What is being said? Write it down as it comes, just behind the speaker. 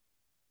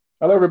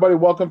Hello, everybody.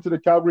 Welcome to the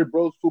Calgary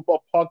Bros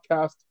Football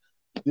Podcast.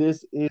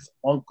 This is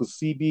Uncle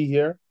CB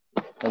here,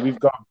 and we've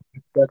got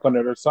back on the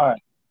other side.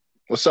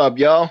 What's up,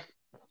 y'all?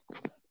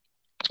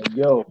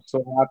 Yo,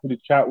 so happy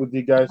to chat with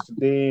you guys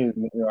today,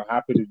 and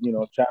happy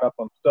to chat up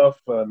on stuff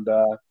and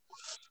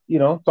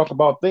talk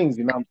about things.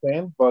 You know what I'm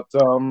saying? But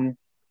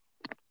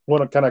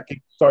want to kind of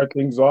start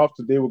things off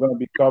today. We're going to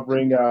be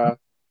covering, of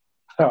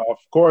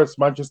course,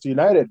 Manchester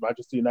United.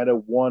 Manchester United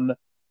won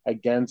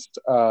against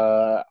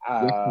West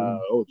Ham.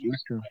 oh geez,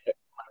 West Ham.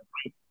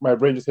 my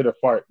brain just hit a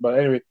fart. But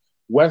anyway,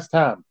 West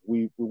Ham.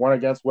 We won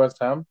against West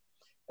Ham,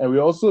 and we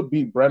also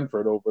beat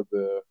Brentford over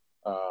the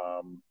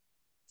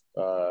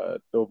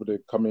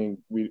coming.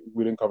 We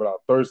didn't cover it on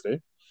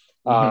Thursday.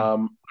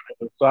 Mm-hmm. On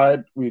the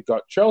side we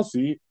got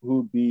Chelsea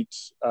who beat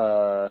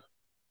Tottenham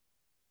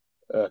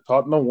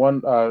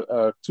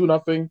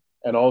 2-0,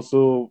 and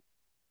also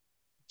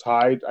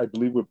tied, I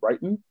believe, with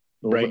Brighton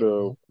over Right.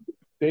 the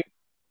thing.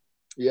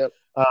 Yep.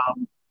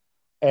 Um,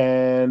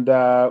 and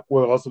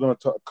we're also going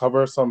to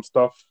cover some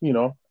stuff.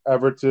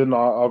 Everton,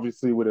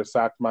 obviously, with a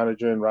sacked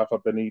manager and Rafa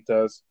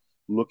Benitez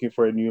looking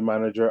for a new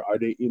manager. Are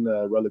they in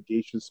a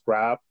relegation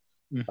scrap?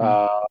 Mm-hmm.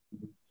 Uh,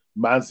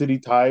 Man City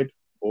tied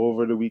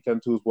over the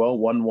weekend too as well,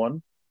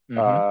 1-1. Mm-hmm.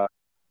 Uh,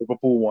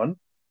 Liverpool won.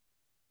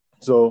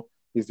 So,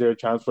 is there a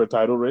chance for a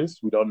title race?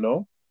 We don't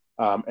know.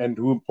 And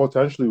who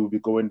potentially will be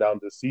going down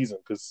this season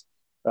because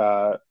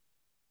uh,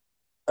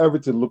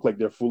 Everton look like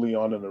they're fully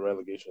on in the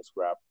relegation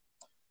scrap.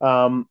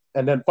 And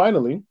then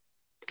finally,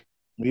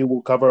 we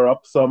will cover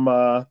up some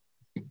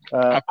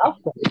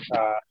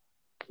AFCON.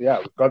 Yeah,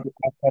 we've got the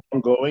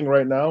AFCON going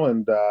right now,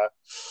 and our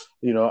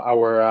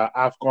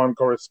AFCON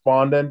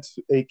correspondent,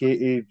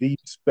 aka the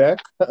Spec,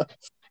 is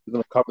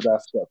going to cover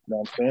that stuff. You know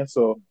what I'm saying?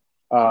 So,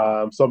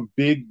 some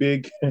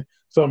big,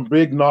 some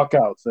big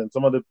knockouts, and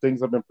some of the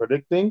things I've been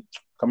predicting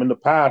come into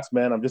pass,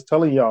 man. I'm just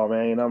telling y'all,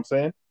 man. You know what I'm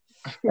saying?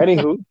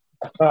 Anywho,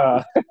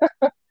 uh,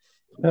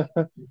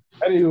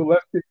 anywho,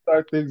 let's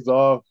start things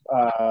off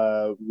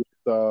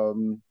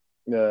with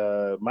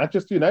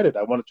Manchester United.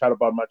 I want to chat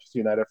about Manchester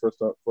United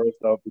first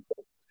off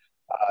because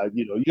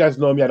you guys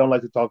know me. I don't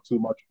like to talk too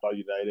much about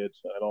United.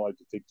 I don't like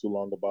to take too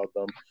long about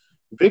them.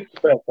 Vic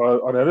Beck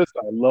on the other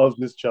side loves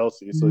this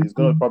Chelsea, so he's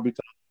gonna probably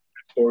tell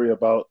a story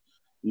about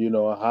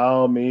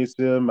how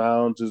Mason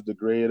Mount is the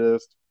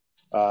greatest.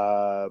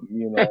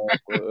 Hakim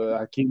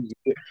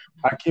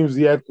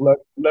Ziyech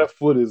left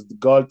foot is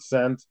God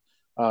sent,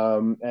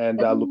 and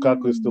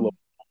Lukaku is still a.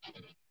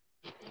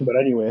 But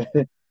anyway,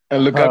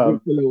 And Lukaku um,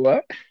 still a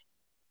what?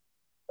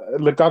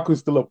 Lukaku is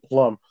still a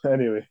plum.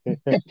 Anyway,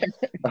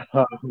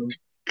 um,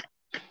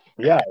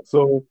 yeah.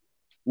 So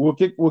we'll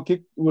kick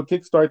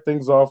start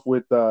things off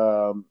with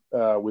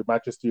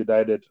Manchester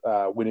United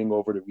winning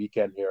over the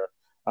weekend here.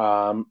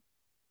 Um,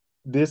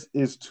 this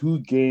is two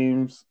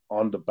games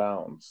on the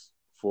bounce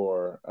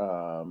for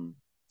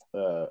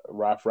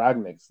Ralf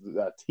Ragnick's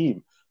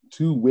team.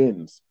 Two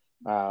wins.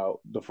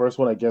 The first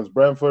one against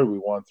Brentford, we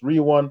won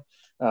 3-1.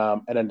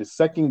 And then the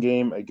second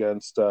game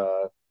against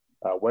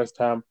West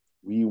Ham,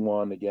 we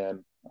won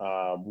again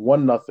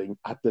 1-0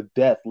 at the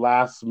death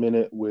last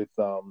minute with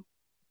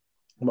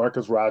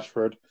Marcus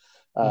Rashford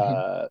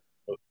Mm-hmm.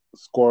 uh,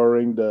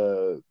 scoring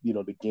the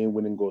game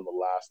winning goal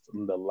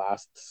in the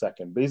last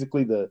second,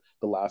 basically the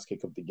last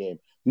kick of the game.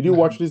 Did you Mm-hmm.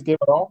 watch this game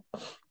at all?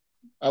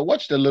 I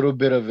watched a little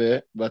bit of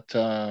it, but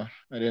I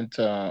didn't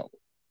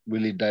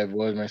really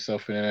divulge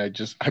myself in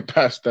it. I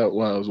passed out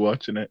while I was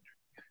watching it.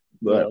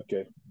 Yeah, But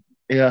okay.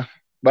 yeah,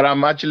 but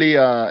I'm actually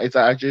it's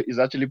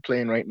actually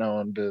playing right now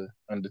on the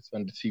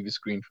TV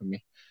screen for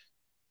me.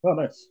 Oh,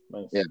 nice,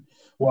 Yeah. nice.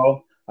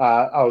 Well,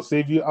 I'll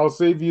save you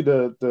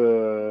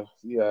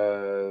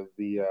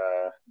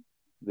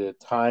the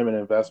time and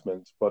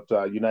investment. But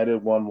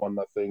United won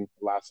 1-0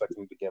 last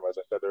second of the game, as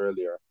I said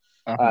earlier.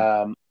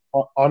 Uh-huh.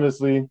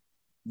 Honestly,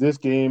 this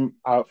game.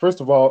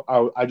 First of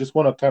all, I just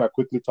want to kind of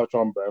quickly touch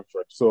on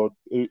Brentford. So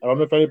I don't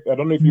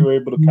know if you were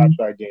able to catch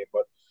that game,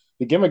 but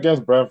the game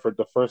against Brentford,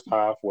 the first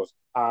half was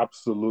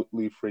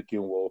absolutely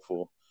freaking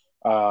woeful.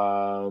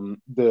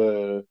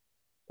 The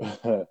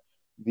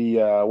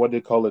the what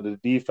they call it, the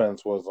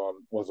defense was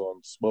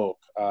on smoke.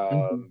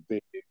 Hmm.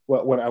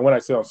 When I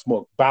say on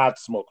smoke, bad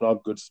smoke,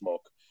 not good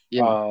smoke.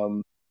 Yeah.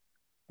 Um,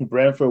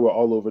 Brentford were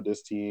all over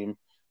this team.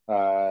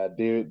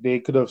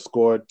 They could have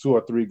scored two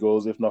or three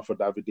goals if not for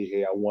David De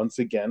Gea. Once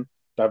again,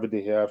 David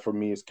De Gea for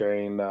me is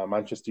carrying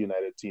Manchester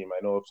United team.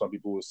 I know some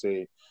people will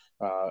say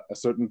a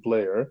certain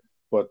player,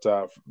 but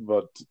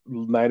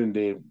night and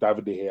day,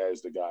 David De Gea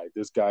is the guy.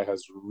 This guy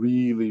has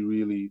really,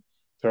 really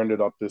turned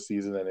it up this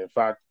season, and in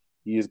fact,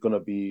 he is going to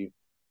be.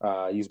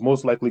 He's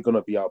most likely going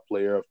to be our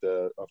player of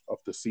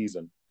the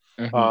season.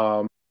 Hmm.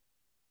 Um,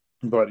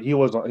 but he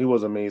was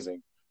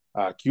amazing.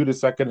 Cue the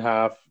second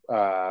half.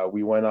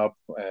 We went up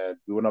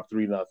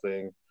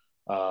 3-0.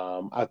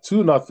 At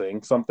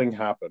 2-0, something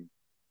happened.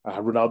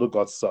 Ronaldo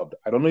got subbed.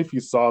 I don't know if you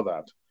saw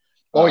that.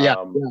 Oh yeah,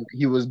 Um, yeah.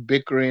 He was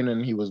bickering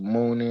and he was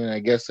moaning. I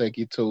guess like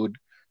he told.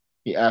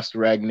 he asked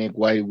Ragnick,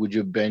 "Why would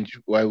you bench?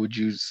 Why would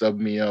you sub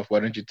me off? Why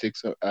don't you take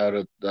some out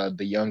of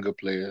the younger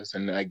players?"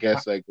 And I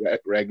guess like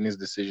Ragnick's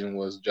decision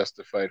was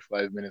justified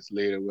 5 minutes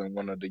later when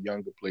one of the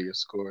younger players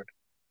scored.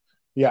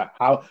 Yeah,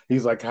 how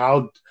he's like,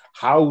 how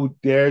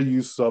dare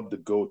you sub the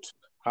goat?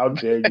 How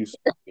dare you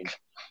sub me?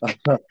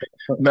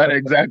 Not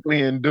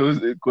exactly in those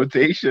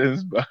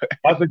quotations, but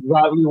That's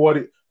exactly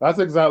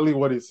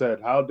what he said.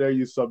 How dare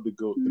you sub the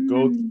goat?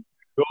 The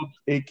goat,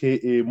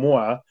 aka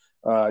Moa.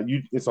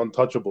 It's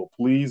untouchable.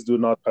 Please do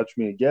not touch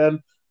me again.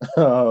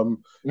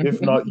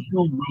 If not, you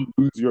will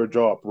lose your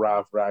job,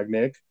 Ralph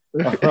Ragnick.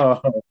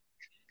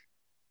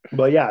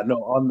 But yeah,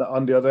 no. On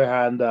the other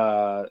hand,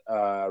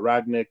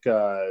 Ragnick,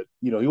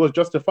 he was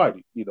justified.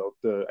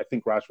 I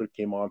think Rashford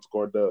came on,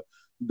 scored the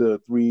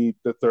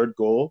third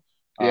goal,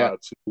 yeah,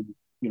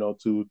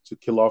 to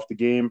kill off the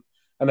game,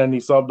 and then he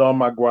subbed on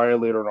Maguire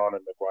later on,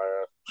 and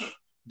Maguire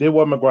did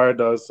what Maguire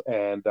does,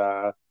 and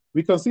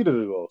we conceded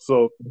a goal.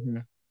 So hmm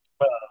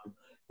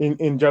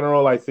in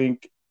general, I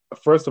think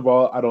first of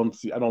all, I don't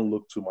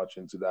look too much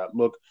into that.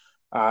 Look,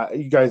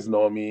 you guys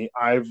know me.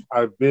 I've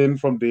been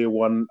from day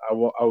one. I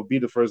will be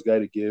the first guy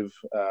to give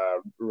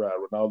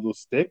Ronaldo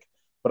stick,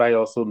 but I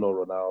also know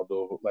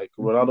Ronaldo. Like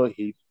Ronaldo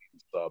hates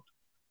being subbed.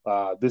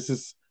 This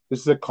is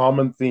a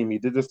common theme. He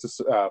did this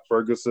to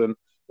Ferguson.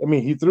 I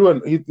mean,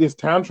 his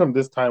tantrum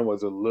this time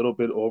was a little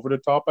bit over the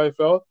top. I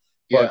felt,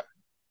 yeah, but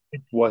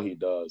it's what he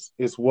does.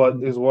 It's what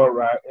Ronaldo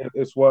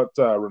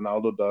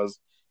does,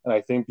 and I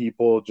think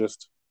people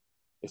just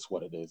it's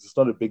what it is. It's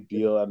not a big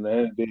deal. And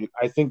then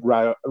I think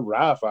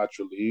Raf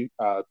actually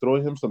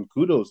throwing him some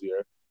kudos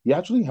here. He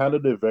actually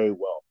handled it very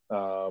well,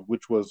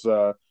 which was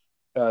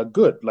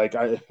good. Like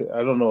I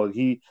don't know.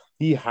 He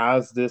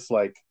has this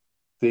like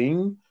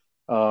thing.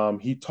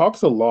 He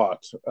talks a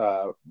lot.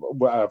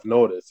 What I've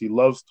noticed, he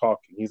loves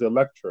talking. He's a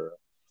lecturer.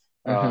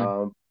 hmm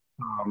Um,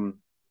 um,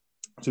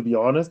 to be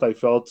honest, I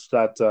felt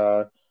that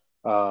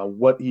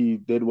what he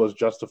did was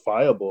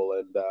justifiable,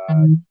 and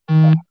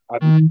I,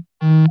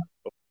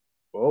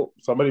 well,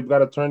 somebody got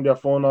to turn their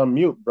phone on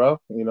mute, bro.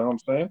 You know what I'm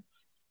saying?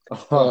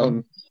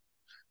 Um,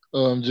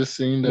 Um, I'm just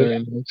seeing that but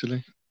right now,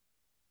 actually.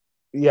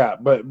 yeah,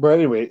 but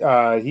anyway,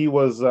 he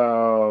was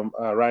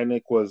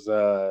Reineck was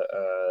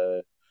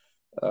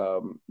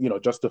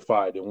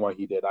justified in what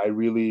he did. I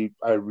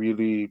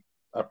really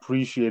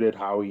appreciated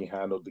how he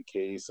handled the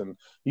case, and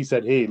he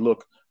said, "Hey,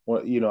 look,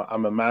 well,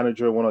 I'm a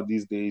manager. One of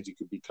these days, you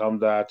could become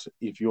that.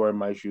 If you are in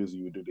my shoes,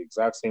 you would do the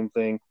exact same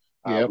thing.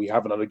 Yep. We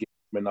have another game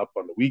coming up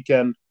on the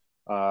weekend,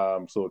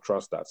 so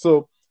trust that."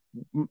 So,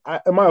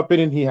 in my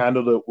opinion, he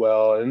handled it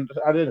well. And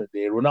at the end of the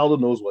day, Ronaldo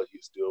knows what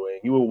he's doing.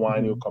 He will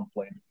whine, he'll hmm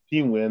complain. If the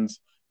team wins,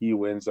 he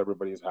wins.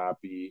 Everybody's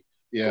happy.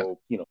 Yeah. Go,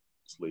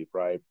 sleep,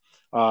 right?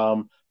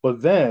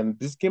 But then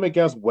this game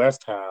against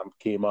West Ham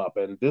came up,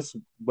 and this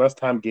West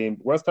Ham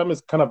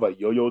is kind of a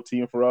yo-yo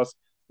team for us.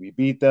 We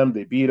beat them,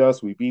 they beat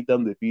us. We beat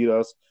them, they beat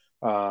us.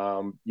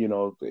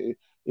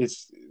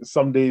 It's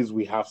some days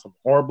we have some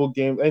horrible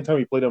games. Anytime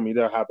we play them, we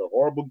either have a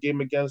horrible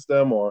game against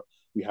them or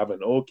we have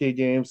an okay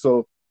game.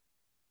 So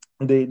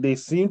they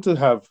seem to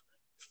have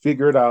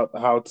figured out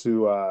how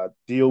to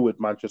deal with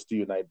Manchester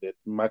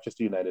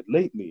United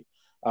lately.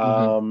 hmm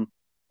Um,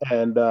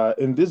 and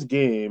in this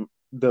game,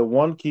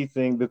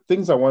 the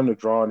things I wanted to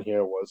draw on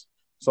here was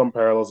some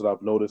parallels that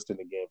I've noticed in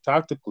the game.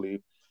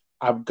 Tactically,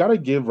 I've got to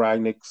give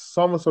Ragnick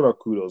some sort of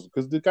kudos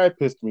because the guy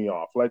pissed me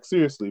off. Like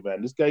seriously,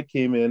 man, this guy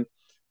came in,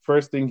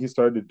 first thing he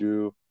started to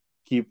do,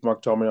 keep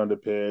McTominay on the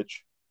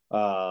pitch.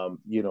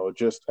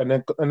 Just and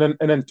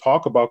then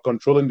talk about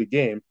controlling the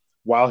game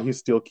while he's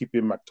still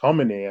keeping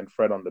McTominay and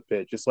Fred on the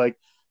pitch. It's like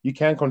you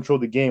can't control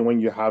the game when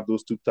you have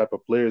those two type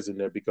of players in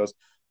there because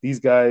these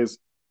guys,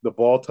 the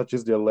ball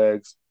touches their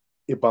legs,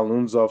 it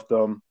balloons off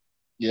them.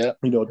 Yeah.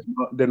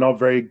 They're not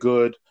very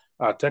good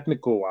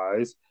technical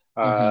wise,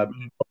 hmm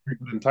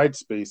in tight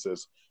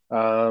spaces.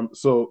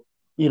 So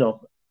you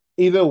know,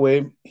 either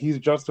way, he's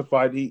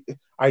justified.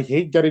 I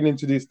hate getting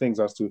into these things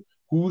as to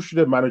who should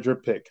a manager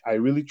pick. I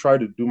really try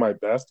to do my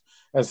best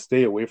and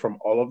stay away from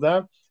all of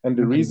that. And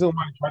the hmm reason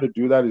why I try to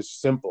do that is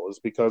simple. Is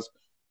because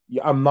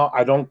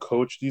I don't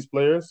coach these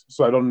players,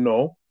 so I don't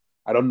know.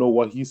 I don't know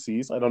what he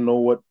sees. I don't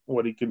know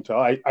what he can tell.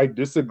 I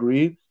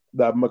disagree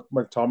that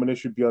McTominay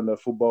should be on the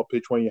football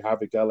pitch when you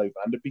have a guy like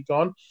Van de Beek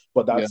on,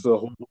 but Yeah. that's a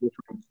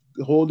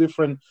whole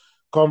different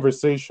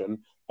conversation.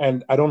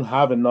 And I don't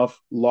have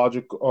enough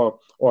logic or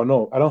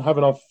no, I don't have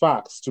enough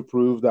facts to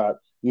prove that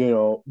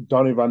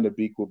Donny Van de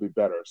Beek will be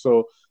better.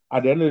 So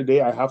at the end of the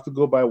day, I have to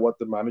go by what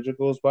the manager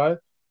goes by.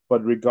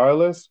 But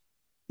regardless,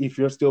 if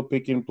you're still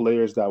picking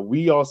players that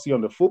we all see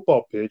on the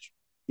football pitch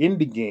in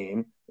the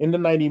game in the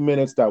 90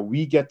 minutes that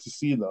we get to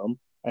see them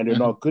and they're hmm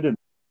not good enough,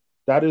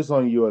 that is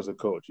on you as a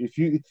coach. If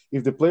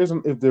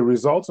the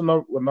results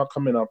are not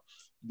coming up,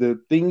 the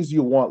things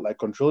you want like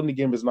controlling the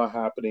game is not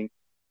happening.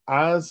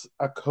 As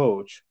a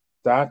coach,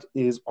 that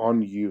is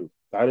on you.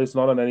 That is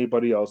not on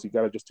anybody else. You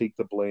got to just take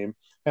the blame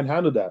and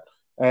handle that.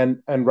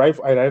 And right,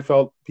 and I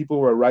felt people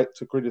were right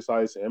to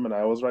criticize him, and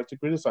I was right to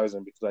criticize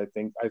him because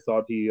I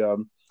thought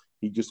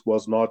he just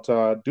was not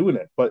doing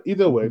it. But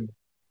either way, hmm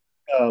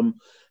um,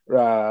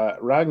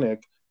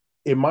 Ragnick,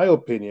 in my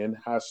opinion,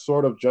 has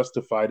sort of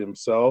justified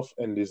himself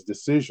and his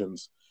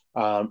decisions.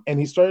 And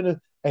he's starting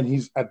to, and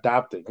he's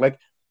adapting. Like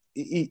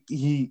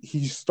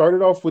he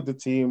started off with the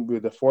team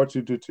with a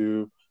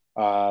 4-2-2-2,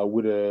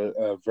 with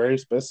a very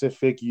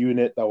specific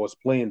unit that was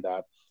playing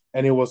that,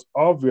 and it was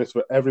obvious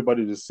for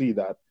everybody to see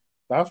that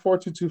that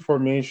 4-2-2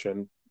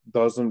 formation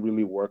doesn't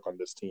really work on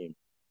this team,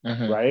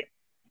 Mm-hmm. right?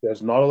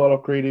 There's not a lot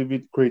of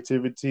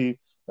creativity,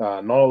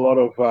 not a lot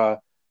of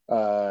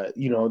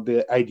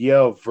the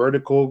idea of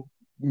vertical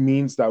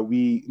means that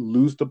we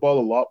lose the ball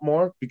a lot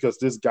more because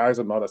these guys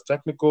are not as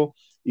technical.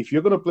 If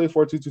you're gonna play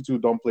 4-2-2-2,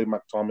 don't play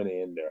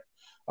McTominay in there.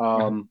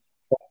 Mm-hmm. Don't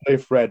play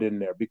Fred in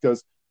there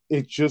because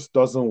it just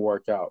doesn't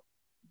work out,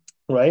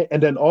 right?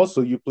 And then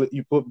also you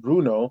put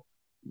Bruno,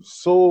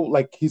 so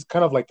like he's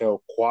kind of like a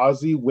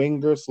quasi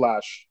winger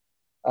slash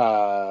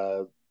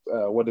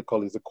what they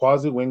call, he's a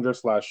quasi winger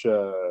slash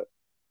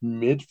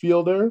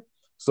midfielder.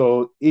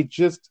 So it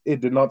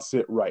did not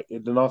sit right.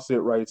 It did not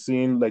sit right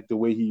seeing like the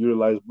way he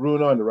utilized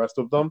Bruno and the rest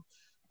of them.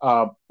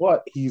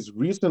 But he's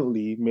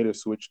recently made a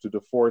switch to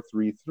the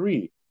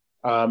 4-3-3.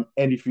 And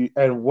if you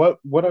and what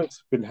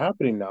has been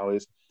happening now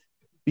is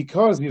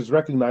because he's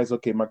recognized,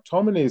 okay,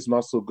 McTominay is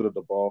not so good at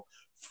the ball.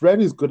 Fred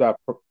is good at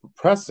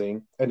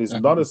pressing and is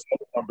not Mm-hmm. a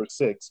solid number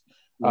six.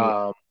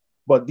 Yeah. Um,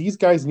 but these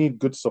guys need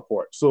good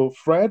support. So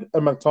Fred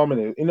and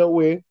McTominay, in a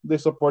way, they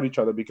support each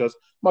other because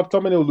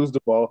McTominay will lose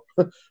the ball.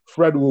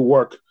 Fred will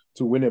work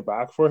to win it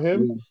back for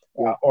him.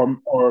 Yeah. Yeah.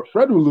 Or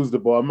Fred will lose the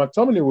ball. And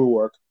McTominay will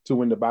work to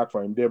win the back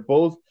for him. They're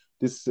both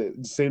the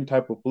same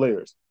type of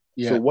players.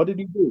 So Yeah. what did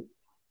he do?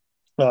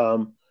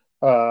 um,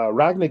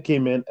 Ragnar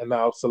came in and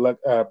now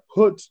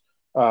put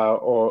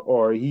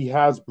or he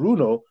has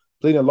Bruno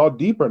playing a lot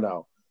deeper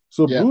now.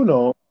 So Yeah.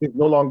 Bruno is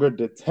no longer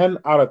the 10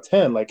 out of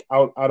 10, like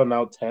out and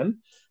out 10. Yeah.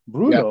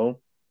 Bruno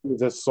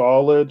is a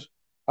solid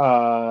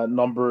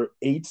number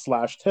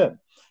 8/10.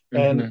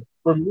 And Mm-hmm.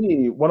 for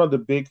me, one of the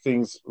big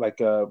things, like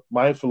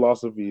my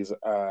philosophy is,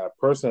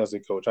 person as a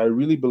coach, I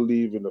really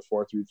believe in the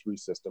 4-3-3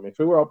 system. If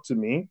it were up to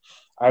me,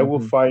 I will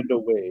Mm-hmm. find a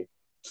way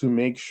to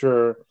make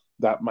sure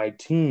that my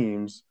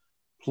teams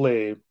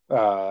play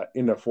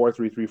in a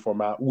 4-3-3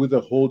 format with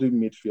a holding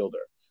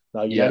midfielder.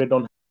 Now, Yeah. United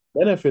don't have the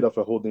benefit of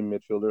a holding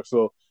midfielder,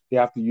 so they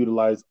have to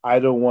utilize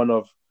either one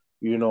of,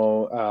 Fred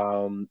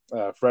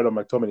or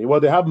McTominay. Well,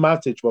 they have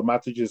Matic, but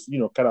Matic is,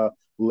 kind of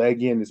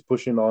leggy and is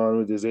pushing on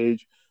with his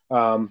age.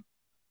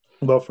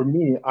 But for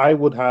me, I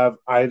would have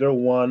either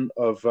one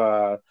of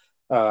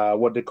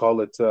what they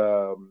call it.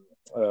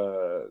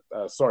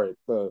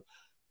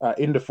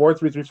 In the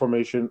 4-3-3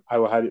 formation, I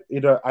will have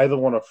either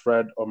one of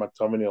Fred or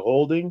McTominay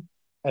holding,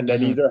 and then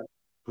Mm-hmm. either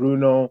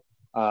Bruno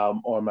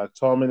or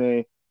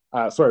McTominay.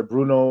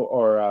 Bruno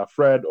or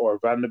Fred or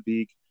Van de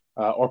Beek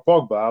or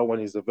Pogba when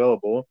he's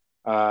available,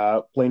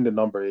 playing the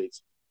number eight.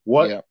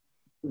 What Yeah.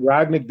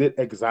 Ragnick did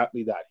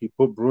exactly that. He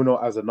put Bruno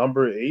as a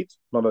number eight,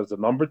 not as a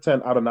number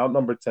 10, out and out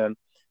number 10,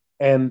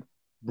 and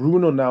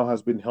Bruno now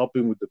has been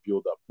helping with the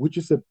build up, which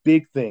is a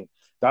big thing.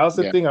 That was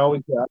the Yeah. thing I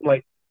always say. I'm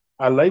like,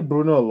 I like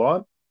Bruno a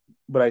lot,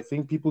 but I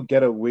think people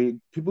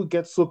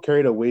get so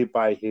carried away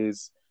by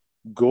his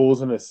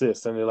goals and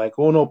assists, and they're like,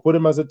 oh no, put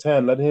him as a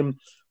 10, let him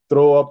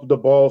throw up the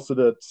balls to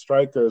the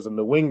strikers and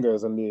the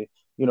wingers and the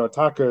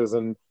attackers,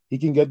 and he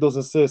can get those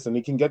assists and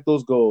he can get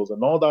those goals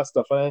and all that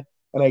stuff.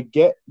 And I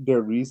get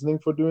their reasoning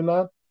for doing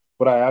that,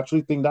 but I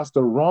actually think that's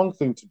the wrong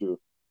thing to do.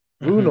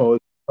 Mm-hmm. Bruno is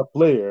a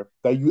player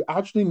that you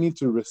actually need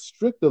to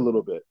restrict a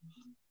little bit.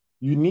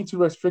 You need to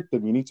restrict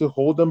them. You need to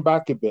hold them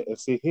back a bit and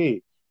say,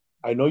 hey,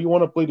 I know you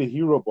want to play the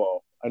hero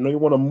ball. I know you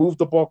want to move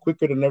the ball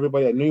quicker than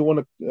everybody. I know you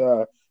want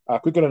to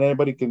quicker than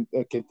anybody can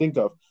think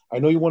of. I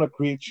know you want to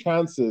create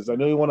chances. I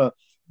know you want to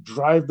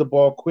drive the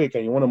ball quick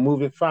and you want to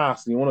move it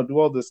fast and you want to do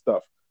all this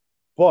stuff.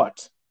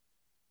 But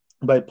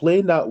by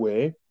playing that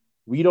way,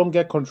 we don't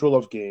get control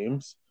of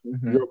games.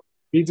 Mm-hmm. You're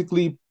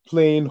basically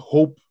playing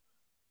hope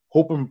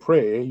and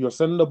pray. You're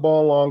sending the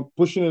ball along,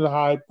 pushing it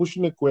high,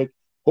 pushing it quick,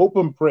 hope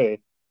and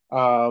pray.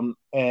 And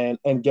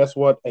guess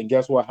what? And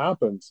guess what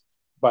happens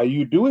by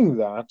you doing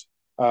that?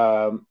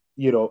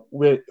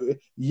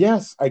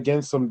 Yes,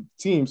 against some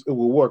teams it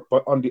will work,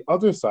 but on the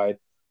other side,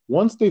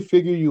 once they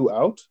figure you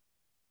out,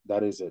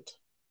 that is it.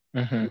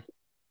 Mm-hmm.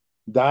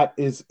 That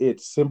is it.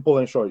 Simple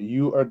and short.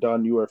 You are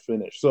done. You are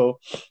finished. So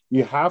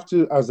you have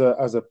to, as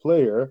a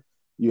player,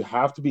 you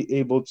have to be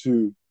able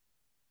to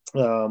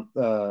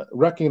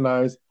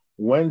recognize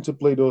when to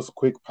play those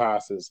quick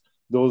passes,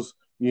 those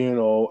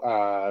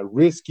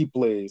risky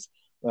plays,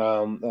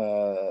 those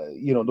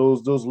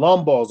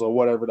long balls or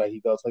whatever that he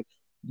does. Like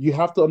you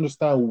have to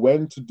understand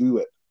when to do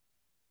it.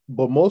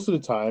 But most of the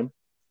time,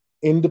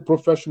 in the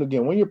professional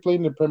game, when you're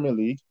playing in the Premier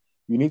League,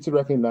 you need to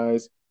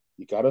recognize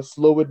you gotta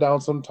slow it down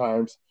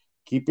sometimes,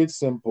 keep it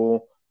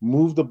simple,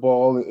 move the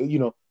ball,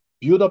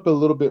 build up a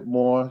little bit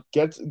more,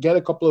 get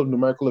a couple of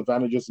numerical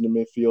advantages in the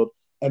midfield,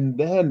 and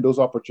then those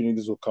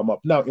opportunities will come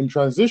up. Now, in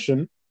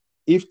transition,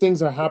 if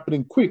things are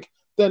happening quick,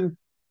 then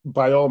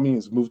by all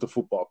means move the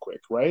football quick,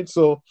 right?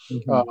 So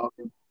Mm-hmm.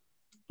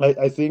 uh,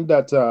 I think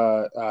that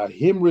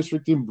him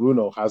restricting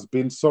Bruno has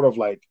been sort of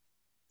like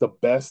the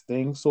best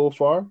thing so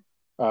far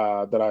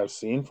that I've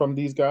seen from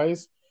these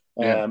guys.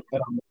 Yeah. And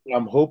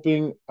I'm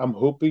hoping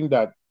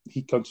that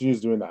he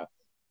continues doing that.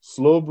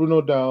 Slow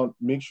Bruno down,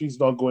 make sure he's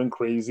not going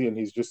crazy and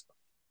he's just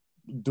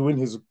doing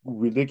his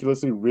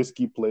ridiculously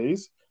risky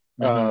plays.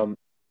 Mm-hmm. Um,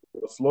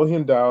 Slow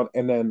him down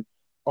and then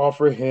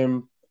offer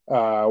him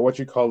what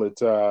you call it,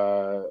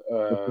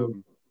 Support.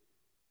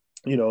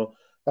 you know,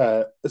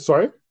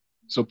 sorry.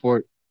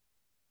 Support.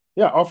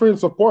 Yeah, offer him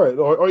support,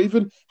 or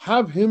even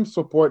have him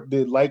support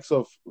the likes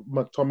of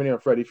McTominay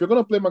and Fred. If you're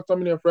gonna play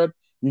McTominay and Fred,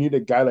 you need a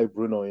guy like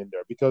Bruno in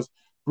there because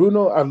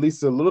Bruno at least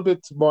is a little bit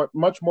more,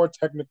 much more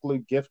technically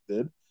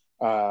gifted,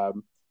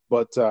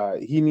 but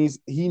he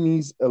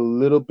needs a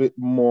little bit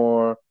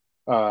more.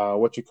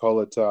 What you call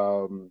it?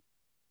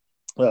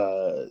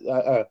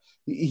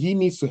 He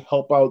needs to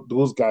help out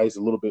those guys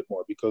a little bit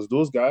more because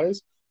those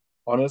guys,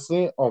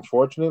 honestly,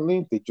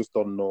 unfortunately, they just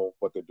don't know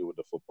what to do with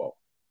the football.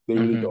 They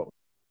really Mm-hmm. don't,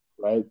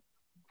 right?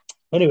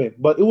 Anyway,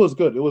 but it was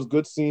good. It was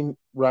good seeing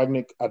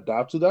Ragnick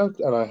adapt to that,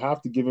 and I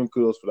have to give him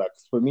kudos for that.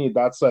 'Cause for me,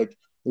 that's like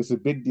it's a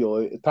big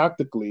deal.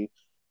 Tactically,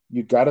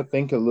 you got to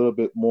think a little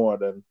bit more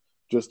than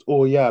just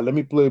oh yeah, let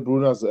me play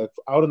Bruno as a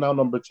out and out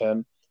number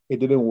 10. It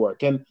didn't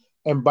work, and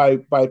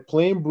by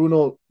playing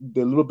Bruno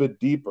a little bit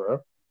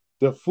deeper,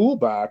 the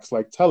fullbacks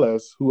like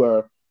Tellez, who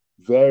are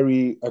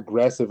very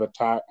aggressive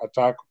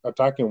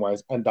attacking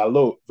wise, and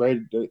Dalot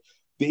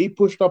they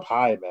pushed up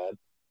high, man.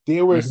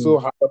 They were Mm-hmm. so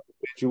high up the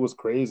pitch, it was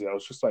crazy. I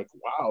was just like,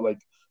 wow, like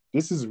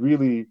this is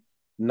really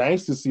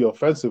nice to see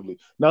offensively.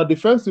 Now,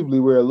 defensively,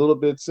 we're a little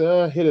bit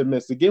hit and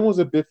miss. The game was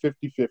a bit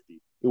 50-50.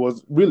 It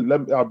was really,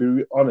 I'll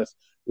be honest,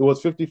 it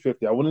was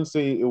 50-50. I wouldn't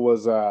say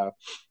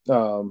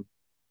um,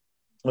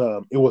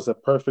 it was a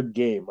perfect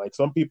game. Like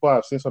some people,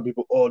 I've seen some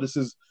people, oh, this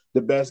is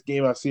the best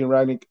game I've seen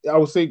Ragnick. I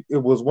would say it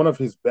was one of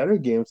his better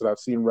games that I've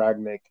seen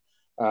Ragnick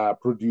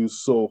produce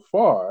so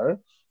far.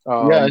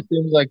 Yeah, it Um,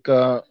 seems like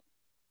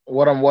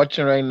what I'm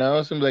watching right now,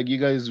 it seems like you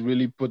guys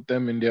really put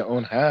them in their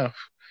own half.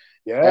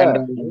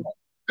 And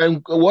yeah,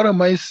 what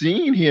am I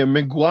seeing here?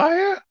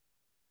 Maguire?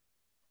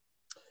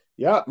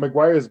 yeah,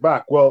 Maguire is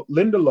back. Well,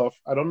 Lindelof,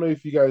 I don't know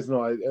if you guys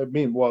know. I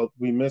mean, well,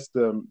 we missed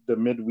the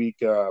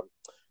midweek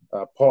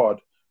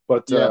pod,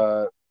 but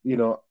Yeah.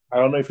 I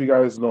don't know if you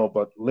guys know,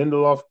 but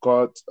Lindelof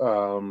got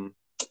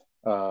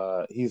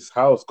his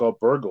house got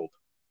burgled.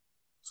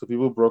 So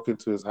people broke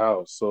into his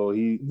house. So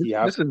he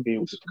has to pay.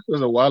 This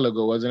was a while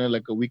ago, wasn't it?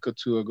 Like a week or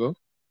two ago.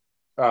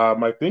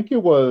 I think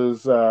it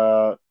was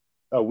a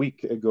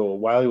week ago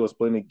while he was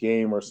playing a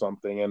game or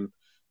something, and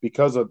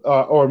because of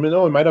or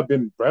no, it might have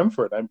been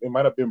Brentford. It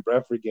might have been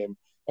Brentford game,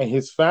 and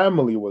his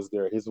family was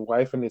there. His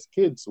wife and his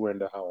kids were in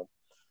the home.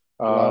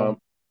 Wow. Um,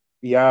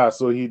 yeah,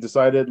 so he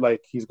decided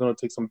like he's gonna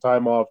take some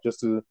time off just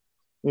to,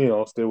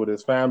 stay with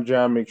his fam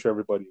jam, make sure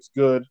everybody's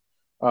good.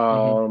 Hmm.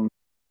 Um,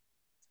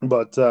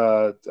 but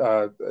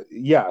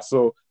yeah,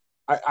 so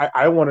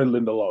I wanted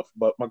Lindelof,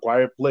 but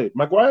Maguire played.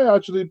 Maguire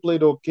actually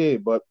played okay,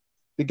 but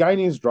the guy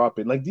needs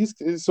dropping. Like these,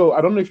 so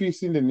I don't know if you've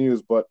seen the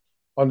news, but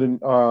on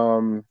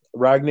the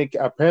Ragnick,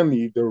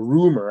 apparently the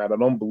rumor, and I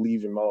don't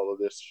believe in all of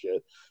this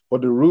shit,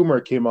 but the rumor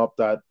came up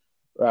that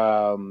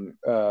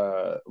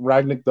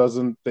Ragnick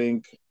doesn't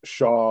think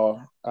Shaw,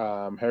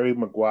 Harry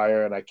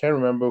Maguire, and I can't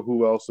remember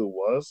who else it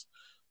was,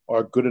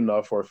 are good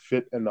enough or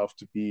fit enough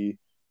to be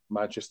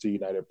Manchester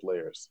United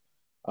players.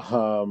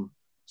 Um,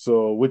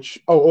 so which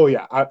oh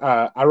yeah,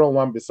 Aaron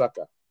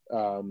Wan-Bissaka.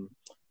 Um,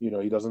 he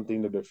doesn't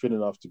think that they're fit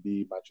enough to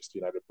be Manchester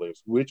United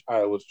players, which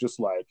I was just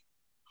like,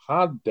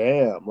 hot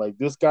damn, like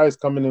this guy's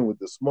coming in with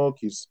the smoke,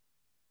 he's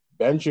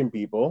benching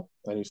people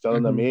and he's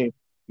telling them, Hmm. hey,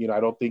 I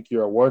don't think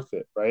you're worth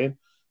it, right?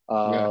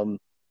 Yeah. Um,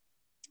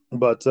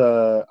 but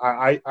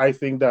I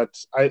think that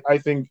I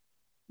think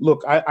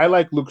look, I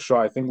like Luke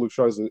Shaw. I think Luke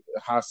Shaw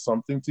has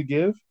something to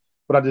give,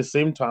 but at the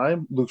same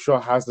time, Luke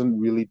Shaw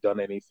hasn't really done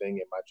anything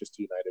in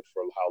Manchester United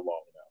for how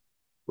long now,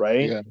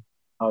 right? Yeah.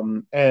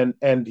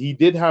 And he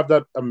did have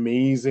that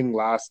amazing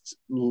last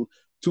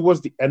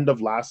towards the end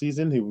of last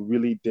season. He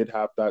really did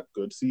have that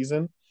good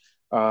season,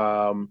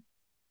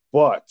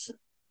 but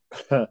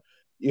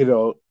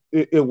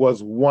it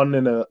was one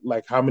in a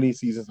like how many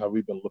seasons have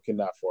we been looking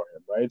at for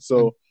him, right?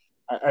 So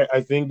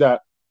I think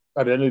that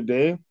at the end of the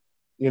day,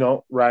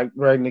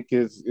 Ragnick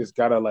is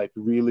gotta like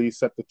really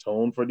set the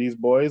tone for these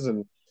boys,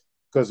 and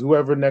because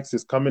whoever next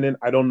is coming in,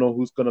 I don't know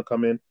who's gonna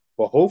come in,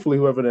 but hopefully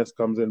whoever next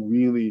comes in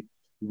really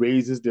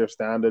raises their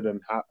standard,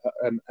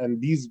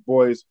 and these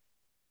boys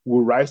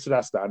will rise to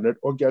that standard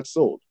or get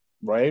sold,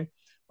 right?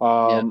 Yeah.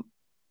 Um,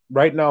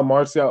 right now,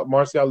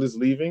 Martial is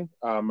leaving.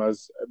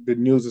 As the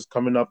news is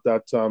coming up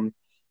that uh,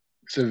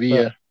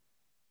 Sevilla.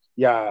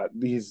 yeah,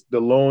 the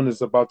loan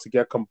is about to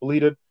get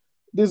completed.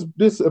 This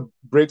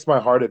breaks my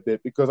heart a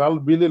bit because I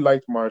really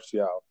liked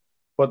Martial,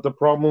 but the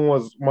problem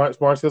was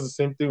Martial's the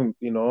same thing.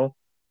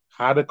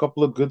 Had a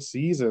couple of good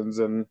seasons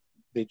and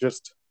they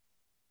just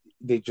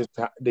they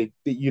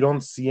you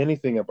don't see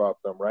anything about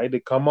them, right? They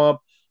come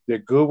up, they're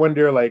good when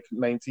they're like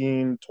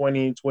 19,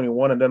 20,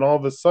 21, and then all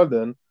of a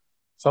sudden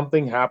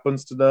something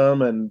happens to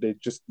them and they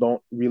just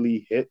don't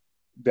really hit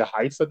the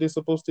heights that they're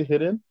supposed to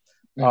hit in.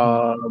 Mm-hmm.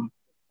 Um,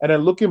 and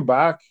then looking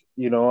back,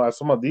 at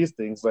some of these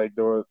things, like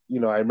there were,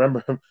 I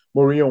remember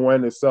Mourinho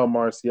went to sell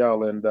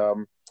Martial and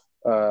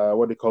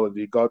what do you call it?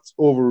 He got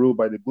overruled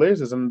by the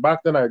Glazers. And back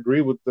then I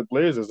agree with the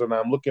Glazers. And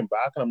I'm looking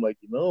back and I'm like,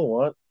 you know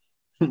what?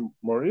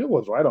 Mourinho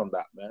was right on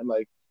that, man.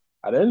 Like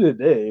at the end of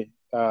the day,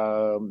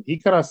 he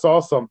kind of saw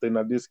something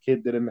that this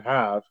kid didn't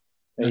have,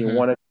 and he Mm-hmm.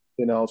 wanted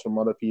something else from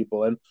other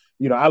people. And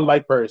I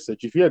like Perisic.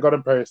 If he had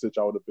gotten Perisic,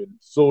 I would have been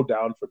so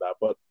down for that.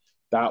 But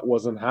that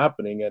wasn't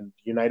happening, and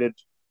United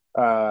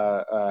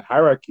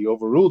hierarchy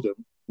overruled him,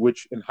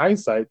 which in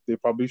hindsight they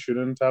probably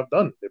shouldn't have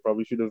done. They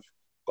probably should have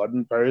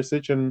gotten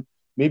Perisic and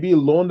maybe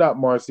loaned that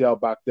Martial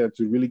back then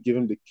to really give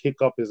him the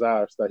kick up his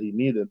ass that he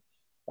needed.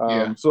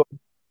 Yeah. So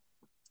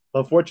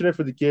unfortunate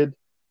for the kid,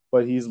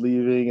 but he's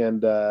leaving,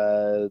 and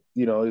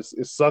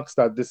it sucks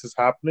that this is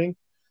happening.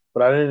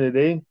 But at the end of the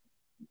day,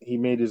 he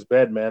made his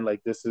bed, man.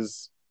 Like this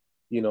is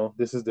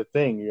the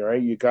thing,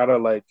 right? You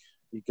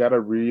gotta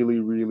really,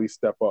 really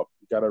step up.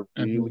 You gotta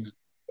really Mm-hmm.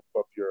 step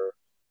up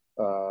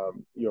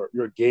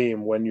your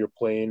game when you're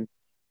playing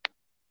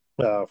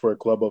for a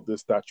club of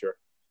this stature.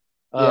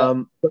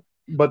 Yeah.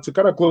 But to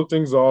kind of close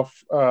things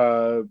off,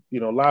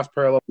 last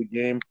parallel of the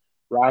game,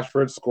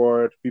 Rashford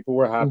scored. People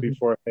were happy Mm-hmm.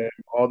 for him.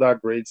 All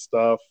that great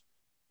stuff.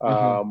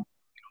 Mm-hmm. Um,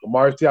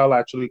 Martial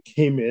actually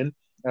came in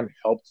and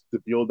helped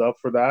to build up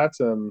for that,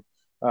 and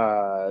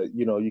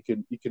you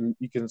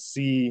can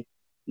see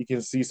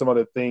some of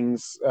the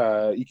things.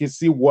 You can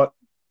see what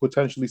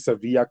potentially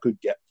Sevilla could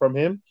get from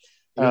him.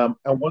 Yeah.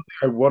 And one thing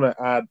I want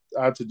to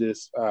add to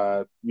this,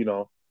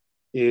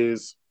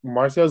 is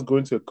Martial's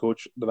going to a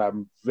coach that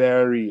I'm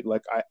very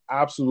like. I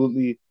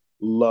absolutely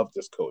love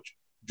this coach,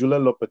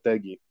 Julian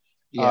Lopetegui.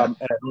 Yeah.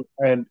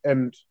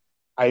 And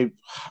I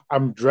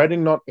I'm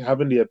dreading not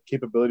having the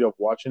capability of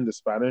watching the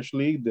Spanish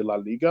league, the La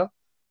Liga.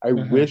 I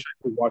Mm-hmm. wish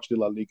I could watch the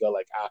La Liga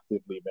like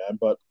actively, man.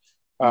 But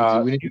Easy.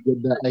 uh, We need to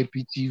get that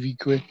IPTV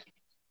quick.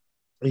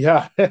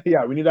 yeah,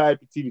 yeah, we need an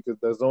IPT because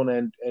the zone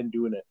end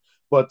doing it.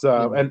 But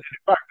Yeah. and in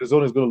fact, the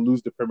zone is going to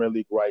lose the Premier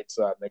League rights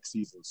next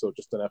season. So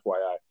just an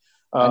FYI.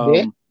 Are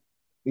they?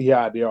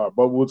 Yeah, they are,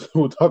 but we'll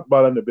we'll talk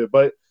about it in a bit.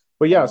 But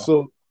yeah, Oh.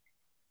 so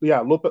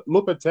yeah,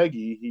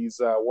 Lopetegui, he's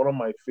one of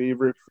my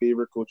favorite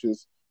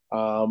coaches.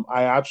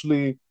 I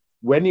actually,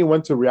 when he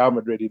went to Real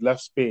Madrid, he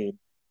left Spain.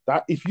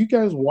 That if you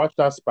guys watch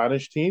that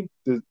Spanish team,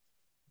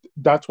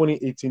 that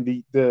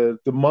 2018, the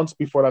months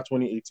before that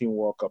 2018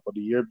 World Cup, or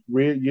the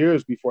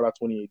years before that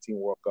 2018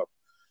 World Cup,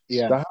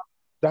 Yeah. that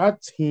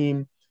that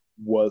team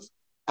was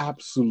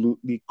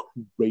absolutely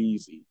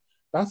crazy.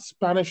 That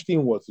Spanish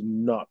team was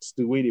nuts.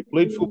 The way they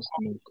played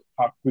football,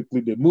 how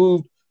quickly they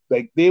moved,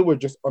 like they were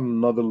just on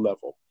another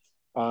level.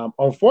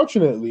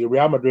 Unfortunately,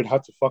 Real Madrid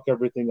had to fuck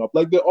everything up,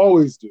 like they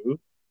always do.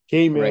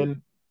 Came Right.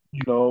 in,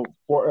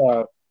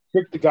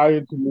 tricked the guy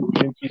into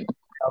moving into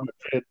Real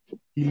Madrid.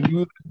 He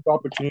loses the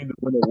opportunity to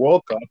win a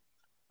World Cup,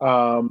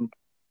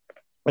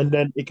 and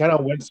then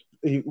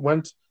it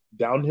went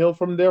downhill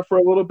from there for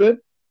a little bit,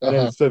 and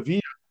then Uh-huh.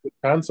 Sevilla took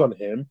a chance on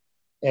him,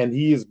 and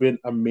he has been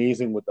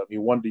amazing with them. He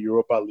won the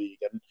Europa League,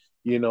 and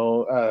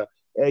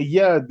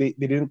yeah, they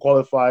didn't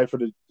qualify for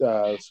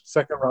the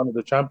second round of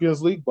the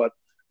Champions League, but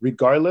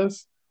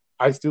regardless,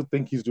 I still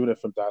think he's doing a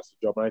fantastic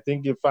job. And I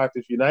think, in fact,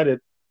 if United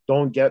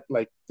don't get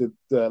like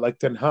like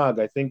Ten Hag,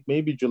 I think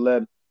maybe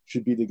Gillette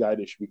should be the guy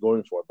they should be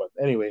going for. But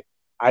anyway,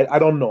 I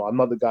don't know. I'm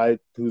not the guy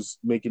who's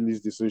making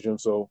these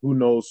decisions, so who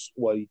knows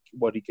what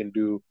he can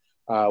do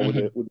with Mm-hmm.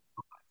 it with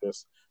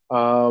this.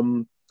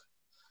 Um,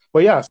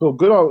 but yeah, so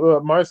good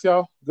on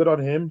Martial. Good on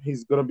him.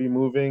 He's gonna be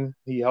moving.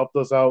 He helped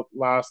us out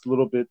last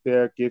little bit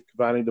there. Gave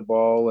Cavani the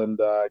ball, and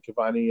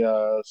Cavani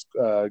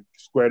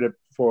squared it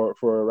for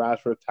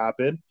Rashford tap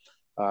in.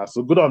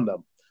 So good on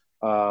them.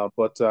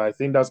 But I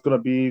think that's gonna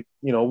be,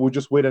 we'll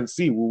just wait and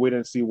see. We'll wait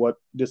and see what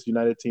this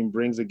United team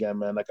brings again,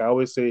 man. Like I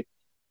always say,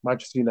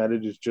 Manchester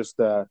United is just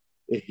a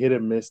hit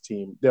and miss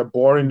team. They're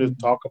boring to Mm-hmm.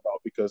 talk about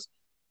because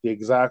the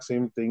exact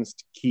same things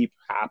keep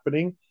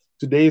happening.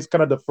 Today is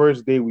kind of the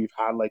first day we've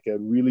had like a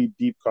really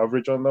deep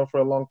coverage on them for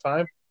a long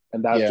time,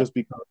 and that's Yeah. just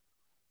because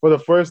for the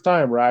first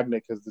time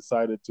Ragnick has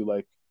decided to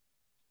like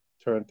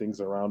turn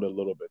things around a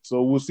little bit.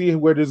 So we'll see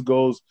where this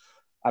goes.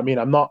 I mean,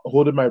 I'm not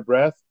holding my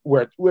breath.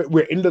 We're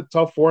in the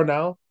top four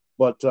now,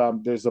 but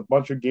there's a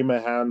bunch of game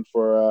at hand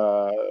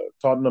for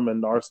Tottenham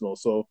and Arsenal.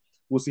 So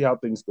we'll see how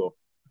things go.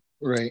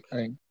 Right.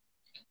 Right.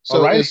 All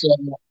So right, it's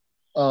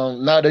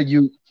now that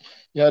you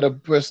had a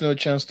personal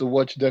chance to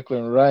watch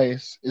Declan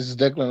Rice, is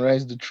Declan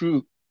Rice the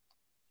truth?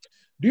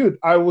 dude.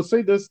 I will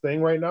say this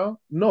thing right now.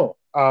 No,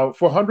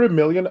 for 100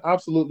 million,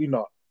 absolutely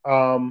not.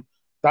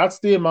 That's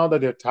the amount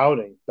that they're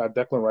touting that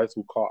Declan Rice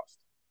will cost.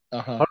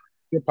 Uh-huh. 100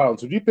 million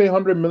pounds. Would you pay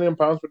 100 million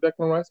pounds for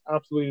Declan Rice?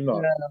 Absolutely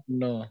not. Yeah,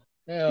 no.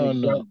 Hell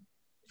no. Exactly.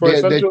 For They're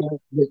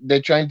essential,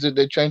 they're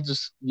trying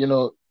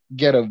to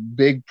get a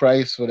big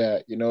price for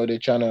that. They're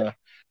trying to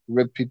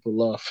rip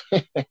people off.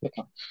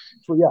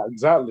 so yeah,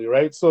 exactly,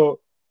 right? So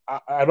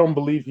I don't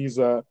believe he's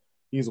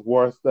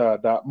worth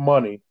that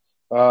money.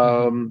 Hmm.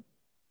 Um,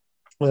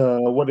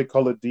 what they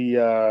call it,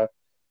 the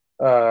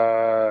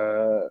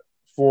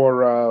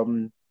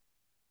for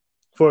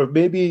for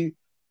maybe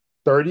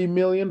 30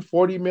 million,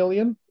 40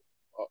 million,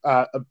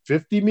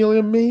 50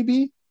 million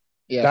maybe.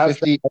 Yeah, That's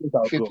the 50, highest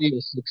I'll go. 50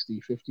 or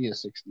 60, 50 or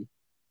 60.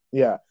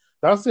 Yeah,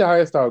 that's the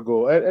highest I'll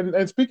go.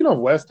 And speaking of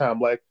West Ham,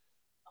 like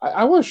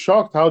I was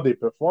shocked how they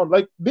performed.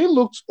 Like they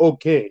looked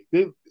okay.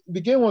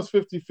 The game was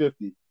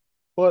 50-50,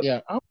 but Yeah.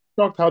 I was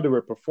shocked how they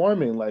were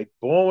performing. Like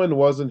Bowen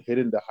wasn't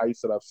hitting the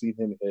heights that I've seen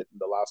him hit in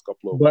the last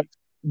couple of But weeks.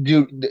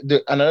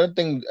 dude, another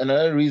thing,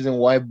 another reason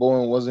why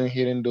Bowen wasn't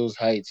hitting those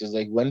heights is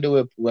like when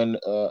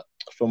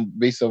from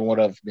based on what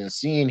I've been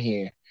seeing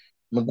here,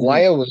 Mhm.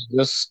 Maguire was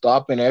just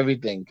stopping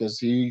everything because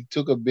he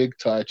took a big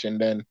touch and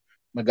then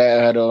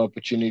Maguire had an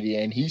opportunity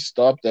and he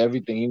stopped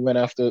everything. He went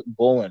after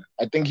Bowen.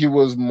 I think he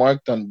was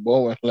marked on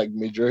Bowen like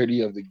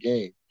majority of the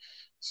game. Mhm.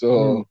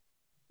 So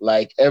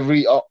like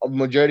every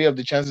majority of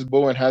the chances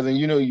Bowen has,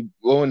 and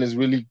Bowen is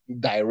really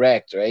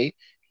direct, right?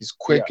 He's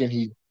Yeah. quick and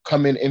he's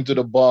coming into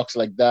the box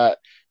like that.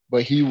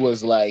 But he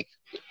was like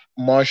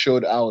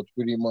marshaled out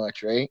pretty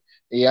much, right?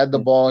 He had the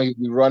Mhm. ball,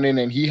 he'd be running,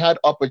 and he had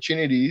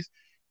opportunities.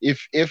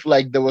 If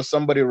like there was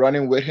somebody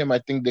running with him, I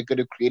think they could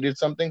have created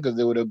something because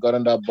they would have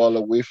gotten that ball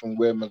away from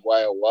where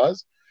Maguire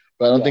was.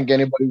 But I don't Yeah. think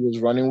anybody was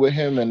running with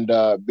him, and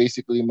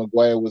basically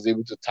Maguire was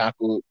able to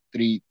tackle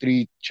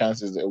three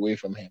chances away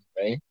from him,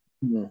 right?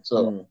 So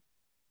Mhm.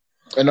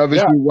 and Yeah.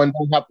 obviously,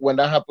 when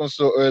that happens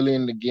so early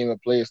in the game, a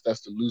player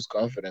starts to lose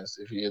confidence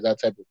if you're that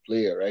type of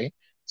player, right?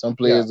 Some Yeah.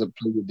 players that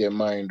play with their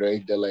mind,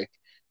 right? They're like,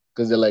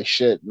 because they're like,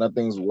 shit,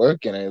 nothing's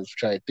working. I've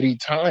tried three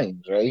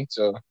times, right?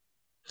 So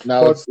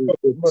now But it's but,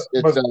 it's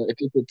it's but it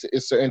takes a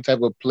certain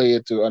type of player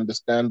to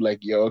understand, like,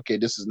 yo, okay,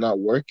 this is not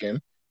working.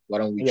 Why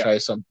don't we yeah. try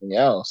something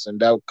else? And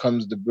that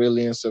comes the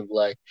brilliance of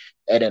like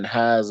Eden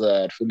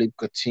Hazard, Philippe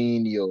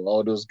Coutinho,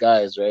 all those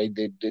guys, right?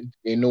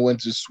 They know when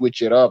to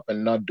switch it up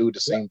and not do the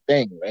Yeah. same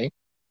thing, right?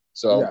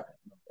 So Yeah.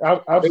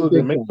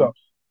 Absolutely Thinking mix time. up.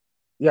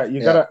 Yeah,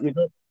 Yeah.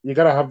 you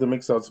gotta have the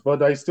mix ups,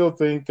 but I still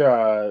think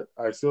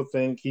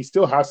he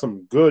still has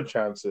some good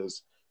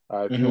chances.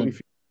 If Hmm. you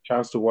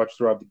chance to watch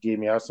throughout the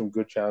game, he has some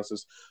good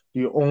chances.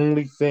 The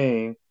only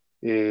thing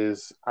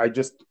is, I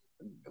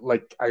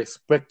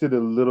expected a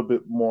little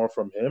bit more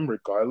from him,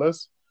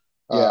 regardless.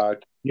 Yeah.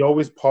 He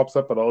always pops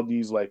up at all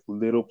these like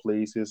little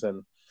places,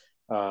 and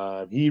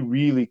he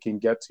really can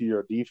get to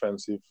your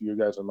defense if you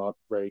guys are not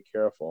very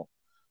careful.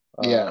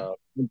 Yeah. Uh,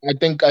 I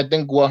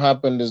think what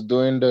happened is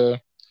during the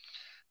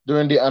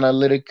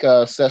analytic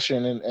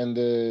session and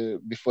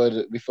the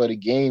before the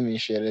game and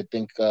shit, I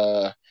think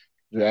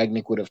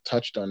Ragnick would have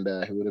touched on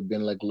that. He would have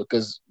been like, look,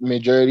 because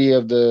majority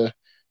of the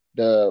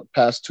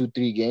past 2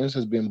 3 games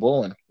has been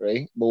Bowen,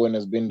 right? Bowen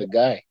has been the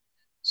guy.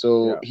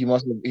 So yeah,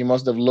 he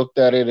must have looked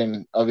at it,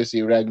 and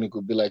obviously Ragnick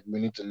would be like, we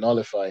need to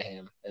nullify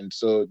him, and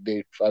so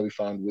they probably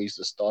found ways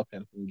to stop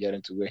him from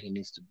getting to where he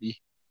needs to be.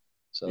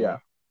 So yeah,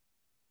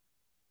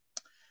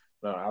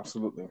 no,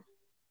 absolutely.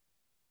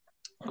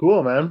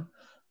 Cool, man.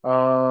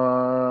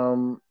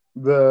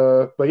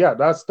 But yeah,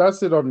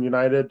 that's it on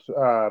United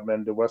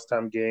and the West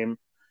Ham game.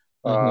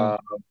 hmm. Uh,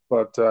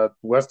 but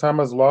West Ham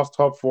has lost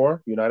top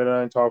four. United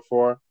are in top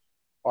four.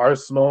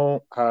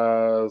 Arsenal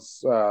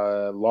has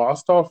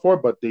lost top four,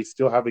 but they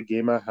still have a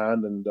game at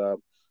hand, and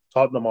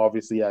Tottenham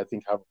obviously I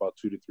think have about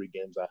 2 to 3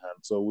 games at hand.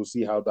 So we'll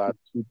see how that.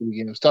 2 3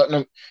 games.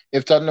 Tottenham,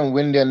 if Tottenham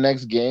win their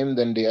next game,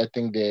 then I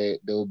think they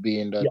will be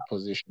in that Yeah,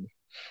 position.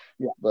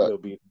 yeah, But they'll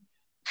be.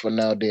 for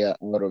now, they are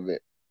out of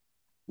it.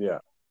 Yeah,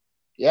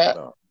 Yeah.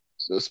 no,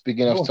 So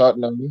speaking of cool.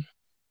 Tottenham,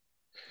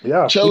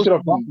 Yeah, speaking of Chelsea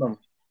Tottenham,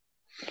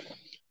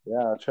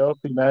 yeah,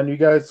 Chelsea, man, you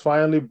guys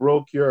finally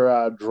broke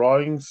your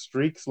drawing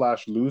streak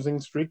slash losing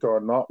streak or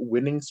not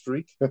winning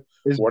streak,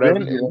 it's whatever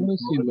been you want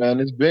to honestly, call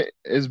it. man,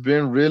 it's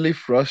been really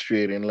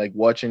frustrating, like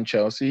watching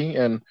Chelsea,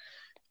 and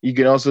you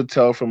can also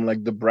tell from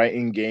like the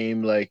Brighton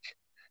game, like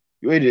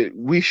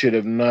we should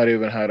have not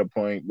even had a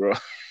point, bro.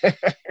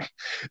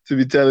 To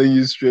be telling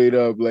you straight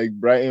up, like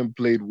Brighton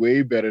played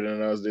way better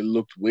than us. They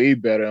looked way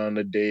better on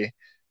the day.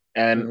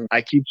 And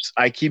Mhm.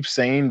 I keep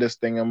saying this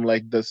thing. I'm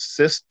like, the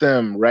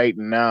system right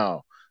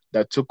now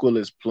that Tuchel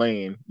is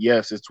playing,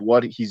 yes, it's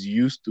what he's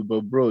used to,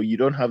 but bro, you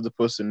don't have the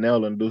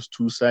personnel on those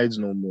two sides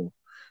no more,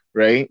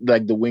 right?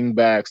 Like the wing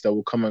backs that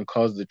will come and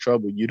cause the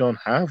trouble. You don't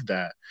have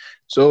that.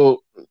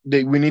 So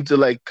we need to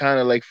like kind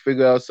of like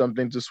figure out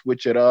something to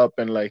switch it up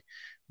and like,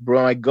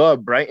 bro, my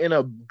God, Brighton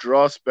a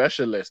draw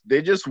specialist.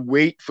 They just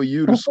wait for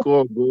you to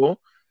score a goal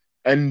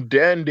and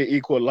then they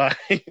equalize.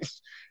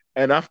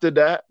 And after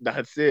that,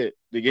 that's it.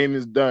 The game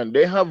is done.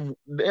 They have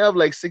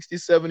like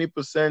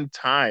 60-70%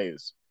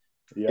 ties.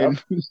 Yep.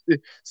 And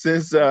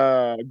since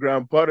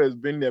Graham Potter has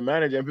been their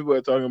manager, and people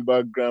are talking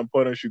about Graham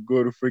Potter should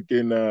go to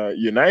freaking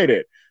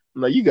United.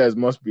 I'm like, you guys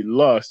must be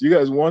lost. You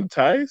guys want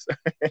ties?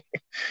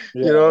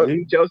 Yeah.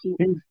 Chelsea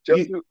He,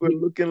 Chelsea were he,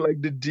 looking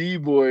like the D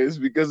boys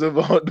because of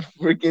all the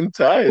freaking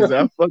ties.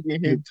 I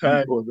fucking hate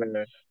ties, he,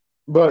 man.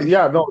 But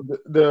yeah, no,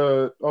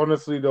 the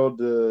honestly though,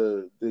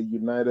 the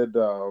United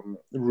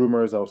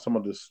rumors are some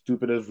of the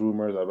stupidest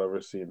rumors I've ever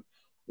seen.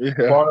 Yeah.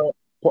 Potter,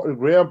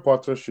 Graham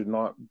Potter should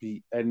not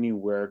be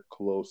anywhere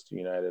close to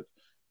United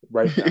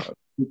right now.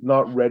 He's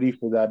not ready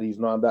for that. He's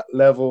not that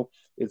level.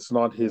 It's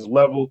not his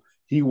level.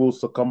 He will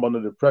succumb under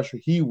the pressure.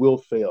 He will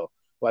fail.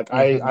 Like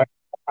Mm-hmm.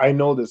 I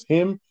know this.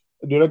 Him,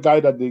 the other guy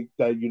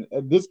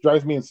this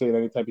drives me insane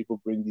anytime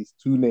people bring these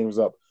two names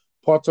up,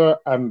 Potter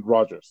and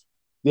Rogers.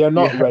 They are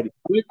not Yeah. ready.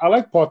 I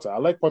like Potter. I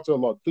like Potter a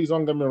lot. Please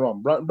don't get me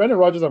wrong. Brendan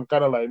Rodgers, I'm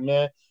kind of like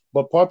meh,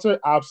 but Potter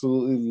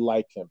absolutely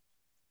like him.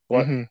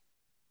 But Mm-hmm.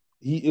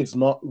 he is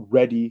not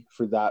ready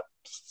for that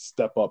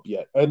step up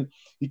yet. And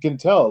you can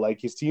tell, like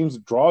his teams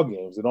draw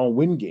games, they don't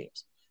win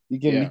games.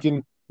 Yeah.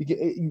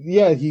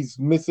 Yeah, he's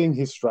missing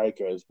his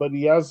strikers, but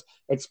he has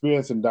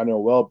experience in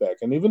Daniel Welbeck.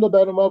 And even though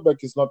Daniel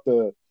Welbeck is not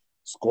the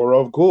scorer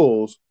of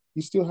goals,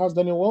 he still has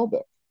Daniel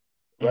Welbeck,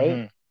 right?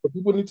 Mm-hmm. But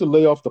people need to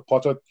lay off the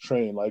Potter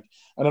train. Like,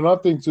 and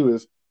another thing too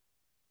is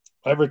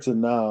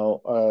Everton now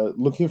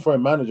looking for a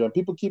manager, and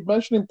people keep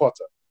mentioning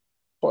Potter.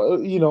 But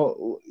he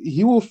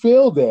will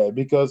fail there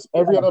because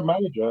every other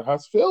manager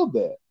has failed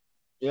there,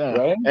 Yeah.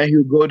 right? And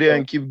he'll go there So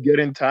and keep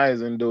getting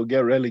ties and they'll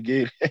get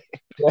relegated.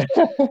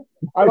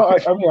 I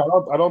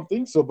don't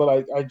think so,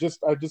 but I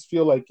just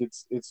feel like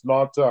it's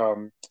not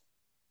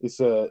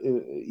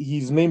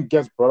his name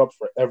gets brought up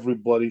for every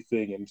bloody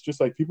thing, and it's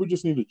just like people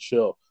just need to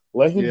chill.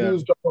 Let him do Yeah.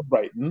 his job at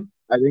Brighton.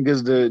 I think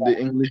it's the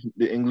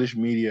English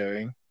media,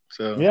 right?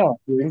 So Yeah,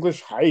 the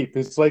English hype.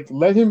 It's like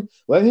let him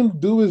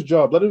do his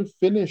job. Let him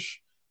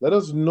finish. Let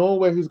us know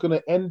where he's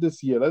gonna end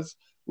this year.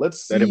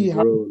 Let's see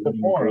how he let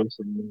him grow performs,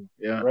 some more.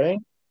 Yeah. right?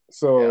 Yeah.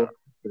 So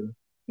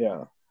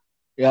yeah,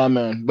 Yeah,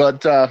 man.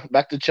 But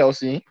back to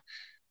Chelsea.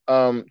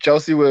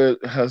 Chelsea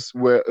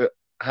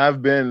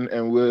have been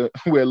and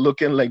we're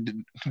looking like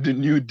the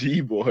new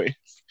D boys,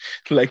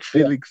 like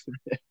yeah, Felix,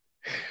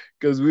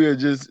 because we are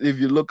just if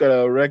you look at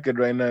our record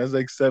right now, it's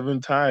like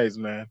seven ties,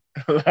 man.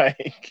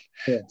 Like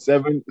yeah,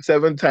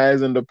 seven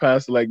ties in the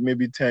past like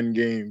maybe 10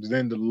 games.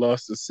 Then the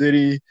loss to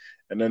City,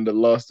 and then the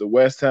loss to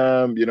West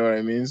Ham. You know what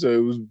I mean? So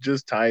it was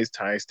just ties,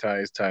 ties,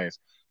 ties, ties,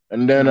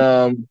 and then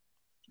mm,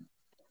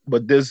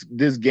 but this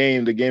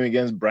game, the game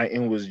against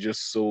Brighton, was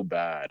just so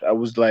bad. I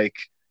was like,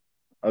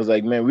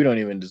 man, we don't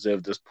even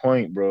deserve this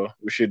point, bro.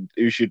 We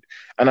should.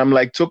 And I'm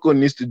like, Tuchel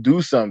needs to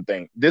do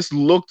something. This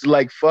looked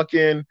like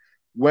fucking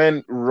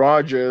when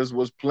Rodgers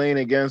was playing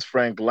against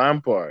Frank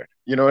Lampard.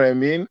 You know what I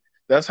mean?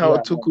 That's how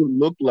yeah, Tuchel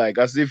looked like,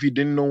 as if he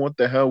didn't know what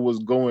the hell was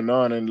going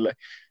on, and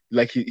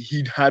like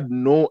he had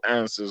no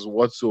answers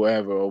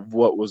whatsoever of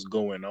what was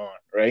going on,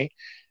 right?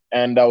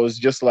 And I was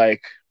just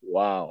like,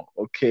 wow,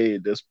 okay,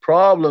 there's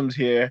problems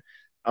here.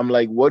 I'm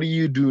like, what do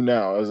you do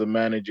now as a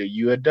manager?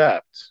 You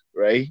adapt,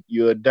 right?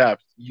 You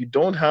adapt. You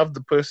don't have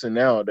the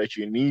personnel that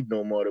you need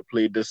no more to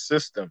play this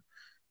system,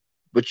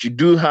 but you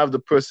do have the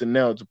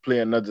personnel to play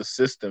another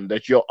system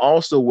that you're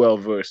also well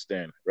versed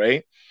in,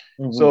 right?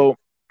 mm-hmm, So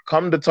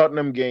come the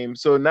Tottenham game.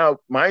 So now,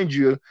 mind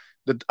you,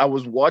 that I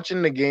was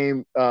watching the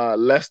game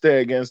Leicester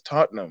against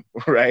Tottenham,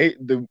 right?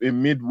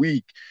 In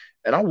midweek,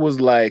 and I was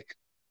like,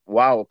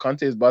 wow,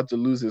 Conte is about to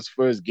lose his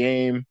first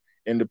game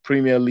in the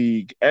Premier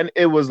League, and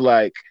it was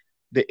like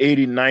the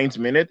 89th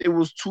minute. It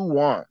was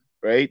 2-1,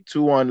 right?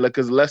 2-1, like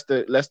because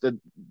Leicester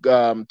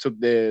took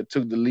the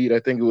lead. I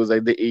think it was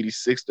like the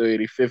 86th or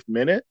 85th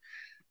minute,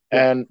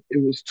 yeah, and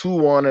it was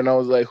 2-1, and I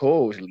was like,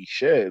 holy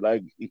shit,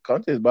 like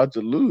Conte is about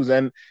to lose,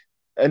 and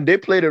they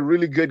played a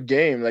really good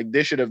game. Like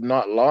they should have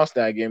not lost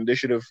that game. They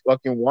should have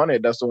fucking won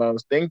it. That's what I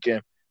was thinking.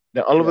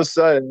 Then all of yeah, a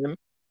sudden,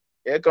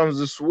 here comes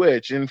the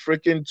switch in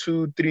freaking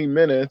 2-3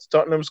 minutes.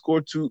 Tottenham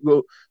scored two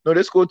go. No,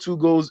 they scored two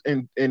goals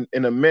in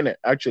a minute.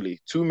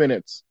 Actually, 2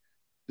 minutes.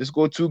 They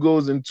scored two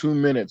goals in 2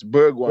 minutes. yeah.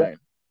 Bergwijn.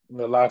 In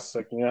the last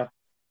second, yeah,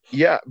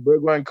 Yeah,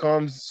 Bergwijn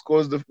comes,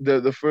 scores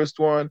the first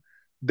one.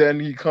 Then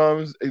he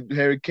comes,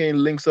 Harry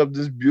Kane links up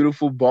this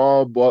beautiful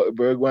ball.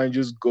 Bergwijn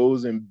just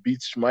goes and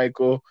beats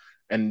Schmeichel,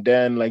 and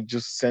then like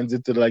just sends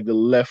it to like the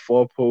left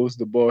four post.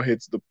 The ball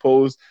hits the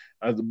post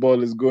as the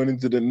ball is going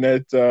into the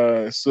net.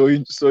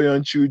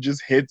 Soyeon Chu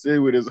just hits it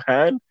with his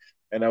hand,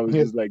 and I was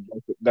yeah, just like,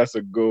 that's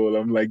a goal.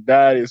 I'm like,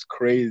 that is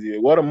crazy.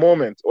 What a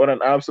moment! What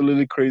an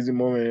absolutely crazy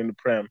moment in the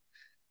Prem.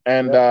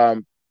 And yeah,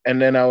 um and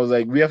then I was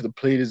like, we have to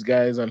play these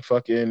guys on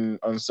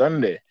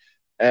Sunday.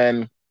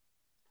 And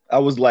I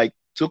was like,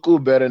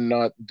 Tuchel better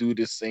not do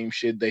the same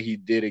shit that he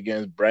did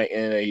against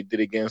Brighton, that he did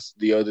against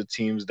the other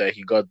teams that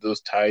he got those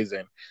ties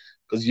in.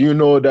 Because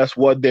that's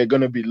what they're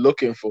gonna be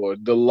looking for.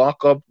 To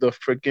lock up the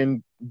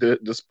freaking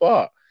the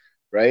spot,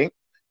 right?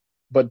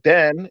 But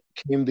then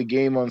came the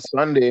game on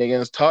Sunday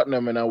against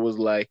Tottenham, and I was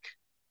like,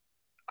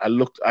 I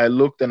looked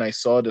and I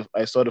saw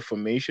the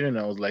formation, and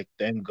I was like,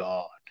 thank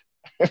God.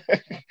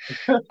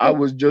 I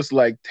was just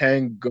like,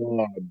 thank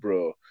God,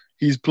 bro.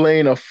 He's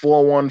playing a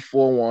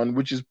 4-1-4-1,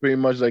 which is pretty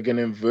much like an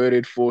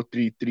inverted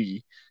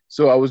 4-3-3.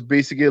 So I was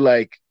basically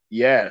like,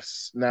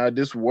 yes, now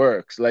this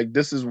works. Like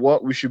this is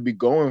what we should be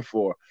going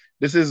for.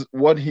 This is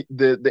what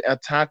the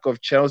attack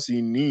of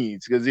Chelsea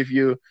needs. Because if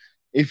you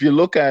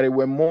look at it,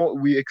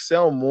 we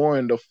excel more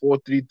in the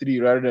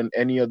 4-3-3 rather than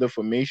any other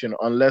formation,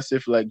 unless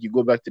if like you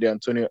go back to the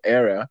Antonio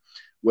era,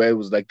 where it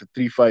was like the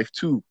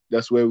 3-5-2.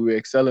 That's where we were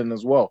excelling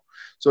as well.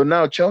 So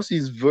now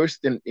Chelsea's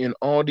versed in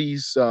all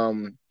these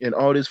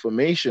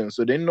formations,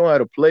 so they know how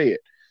to play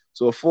it.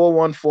 So a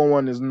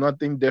 4-1-4-1 is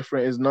nothing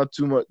different. It's not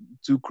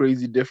too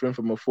crazy different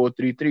from a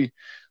 4-3-3.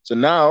 So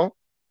now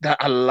that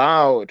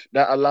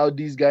allowed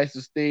these guys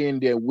to stay in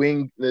their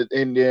wing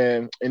in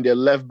their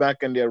left back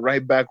and their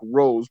right back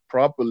rows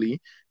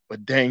properly.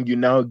 But then you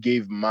now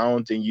gave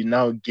Mount and you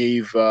now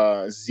gave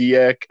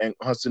Ziyech and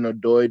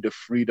Hudson-Odoi the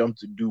freedom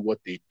to do what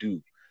they do,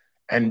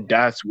 and Mhm.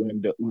 that's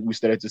when we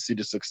started to see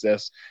the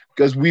success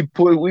because we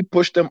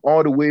pushed them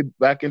all the way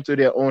back into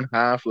their own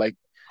half. Like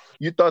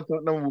you thought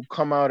Tottenham would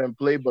come out and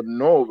play, but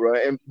no, bro.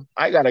 And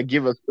I gotta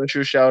give a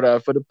special shout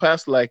out for the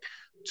past like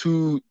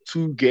two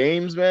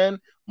games, man.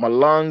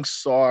 Malang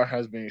Sarr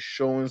has been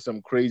showing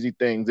some crazy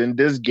things. In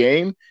this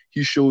game,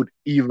 he showed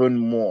even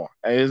more.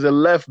 And he's a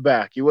left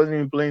back. He wasn't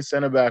even playing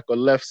center back or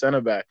left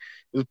center back.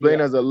 He was playing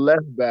Yeah, as a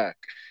left back.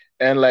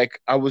 And like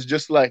I was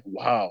just like,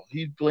 wow,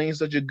 he's playing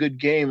such a good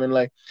game. And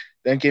like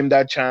then came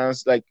that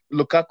chance. Like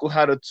Lukaku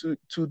had a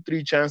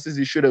three chances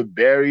he should have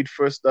buried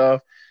first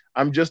off.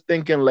 I'm just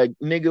thinking like,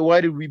 nigga,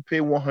 why did we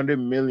pay 100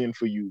 million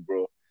for you,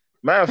 bro?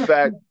 Matter of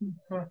fact,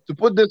 to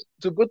put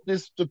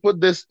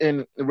this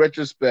in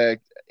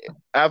retrospect,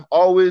 I've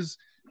always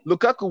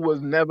Lukaku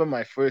was never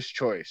my first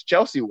choice.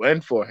 Chelsea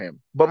went for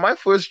him, but my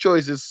first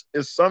choice is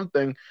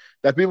something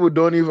that people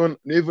don't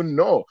even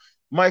know.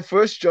 My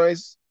first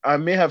choice, I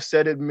may have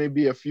said it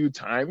maybe a few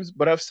times,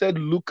 but I've said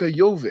Luka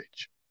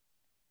Jovic.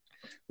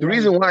 The yeah,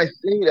 reason why I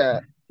say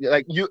that,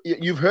 like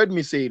you've heard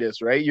me say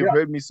this, right? You've yeah.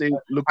 heard me say I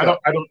Luka. don't,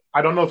 I don't,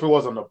 I don't know if it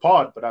was on the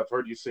pod, but I've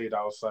heard you say it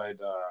outside,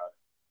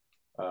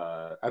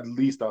 at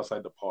least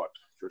outside the pod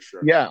for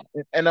sure. Yeah,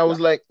 and I Yeah, was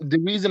like, the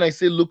reason I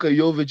say Luka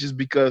Jovic is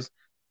because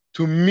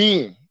to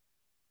me,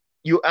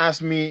 you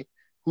ask me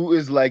who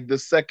is like the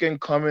second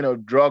coming of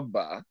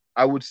Drogba,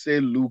 I would say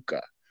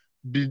Luka.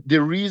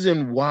 The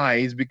reason why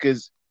is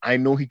because I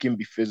know he can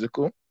be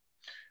physical.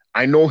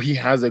 I know he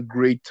has a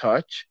great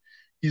touch.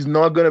 He's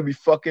not gonna be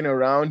fucking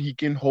around. He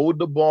can hold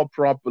the ball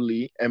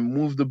properly and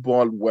move the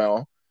ball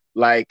well.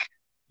 Like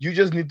you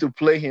just need to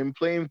play him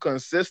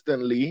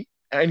consistently,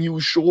 and he will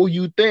show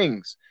you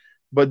things.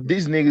 But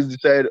these niggas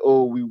decide,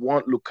 oh, we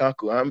want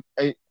Lukaku.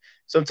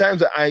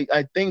 Sometimes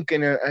I think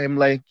and I'm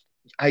like,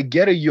 I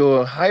get it,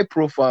 you're a high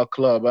profile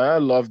club. I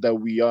love that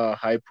we are a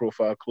high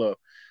profile club,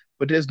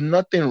 but there's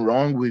nothing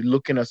wrong with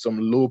looking at some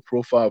low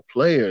profile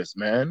players,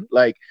 man.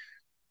 Like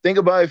think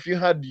about if you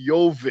had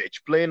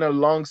Jovic playing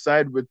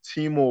alongside with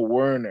Timo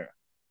Werner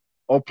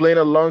or playing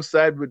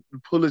alongside with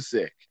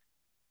Pulisic,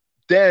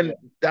 then yeah,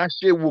 that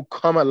shit will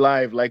come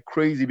alive like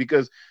crazy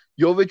because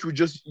Jovic would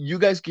just you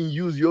guys can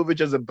use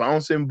Jovic as a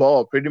bouncing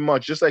ball pretty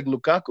much, just like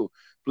Lukaku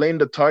playing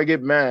the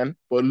target man.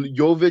 But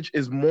Jovic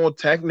is more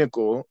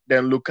technical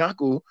than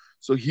Lukaku,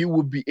 so he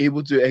would be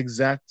able to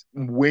exact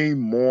way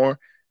more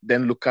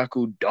than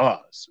Lukaku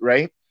does,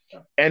 right? yeah.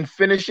 And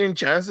finishing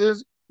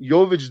chances,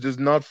 Jovic does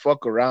not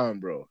fuck around,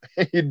 bro.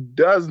 He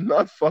does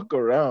not fuck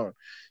around.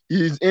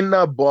 He's in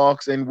that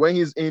box, and when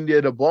he's in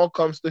there, the ball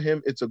comes to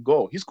him, it's a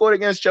goal. He scored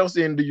against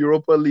Chelsea in the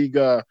Europa League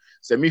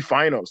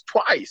semifinals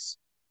twice,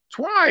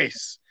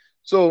 twice.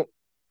 So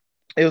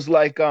it was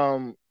like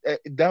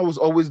that was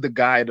always the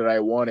guy that I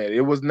wanted.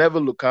 It was never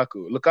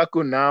Lukaku.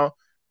 Lukaku now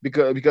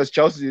because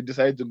Chelsea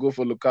decided to go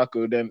for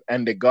Lukaku, then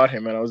and they got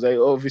him, and I was like,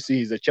 oh, obviously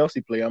he's a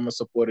Chelsea player. I'm a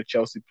supporter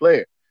Chelsea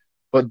player.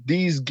 But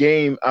these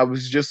game, I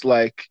was just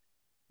like,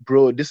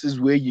 bro, this is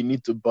where you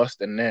need to bust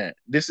the net.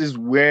 This is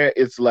where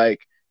it's like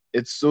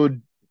it's so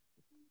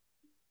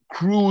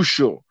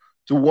crucial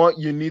to what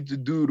you need to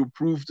do to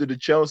prove to the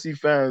Chelsea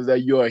fans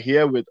that you are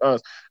here with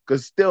us.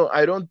 Because still,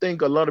 I don't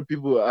think a lot of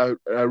people are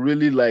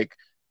really like,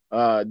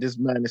 this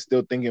man is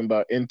still thinking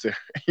about Inter.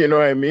 You know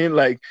what I mean?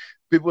 Like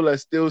people are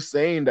still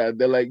saying that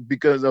they're like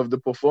because of the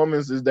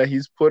performances that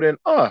he's putting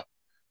up,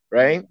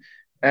 right?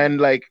 And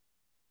like,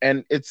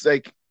 and it's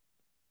like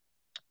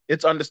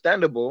it's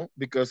understandable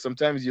because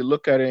sometimes you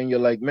look at it and you're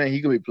like, man,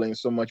 he could be playing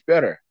so much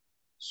better,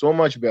 so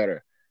much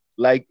better.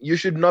 Like you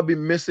should not be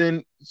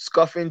missing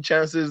scuffing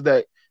chances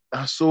that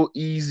are so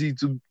easy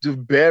to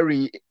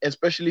bury,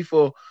 especially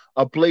for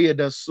a player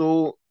that's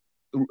so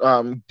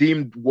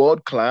deemed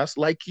world class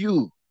like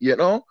you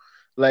know,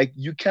 like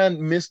you can't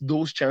miss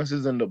those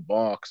chances in the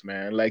box,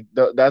 man. Like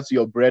that's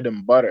your bread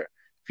and butter.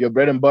 If your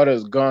bread and butter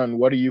is gone,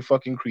 what are you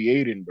fucking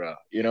creating, bro?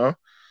 You know,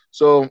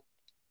 so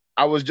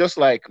I was just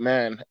like,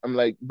 man, I'm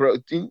like, bro,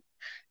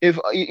 if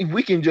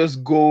we can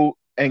just go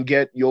and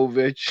get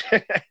Jovic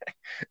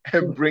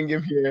and bring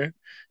him here,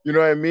 you know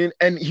what I mean?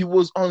 And he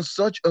was on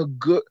such a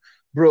good,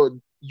 bro.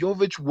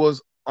 Jovic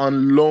was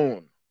on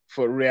loan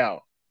for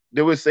Real.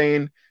 They were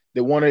saying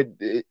they wanted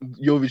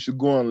Jovic to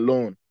go on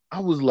loan. I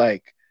was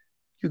like,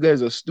 you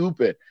guys are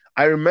stupid.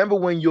 I remember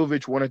when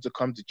Jovic wanted to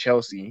come to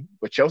Chelsea,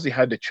 but Chelsea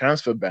had the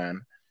transfer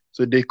ban,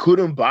 so they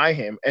couldn't buy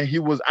him, and he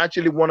was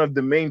actually one of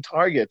the main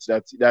targets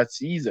that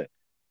season.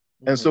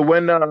 And so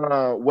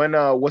Mhm. when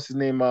what's his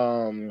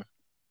name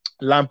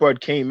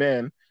Lampard came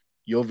in,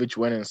 Jovic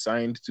went and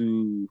signed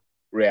to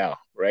Real,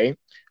 right?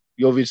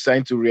 Jovic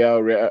signed to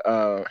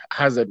Real,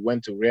 Hazard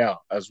went to Real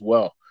as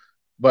well.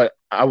 But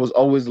I was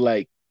always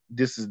like,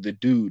 this is the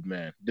dude,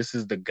 man. This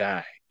is the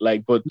guy.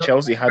 Like, but No,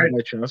 Chelsea had I,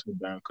 that transfer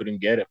ban,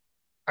 couldn't get him.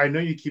 I know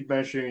you keep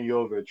mentioning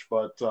Jovic,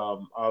 but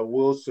I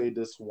will say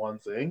this one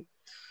thing.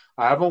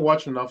 I haven't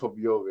watched enough of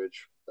Jovic,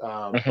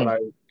 but Hmm.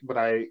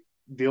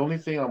 the only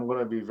thing I'm going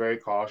to be very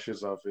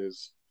cautious of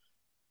is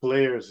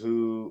players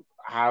who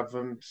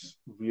haven't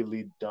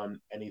really done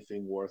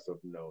anything worth of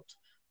note.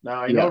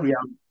 Now Yeah,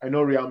 I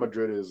know Real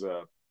Madrid is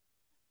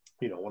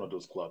one of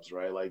those clubs,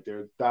 right? Like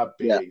they're that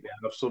yeah. big. They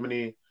have so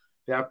many.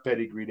 They have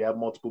pedigree. They have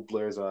multiple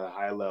players at a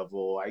high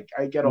level.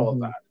 I get all of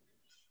Hmm. that,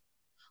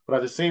 but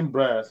at the same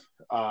breath,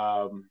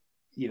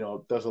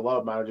 there's a lot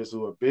of managers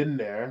who have been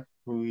there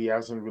who he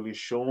hasn't really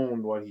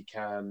shown what he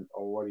can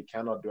or what he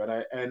cannot do.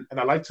 And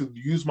I like to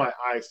use my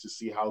eyes to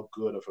see how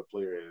good of a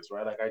player is,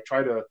 right? Like I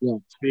try to Yeah.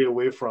 stay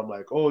away from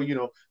like, oh,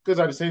 because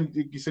at the same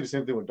you said the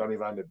same thing with Donny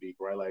van de Beek,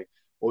 right? Like,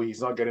 oh,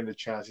 he's not getting the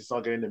chance, he's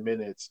not getting the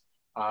minutes,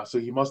 so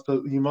he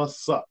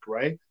must suck,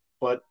 right?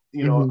 But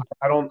Hmm.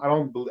 I don't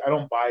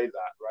buy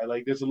that, right?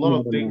 Like, there's a lot No,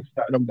 of no, no. things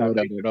that I don't buy that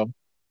that make at all.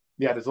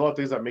 yeah, there's a lot of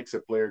things that makes a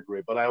player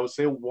great. But I would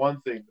say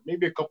one thing,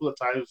 maybe a couple of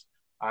times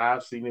I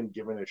have seen him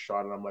given a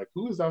shot, and I'm like,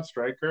 who is that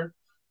striker?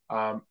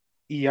 Um,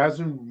 he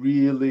hasn't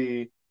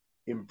really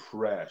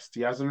impressed.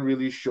 He hasn't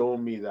really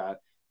shown me that,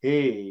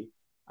 hey,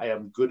 I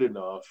am good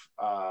enough,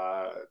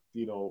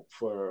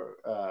 for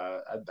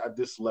at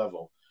this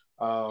level.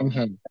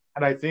 Hmm.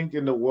 And I think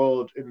in the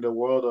world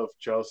of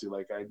Chelsea,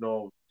 like I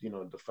know,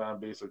 the fan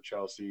base of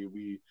Chelsea,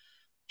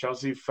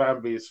 Chelsea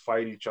fan base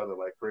fight each other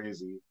like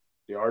crazy.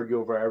 They argue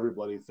over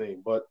everybody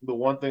thing. But the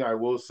one thing I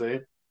will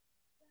say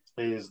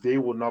is they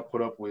will not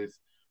put up with,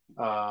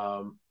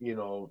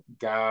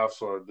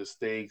 gaffes or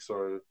mistakes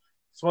or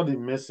some of the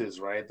misses,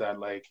 right? That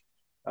like,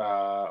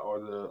 or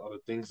the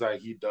things that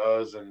he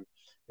does and,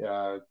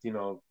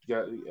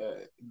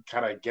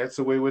 kind of gets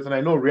away with. And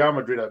I know Real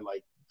Madrid had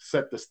like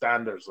set the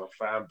standards of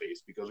fan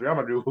base because Real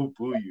Madrid will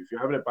boo you if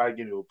you're having a bad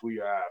game. They will boo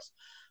your ass.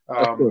 Of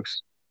Um,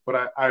 course.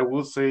 but I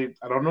will say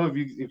I don't know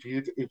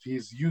if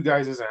he's you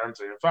guys'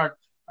 answer. In fact,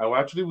 I will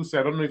actually will say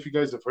I don't know if you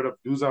guys have heard of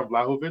Dusan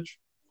Vlahovic.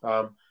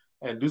 Um,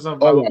 and Dusan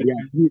Oh yeah,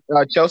 Vlahovic,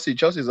 yeah.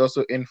 Chelsea's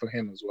also in for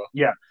him as well.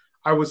 yeah,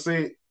 I would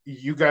say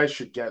you guys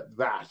should get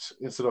that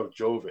instead of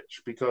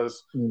Jovic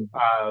because Mm.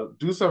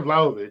 Dusan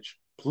Vlahovic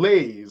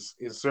plays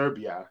in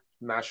Serbia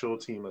national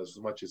team as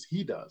much as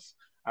he does,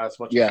 as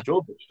much as Yeah,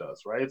 Jovic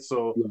does, right?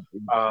 So, yeah,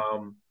 yeah.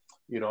 um,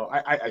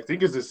 I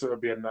think it's a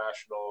Serbian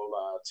national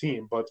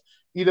team, but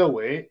either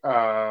way,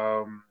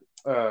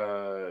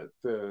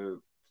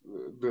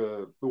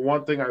 the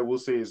one thing I will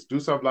say is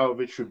Dusan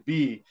Vlahovic should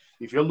be,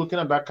 if you're looking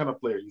at that kind of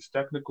player, he's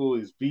technical,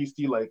 he's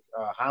beastie like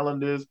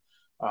Haaland is,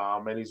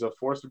 and he's a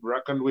force to be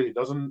reckoned with. He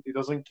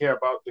doesn't care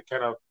about the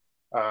kind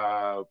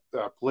of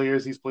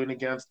players he's playing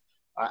against.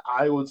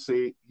 I would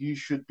say he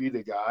should be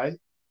the guy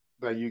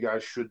that you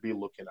guys should be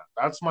looking at.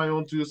 That's my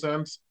own 2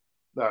 cents.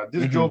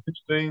 This Hmm. Jovic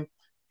thing,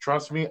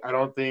 trust me, I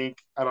don't think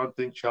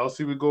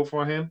Chelsea would go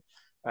for him.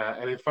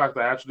 And in fact,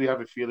 I actually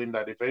have a feeling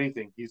that if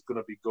anything, he's going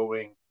to be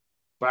going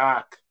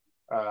back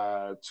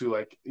to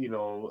like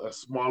a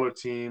smaller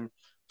team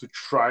to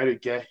try to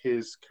get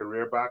his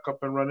career back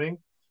up and running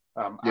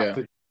Yeah.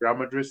 after Real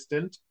Madrid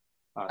stint.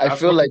 I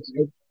That's feel my like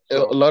a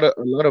so lot of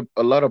a lot of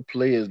a lot of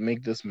players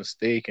make this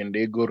mistake and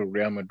they go to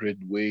Real Madrid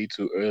way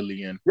too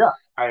early and yeah,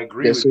 I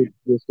agree they're with so you.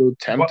 they're so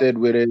But tempted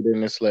with it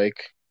and it's like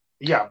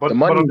yeah, the but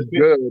money on is the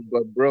same, good,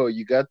 but bro,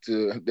 you got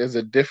to there's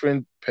a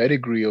different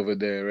pedigree over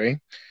there, right?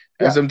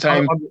 And yeah,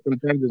 sometimes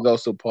it's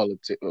also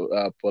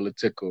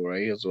political,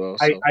 right, as well.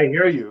 I, So I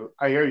hear you.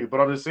 I hear you.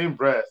 But on the same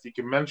breath, you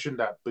can mention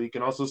that, but you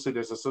can also say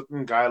there's a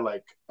certain guy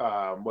like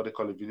what they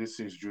call it,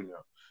 Vinicius Junior.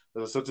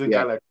 There's a certain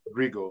guy yeah, like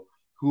Rodrigo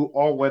who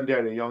all went there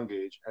at a young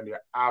age and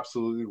they're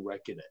absolutely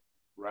wrecking it,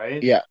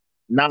 right? yeah.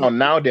 Now It,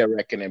 now they're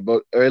reckoning,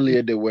 but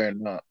earlier they were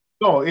not.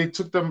 no, it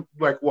took them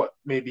like what,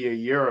 maybe a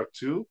year or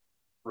two,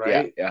 Yeah,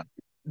 right? yeah.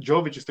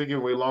 Jovic is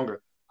taking way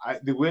longer.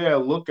 The way I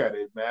look at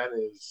it, man,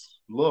 is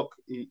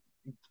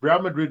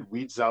Real Madrid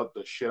weeds out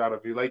the shit out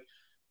of you. Like,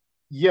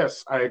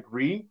 yes, I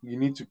agree. You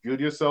need to build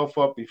yourself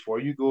up before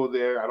you go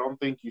there. I don't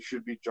think you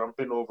should be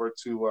jumping over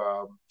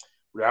to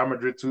Real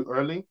Madrid too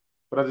early.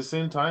 But at the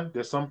same time,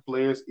 there's some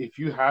players. If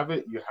you have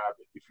it, you have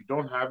it. If you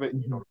don't have it,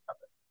 you Hmm. don't have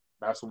it.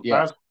 That's Yeah,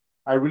 that's.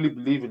 I really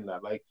believe in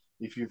that. Like,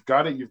 if you've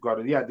got it, you've got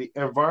it. Yeah, the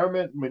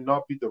environment may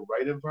not be the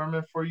right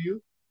environment for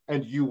you,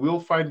 and you will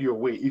find your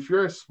way. If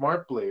you're a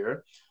smart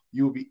player,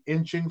 you'll be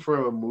inching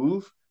for a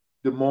move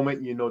the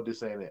moment you know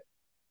this ain't it.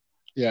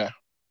 yeah.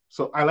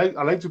 So I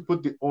like to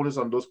put the onus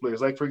on those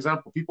players. Like, for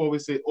example, people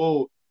always say,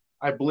 "Oh,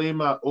 I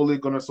blame Ole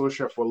Gunnar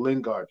Solskjaer for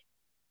Lingard,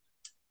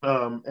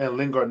 and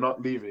Lingard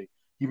not leaving.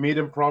 He made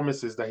him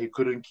promises that he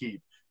couldn't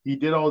keep. He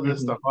did all this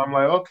Hmm. stuff." I'm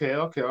like, okay,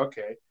 okay,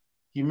 okay.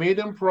 He made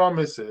him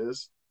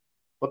promises,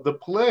 but the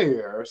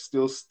player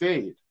still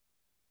stayed.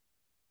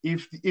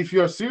 If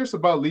you're serious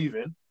about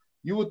leaving,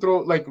 you would throw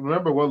like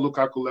remember when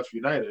Lukaku left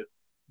United,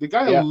 the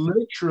guy Yeah.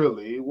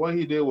 literally what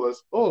he did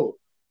was, oh,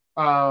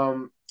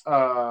 um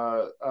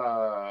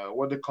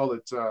what they call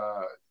it,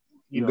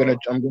 you I'm know,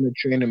 gonna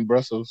train in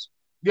Brussels.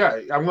 yeah,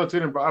 I'm going to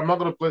tell him, but I'm not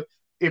going to play.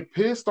 It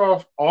pissed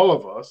off all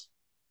of us,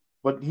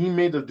 but he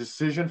made a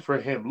decision for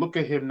him. Look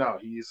at him now.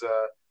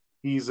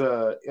 He's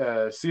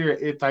a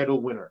Serie A title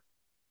winner.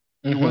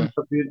 Mm-hmm.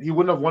 He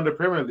wouldn't have won the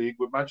Premier League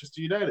with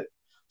Manchester United.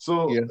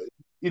 So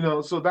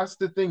Yeah. so that's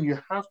the thing. You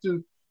have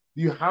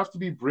to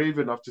be brave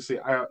enough to say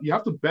you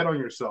have to bet on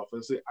yourself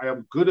and say I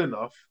am good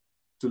enough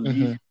to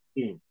Mm-hmm. leave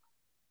the team.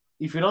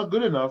 If you're not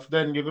good enough,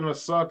 then you're gonna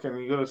suck and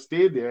you're gonna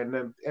stay there and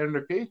then earn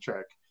a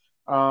paycheck.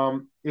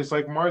 It's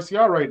like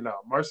Martial right now.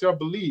 Martial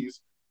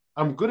believes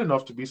I'm good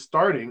enough to be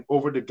starting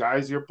over the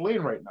guys you're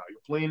playing right now.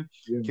 You're playing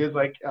Yeah. kids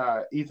like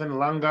Ethan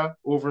Langa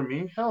over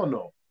me. Hell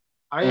no.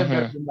 I am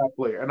better Mm-hmm. than that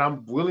player, and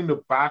I'm willing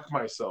to back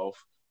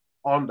myself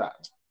on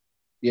that.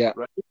 Yeah.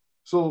 Right.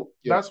 So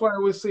Yeah. that's why I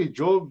always say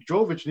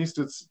Jovic needs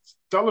to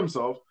tell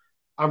himself,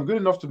 I'm good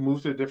enough to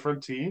move to a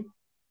different team.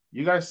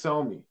 You guys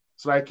sell me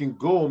so that I can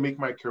go make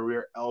my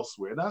career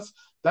elsewhere.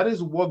 That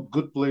is what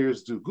good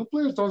players do. Good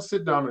players don't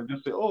sit down and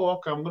just say, "Oh,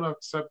 okay, I'm gonna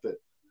accept it."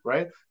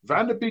 Right?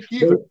 Van de Beek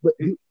But, even but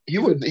he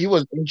he's a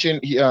was inching.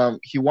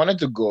 He wanted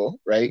to go,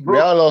 right. bro.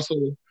 Real also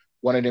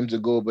wanted him to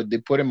go, but they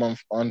put him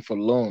on for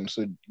loan.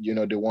 So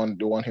they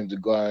want him to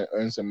go and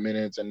earn some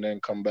minutes and then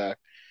come back.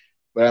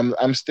 But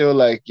I'm still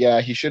like,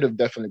 yeah, he should have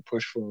definitely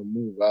pushed for a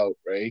move out,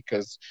 right?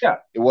 Because Yeah,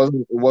 it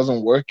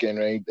wasn't working,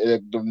 right?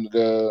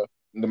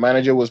 The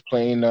manager was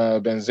playing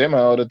Benzema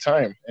all the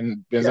time,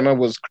 and yeah. Benzema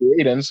was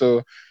creating.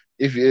 So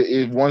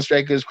if one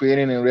striker is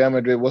creating in Real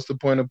Madrid, what's the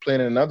point of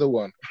playing another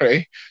one,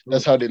 right?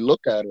 That's Mm. how they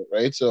look at it,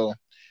 right? So,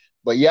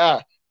 but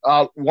yeah,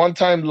 one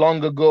time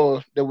long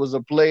ago, there was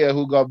a player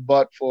who got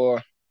bought for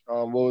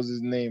what was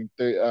his name?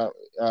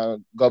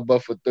 Got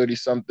bought for 30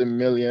 something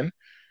million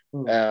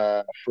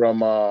Mm. from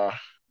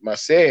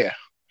Marseille,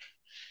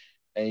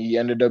 and he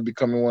ended up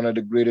becoming one of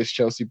the greatest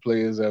Chelsea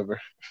players ever,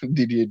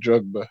 Didier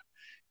Drogba.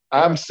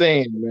 I'm Yeah.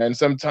 saying, man,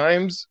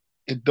 sometimes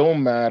it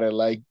don't matter.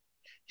 Like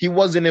he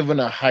wasn't even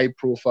a high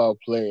profile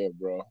player,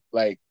 bro.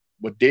 Like,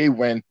 but they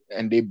went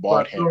and they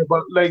bought But him. no,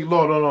 but like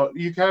no, no, no.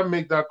 You can't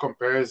make that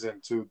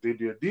comparison to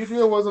Didier.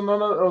 Didier was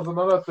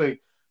another thing.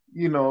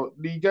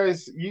 The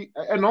guys.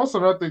 And also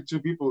another thing too.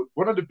 People.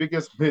 One of the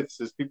biggest myths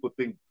is people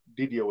think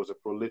Didier was a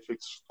prolific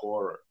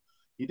scorer.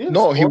 He didn't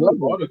No, he score a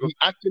wasn't. lot of goals.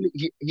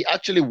 He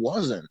actually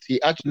wasn't.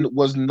 He actually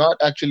was not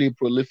actually a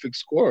prolific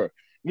scorer.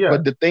 Yeah.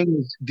 But the thing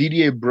is,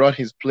 Didier brought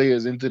his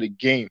players into the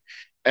game,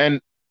 and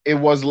it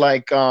was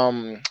like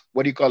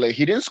what do you call it?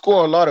 He didn't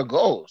score a lot of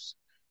goals,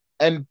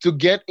 and to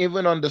get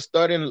even on the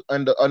starting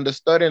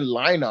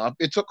lineup,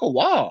 it took a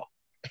while.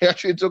 It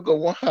actually took a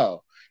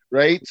while,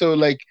 right? So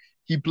like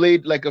he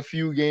played like a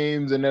few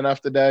games, and then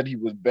after that he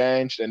was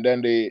benched, and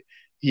then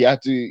he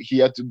had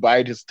to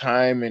bide his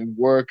time and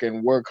work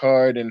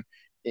hard, and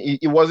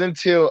it wasn't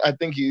until I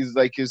think he's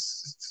like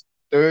his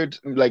third,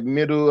 like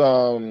middle,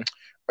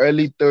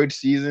 early third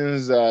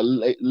seasons,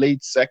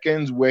 late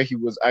seconds, where he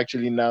was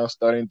actually now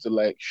starting to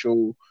like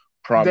show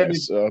Then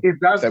promise. if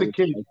that's Type the of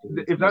case, striker he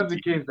was if gonna that's the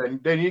be.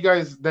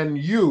 case, then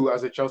you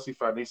as a Chelsea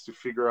fan needs to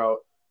figure out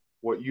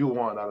what you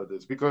want out of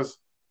this because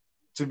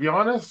to be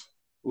honest,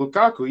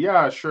 Lukaku,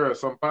 yeah, sure,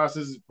 some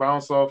passes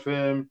bounce off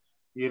him,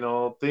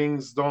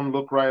 things don't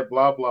look right,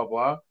 blah blah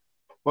blah.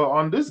 But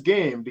on this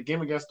game, the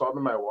game against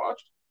Tottenham I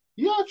watched,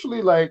 he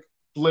actually like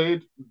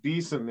played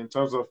decent in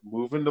terms of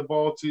moving the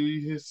ball to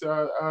his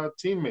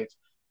teammates,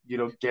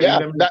 getting Yeah,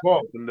 them that.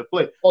 involved in the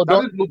play. Oh, That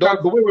don't is don't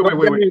Lukaku. Wait, wait, wait, don't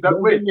wait, get wait. me That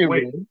don't get wait, me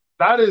wait. wrong.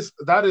 That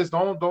is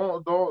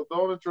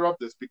don't interrupt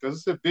this because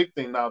it's a big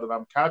thing now that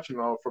I'm catching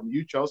on from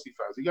you Chelsea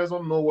fans. You guys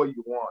don't know what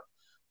you want.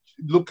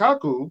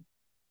 Lukaku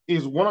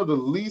is one of the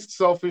least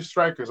selfish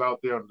strikers out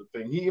there on the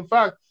thing. In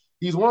fact,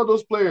 he's one of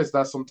those players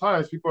that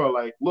sometimes people are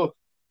like, look,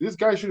 this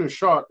guy should have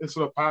shot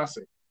instead of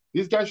passing.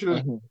 This guy should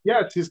have, Mhm.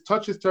 yes, his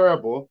touch is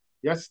terrible.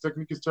 Yes, his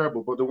technique is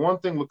terrible. But the one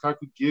thing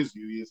Lukaku gives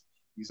you is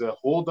he's a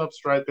hold up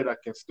striker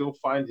that can still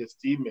find his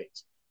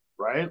teammates,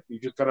 right? You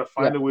just got to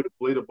Yeah, find a way to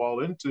play the ball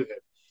into him.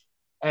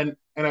 And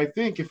I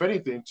think if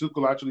anything,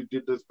 Tuchel actually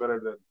did this better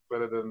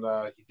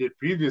than he did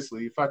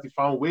previously. In fact, he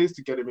found ways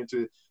to get him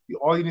into.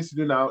 All he needs to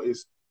do now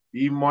is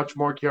be much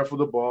more careful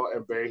with the ball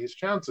and bury his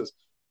chances.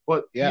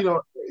 But yeah,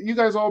 you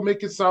guys all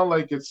make it sound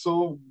like it's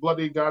so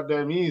bloody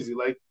goddamn easy.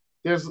 Like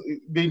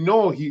they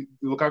know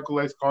Lukaku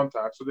likes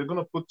contact, so they're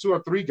gonna put two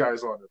or three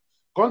guys on him.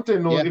 Conte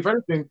knows, yeah, if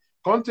anything,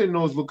 Conte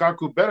knows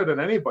Lukaku better than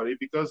anybody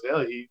because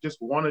hell, he just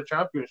won a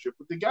championship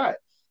with the guy.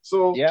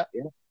 So yeah,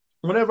 yeah,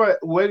 when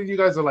you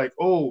guys are like,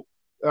 oh,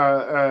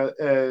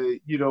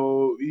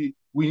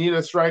 we need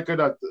a striker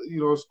that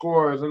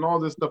scores and all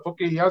this stuff.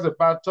 Okay, he has a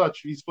bad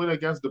touch. He's playing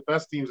against the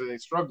best teams and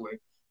he's struggling.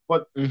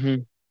 But hmm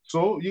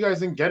so you guys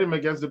didn't get him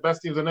against the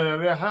best teams, and then on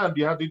the other hand,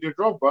 you have Didier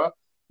Drogba,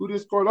 who did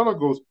score a lot of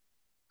goals.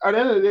 At the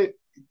end of the day,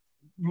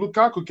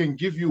 Lukaku can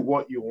give you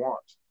what you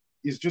want.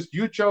 It's just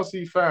you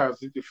Chelsea fans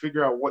need to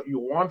figure out what you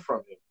want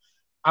from him.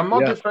 I'm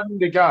not yeah, defending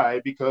the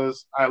guy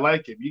because I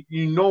like him.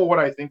 You know what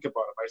I think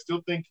about him. I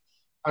still think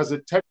as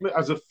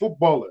a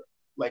footballer,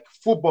 like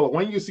football.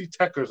 When you see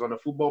techers on a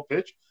football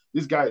pitch,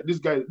 this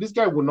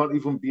guy will not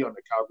even be on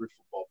the Calgary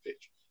football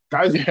pitch.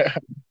 Guys, Yeah.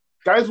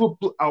 guys will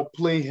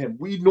outplay him.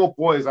 We know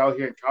boys out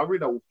here in Calgary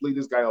that will play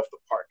this guy off the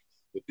park.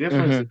 The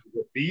difference is Hmm.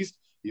 he's a beast,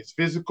 he's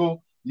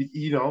physical,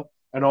 you know,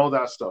 and all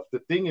that stuff. The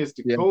thing is,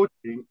 the Yeah.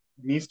 coaching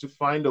needs to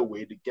find a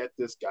way to get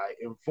this guy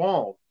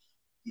involved.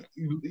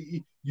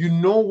 You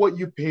know what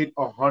you paid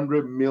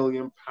 £100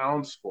 million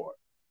for.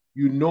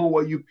 You know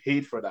what you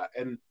paid for that,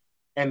 and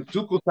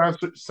Tuchel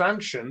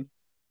sanctioned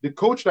the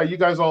coach that you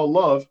guys all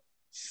love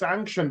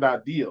sanctioned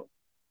that deal,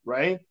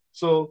 right?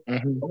 So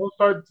Hmm.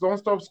 don't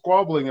start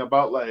squabbling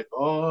about like,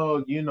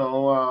 oh, you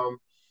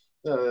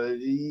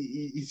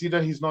see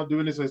that he's not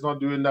doing this, he's not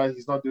doing that,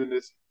 he's not doing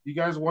this. You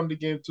guys won the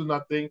game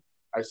 2-0.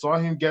 I saw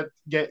him get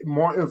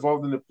more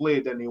involved in the play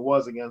than he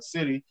was against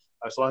City.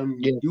 I saw him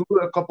Yeah. do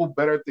a couple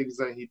better things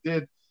than he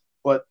did.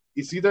 But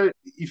it's either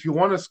if you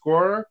want a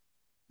scorer,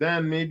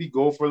 then maybe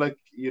go for like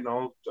I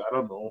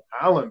don't know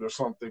Haaland or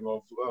something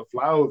of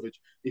Vlahovic.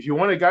 If you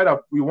want a guy that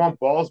we want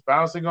balls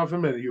bouncing off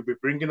him and you'll be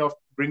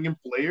bringing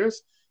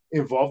players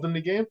involved in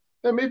the game,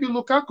 then maybe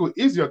Lukaku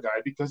is your guy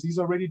because he's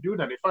already doing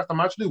that. In fact, I'm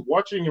actually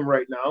watching him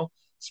right now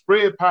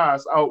spray a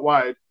pass out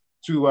wide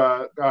to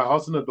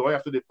Hudson-Odoi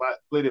after they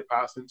played a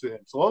pass into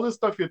him. So all this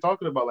stuff you're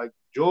talking about, like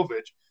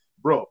Jovic,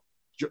 bro.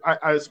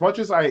 As much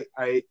as I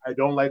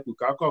don't like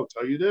Lukaku, I'll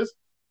tell you this: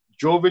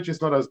 Jovic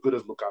is not as good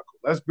as Lukaku.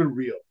 Let's be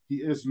real. He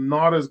is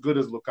not as good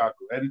as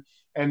Lukaku.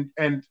 And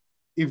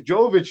if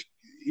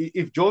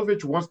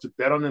Jovic wants to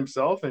bet on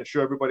himself and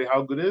show everybody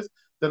how good it is,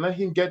 then let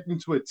him get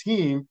into a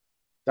team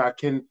that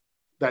can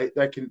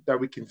that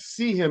we can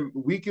see him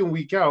week in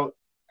week out,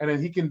 and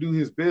then he can do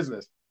his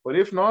business. But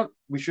if not,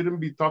 we shouldn't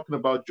be talking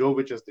about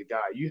Jovic as the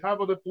guy. You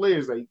have other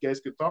players that you guys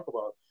could talk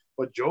about,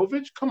 but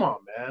Jovic, come on,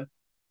 man,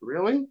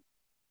 really?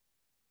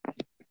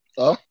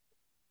 Oh,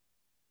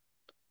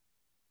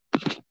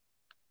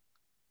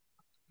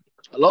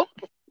 hello.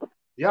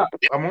 Yeah,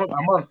 I'm on.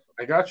 I'm on.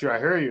 I got you. I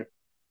hear you.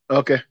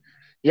 Okay.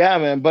 Yeah,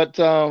 man. But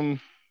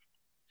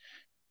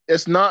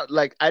it's not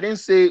like I didn't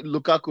say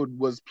Lukaku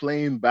was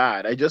playing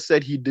bad. I just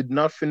said he did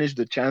not finish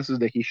the chances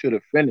that he should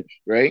have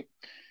finished, right?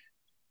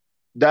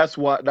 That's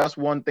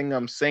one thing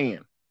I'm saying.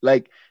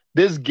 Like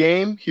this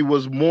game, he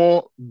was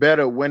more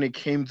better when it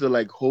came to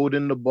like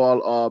holding the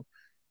ball up.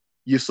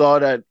 You saw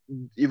that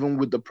even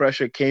with the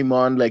pressure came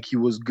on, like he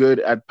was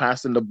good at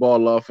passing the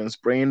ball off and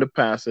spraying the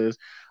passes.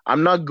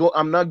 I'm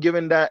not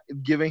giving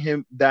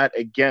him that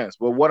against.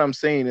 But what I'm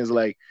saying is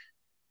like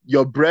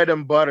your bread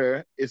and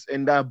butter is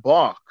in that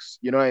box.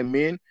 You know what I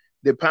mean?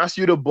 They pass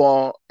you the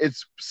ball,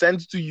 it's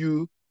sent to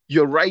you,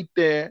 you're right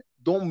there.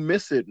 Don't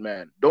miss it,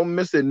 man. Don't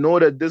miss it. Know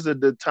that these are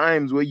the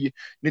times where you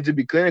need to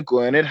be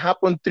clinical. And it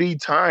happened 3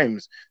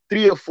 times,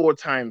 3 or 4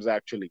 times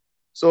actually.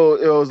 So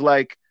it was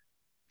like,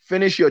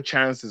 finish your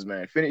chances,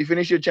 man.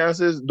 Finish your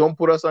chances. Don't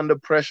put us under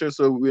pressure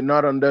so we're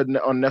not under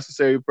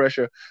unnecessary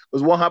pressure.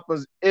 Because what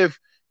happens if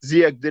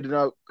Ziyech did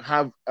not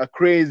have a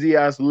crazy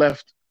ass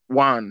left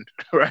wand,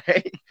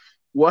 right?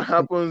 What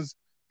happens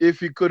if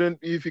he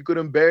couldn't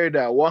bury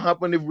that? What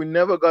happened if we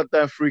never got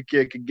that free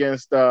kick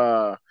against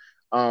that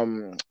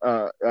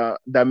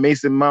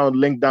Mason Mount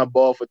linked that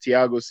ball for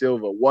Thiago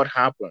Silva? What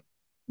happened?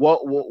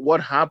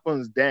 What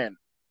happens then?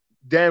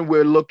 Then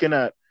we're looking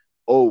at,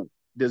 oh,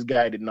 this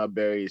guy did not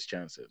bury his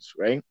chances,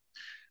 right?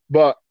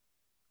 But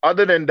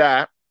other than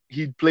that,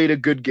 he played a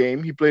good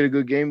game. He played a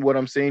good game. What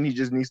I'm saying, he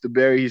just needs to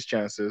bury his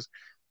chances.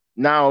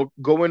 Now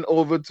going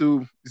over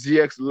to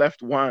ZX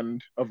left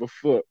wand of a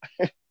foot,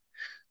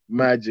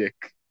 magic,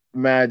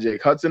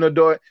 magic.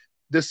 Hudson-Odoi,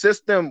 the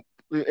system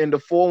in the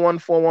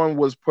 4-1-4-1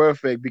 was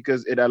perfect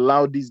because it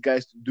allowed these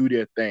guys to do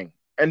their thing.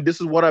 And this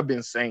is what I've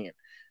been saying.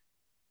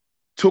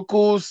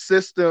 Tuchel's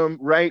system,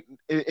 right?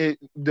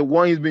 The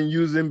one he's been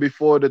using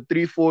before, the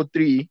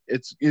 3-4-3,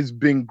 it's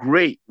been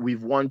great.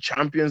 We've won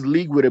Champions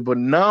League with it, but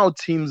now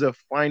teams are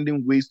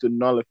finding ways to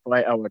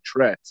nullify our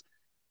threats.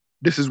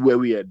 This is where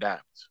we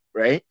adapt,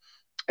 right?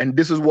 And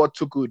this is what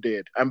Tuchel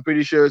did. I'm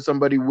pretty sure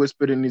somebody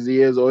whispered in his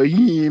ears, or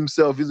he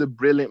himself is a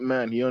brilliant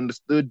man. He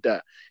understood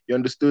that. He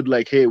understood,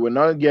 like, hey, we're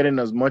not getting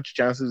as much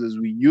chances as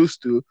we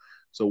used to.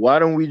 So why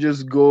don't we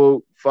just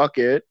go, fuck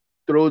it,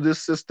 throw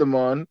this system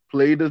on,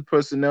 play the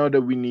personnel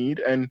that we need,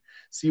 and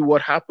see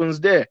what happens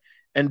there.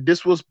 And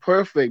this was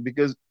perfect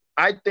because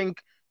I think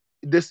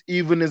this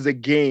even is a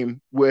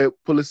game where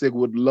Pulisic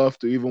would love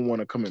to even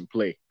want to come and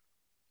play,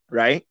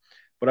 right?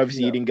 But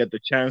obviously he Yeah. didn't get the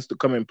chance to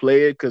come and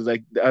play it because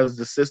like that was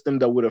the system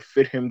that would have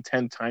fit him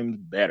 10 times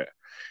better.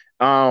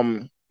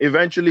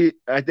 Eventually,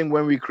 I think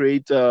when we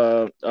create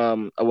our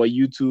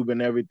YouTube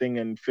and everything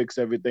and fix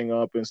everything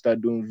up and start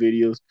doing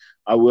videos,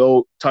 I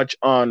will touch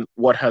on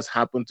what has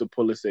happened to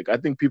Pulisic. I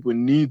think people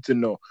need to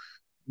know,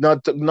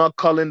 not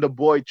calling the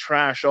boy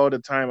trash all the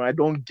time. I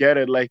don't get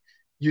it. Like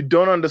you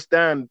don't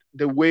understand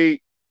the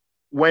way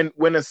when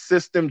a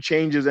system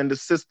changes and the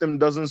system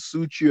doesn't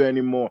suit you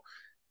anymore,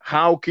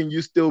 how can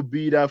you still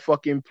be that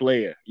fucking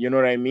player? You know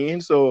what I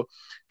mean? So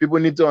people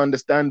need to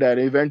understand that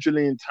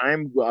eventually in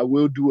time I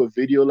will do a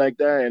video like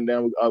that and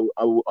then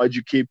I will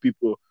educate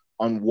people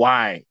on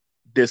why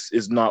this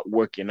is not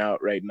working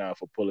out right now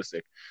for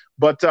Pulisic.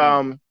 But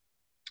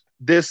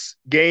this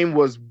game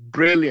was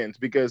brilliant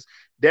because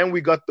then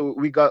we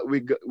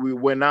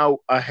went out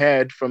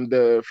ahead from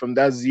that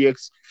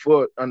ZX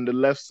foot on the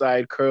left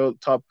side curl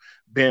top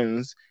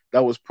bins.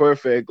 That was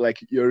perfect. Like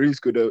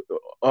Lloris could have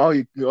all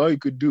he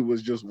could do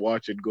was just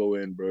watch it go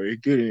in, bro. He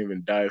couldn't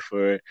even die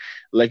for it.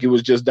 Like it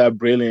was just that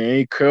brilliant. And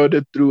he curled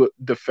it through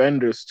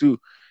defenders too.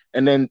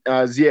 And then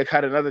Ziyech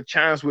had another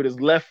chance with his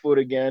left foot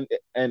again,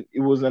 and it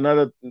was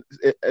another.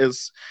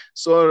 It's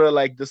sort of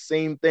like the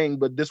same thing,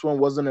 but this one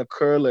wasn't a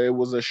curler; it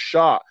was a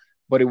shot,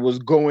 but it was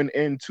going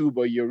in too.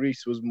 But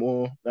Lloris was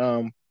more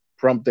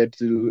prompted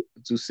to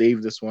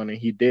save this one, and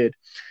he did.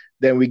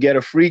 Then we get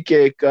a free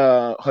kick,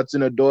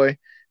 Hudson Odoi.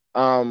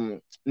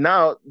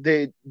 Now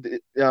it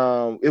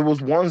was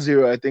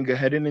 1-0, I think,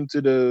 heading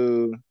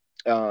into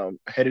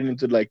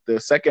like the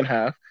second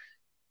half.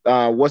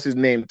 What's his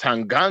name?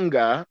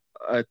 Tanganga.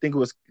 I think it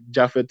was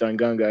Jafet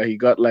Tanganga. He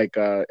got like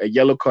a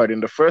yellow card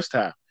in the first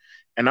half.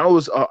 And I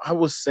was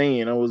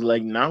saying, I was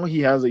like, now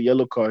he has a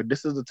yellow card.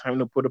 This is the time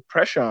to put a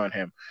pressure on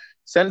him.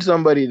 Send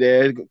somebody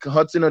there.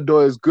 Hudson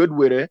Odoi is good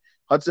with it.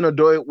 Hudson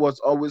Odoi was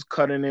always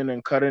cutting in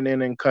and cutting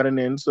in and cutting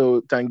in. So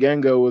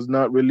Tanganga was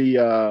not really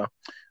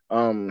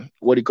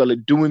what do you call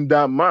it, doing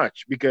that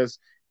much because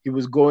he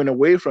was going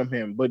away from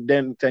him. But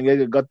then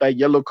Tanganga got that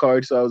yellow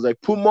card, so I was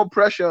like, put more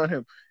pressure on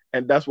him.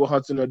 And that's what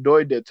Hudson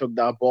Odoi did. Took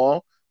that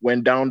ball,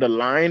 went down the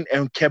line,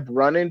 and kept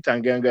running.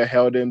 Tanganga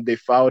held him. They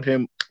fouled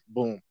him.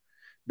 Boom.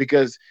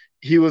 Because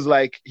he was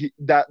like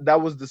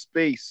that was the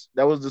space.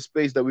 That was the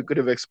space that we could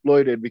have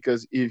exploited.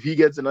 Because if he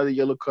gets another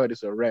yellow card,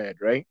 it's a red,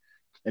 right?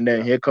 And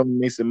then here comes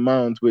Mason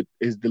Mount with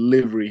his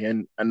delivery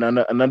and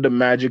another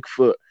magic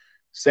foot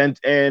sent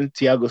in.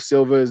 Thiago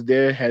Silva is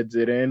there, heads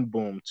it in.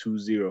 Boom,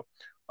 2-0.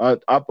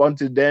 Up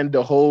until then,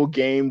 the whole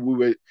game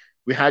we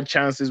had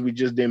chances, we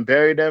just didn't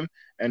bury them.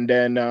 And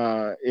then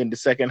in the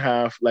second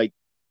half, like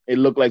it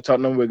looked like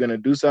Tottenham were gonna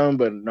do something,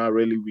 but not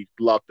really. We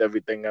blocked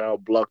everything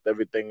out.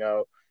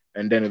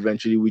 And then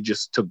eventually we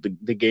just took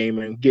the game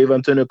and gave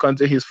Antonio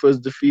Conte his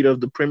first defeat of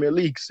the Premier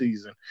League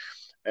season.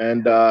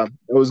 And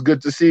it was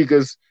good to see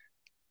because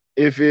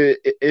if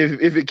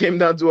it came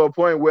down to a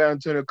point where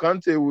Antonio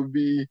Conte would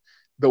be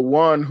the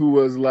one who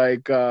was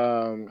like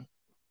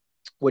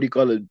what do you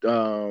call it,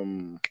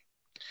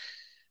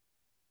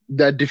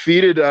 that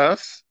defeated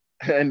us,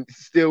 and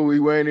still we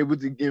weren't able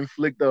to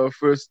inflict our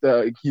first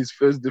his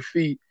first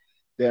defeat,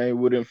 then it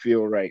wouldn't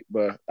feel right.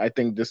 But I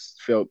think this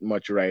felt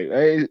much right.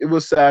 It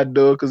was sad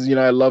though, because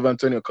I love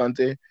Antonio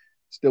Conte,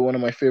 still one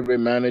of my favorite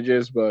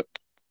managers, but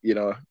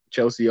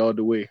Chelsea all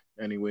the way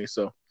anyway.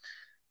 So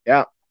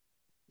yeah.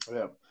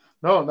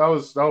 No,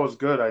 that was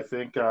good. I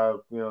think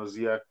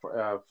Ziyech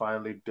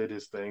finally did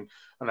his thing,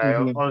 and I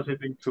Mm-hmm. honestly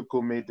think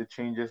Tuchel made the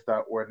changes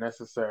that were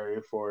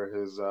necessary for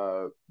his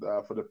for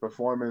the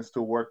performance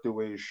to work the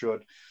way it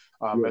should,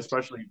 Yes.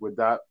 especially with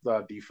that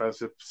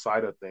defensive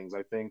side of things.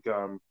 I think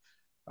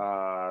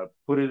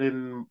put it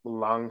in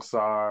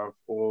Langsar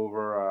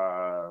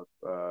over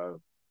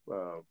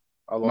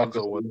Marcus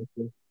Alonso was,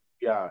 Alonso.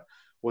 yeah,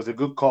 was a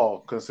good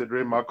call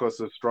considering Marcos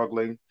is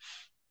struggling.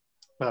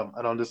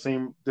 And on the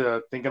same,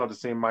 thinking of the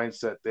same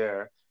mindset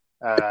there,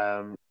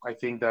 I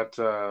think that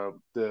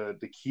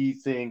the key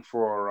thing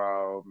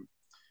for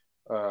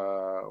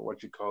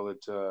what you call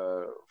it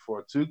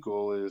for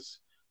Tuchel is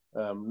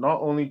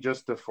not only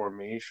just the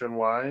formation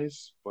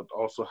wise, but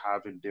also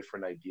having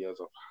different ideas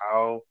of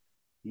how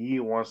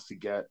he wants to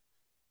get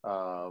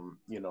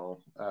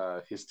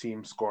his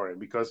team scoring,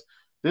 because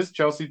this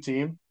Chelsea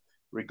team,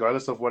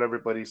 regardless of what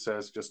everybody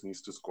says, just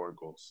needs to score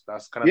goals.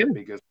 That's kind of Yeah.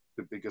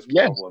 the biggest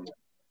Yes. problem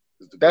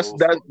is the That's goal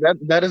that scoring. that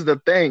that is the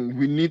thing.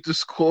 We need to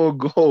score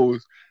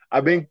goals.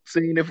 I've Yeah, been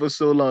saying it for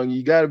so long.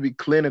 You gotta be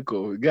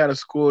clinical. You gotta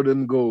score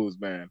them goals,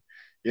 man.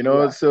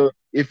 exactly. So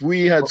if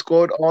we had But,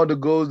 scored all the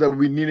goals that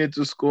we needed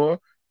to score,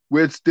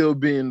 we'd still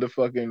be in the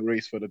fucking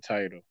race for the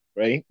title,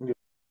 right?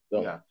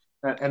 So yeah,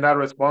 and that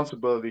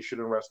responsibility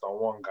shouldn't rest on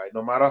one guy,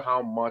 no matter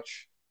how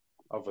much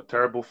of a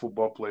terrible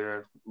football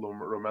player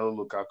Romelu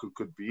Lukaku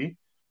could be.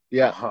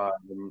 yeah.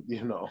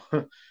 You know,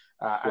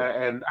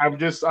 Yeah. and I'm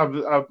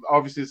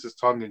obviously this is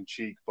tongue in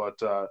cheek,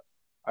 but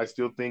I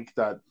still think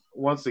that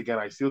once again,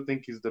 I still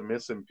think he's the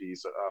missing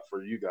piece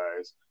for you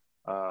guys.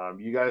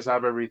 You guys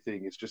have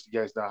everything. It's just you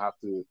guys now have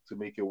to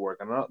make it work.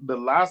 And the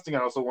last thing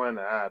I also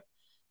wanted to add,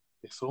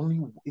 it's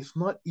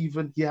not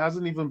even he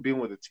hasn't even been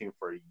with the team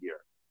for a year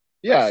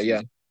Yeah, this yeah,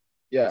 season.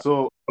 yeah.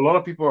 So a lot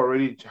of people are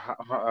already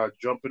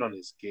jumping on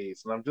his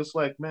case, and I'm just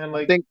like, man,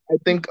 like I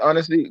think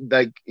honestly,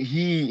 like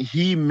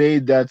he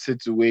made that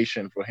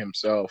situation for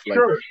himself. Like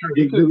sure,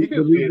 you the can say reason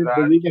the that,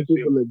 you reason can say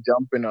people are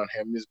jumping on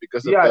him is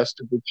because of yeah, that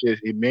stupid shit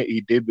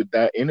he did with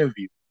that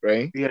interview,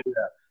 right? yeah.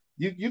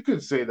 You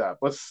could say that,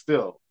 but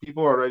still,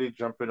 people are already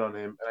jumping on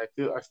him, and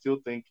I still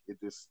think it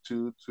is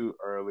too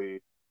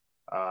early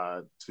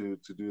to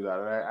do that.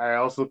 And I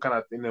also kind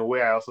of in a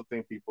way I also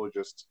think people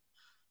just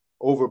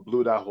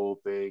overblew that whole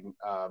thing.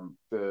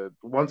 The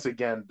once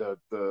again the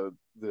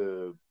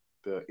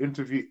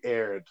interview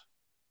aired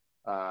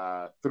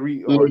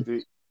three or Late.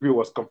 the it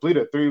was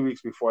completed 3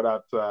 weeks before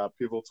that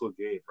pivotal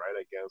game,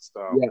 right? Against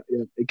Yeah,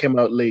 yeah. It came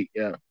out late.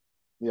 Yeah.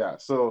 yeah.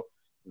 So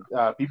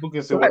people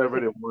can say So whatever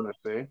they want to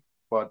say,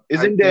 but I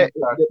isn't there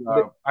think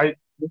that I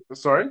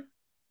sorry.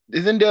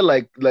 isn't there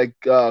like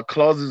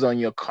clauses on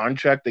your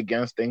contract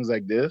against things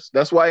like this? No,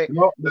 That's why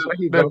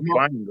he there's got no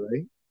fined,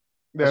 right?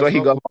 That's why there's he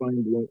no got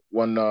fined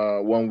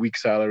 1 week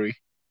salary.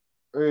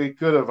 It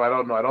could have. I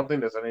don't know. I don't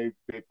think there's any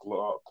big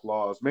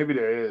clause. Maybe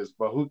there is,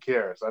 but who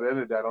cares? At the end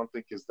of the day, I don't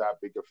think it's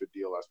that big of a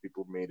deal as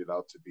people made it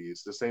out to be.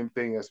 It's the same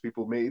thing as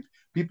people made.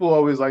 People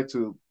always like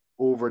to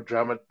over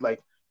drama,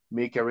 like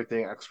make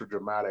everything extra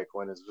dramatic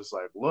when it's just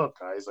like, look,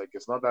 guys, like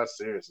it's not that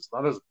serious. It's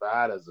not as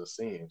bad as it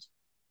seems.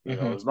 You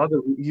know, Hmm. it's not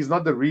he's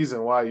not the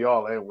reason why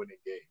y'all ain't winning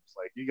games.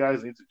 Like you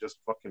guys need to just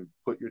fucking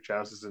put your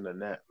chances in the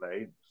net,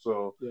 right?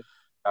 So Yeah.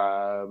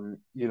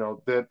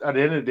 that at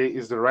the end of the day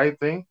is the right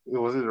thing. It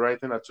was the right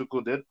thing that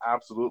Tuchel did,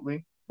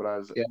 absolutely.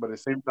 Yeah. But at the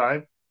same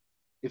time,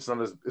 it's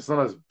not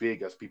as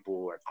big as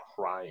people are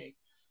crying.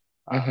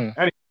 Hmm.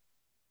 Anyway,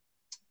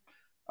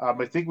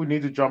 I think we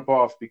need to jump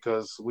off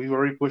because we've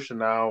already pushed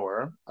an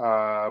hour.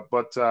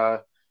 But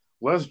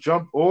let's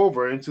jump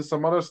over into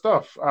some other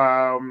stuff.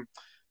 Some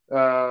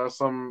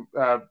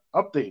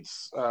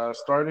updates.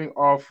 Starting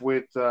off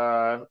with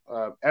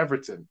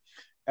Everton.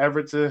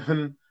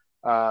 Everton,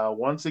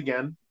 once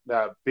again,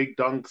 Big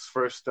Dunk's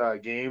first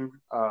game,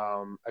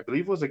 I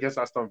believe, was against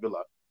Aston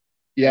Villa,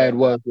 Yeah, it and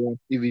was. Yeah.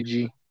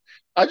 CVG.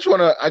 I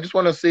just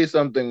wanna say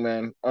something,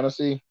 man.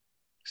 Honestly,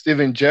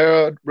 Steven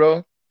Gerrard,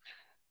 bro.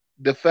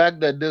 The fact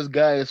that this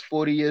guy is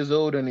 40 years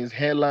old and his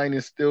hairline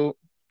is still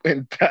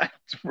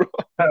intact, bro,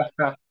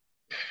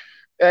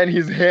 and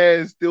his hair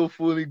is still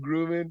fully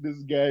grooming,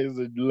 this guy is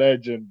a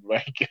legend,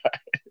 my God.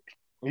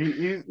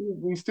 he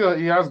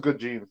has good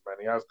genes, man.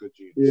 He has good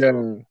genes. So Yeah,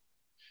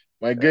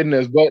 my yeah,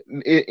 goodness. But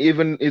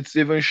it's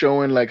even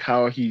showing like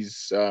how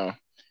he's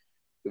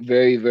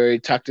very, very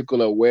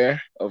tactical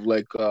aware of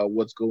like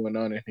what's going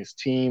on in his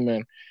team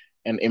and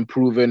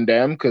improving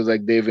them because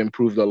like they've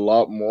improved a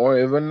lot more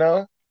even now.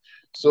 yeah,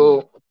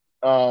 So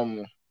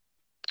and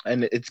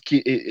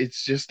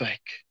it's just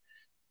like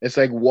it's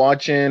like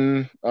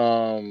watching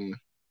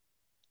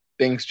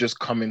things just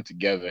coming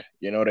together.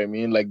 You know what I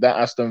mean? Like that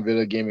Aston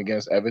Villa game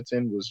against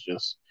Everton was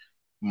just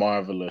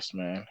marvelous,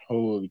 man.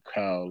 Holy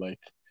cow! Like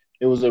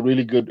it was a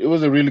really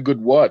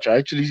good watch. I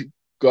actually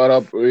got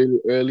up really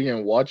early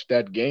and watched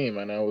that game,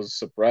 and I was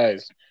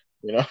surprised.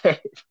 You know?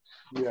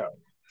 yeah.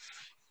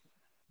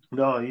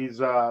 No, he's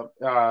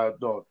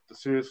no,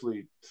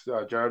 seriously,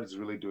 Jared is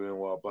really doing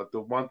well. But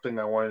the one thing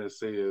I wanted to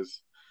say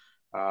is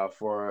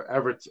for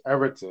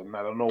Everton.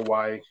 I don't know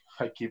why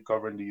I keep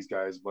covering these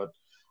guys, but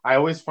I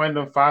always find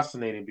them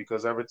fascinating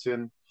because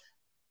Everton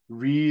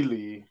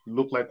really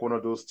look like one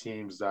of those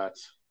teams that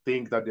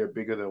think that they're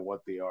bigger than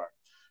what they are.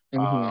 Hmm.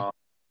 Uh,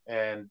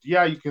 and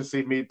yeah, you can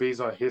say maybe based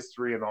on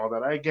history and all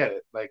that. I get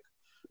it. Like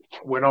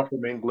we're not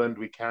from England,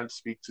 we can't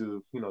speak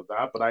to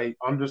that, but I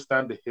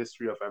understand the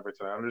history of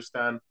Everton. I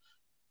understand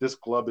this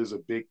club is a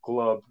big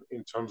club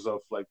in terms of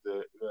like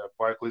the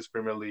Barclays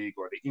Premier League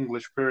or the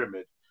English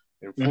pyramid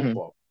in Hmm.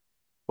 football.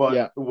 But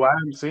Yeah. why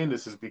I'm saying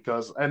this is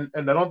because, and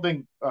I don't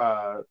think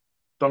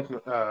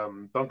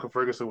Duncan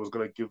Ferguson was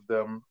going to give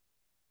them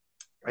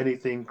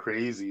anything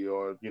crazy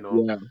or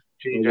Yeah.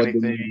 change Or what they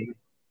need. anything.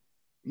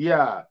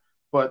 Yeah,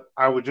 but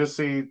I would just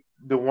say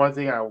the one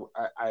thing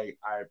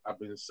I've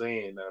been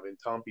saying and I've been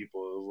telling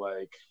people is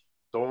like,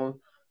 don't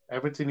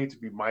everything need to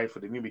be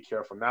mindful. They need to be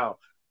careful. Now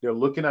they're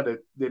looking at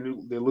it. They're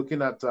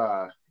looking at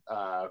uh,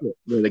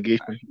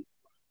 Relegation.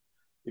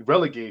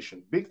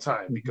 relegation big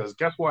time Hmm. because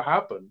guess what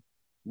happened?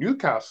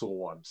 Newcastle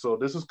won. So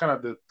this is kind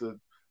of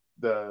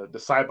the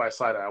side by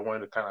side I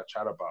wanted to kind of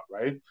chat about,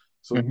 right?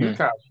 So Hmm.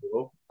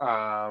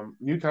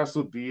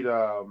 Newcastle beat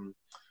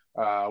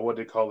what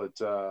they call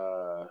it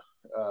uh,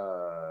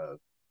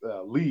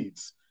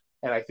 Leeds,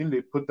 and I think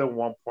they put them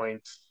 1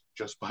 point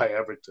just by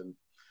Everton.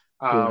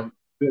 Yeah. Um,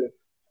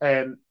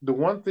 and the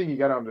one thing you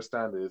got to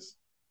understand is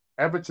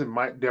Everton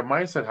their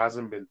mindset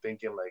hasn't been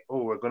thinking like,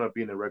 oh, we're gonna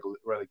be in a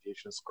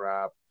relegation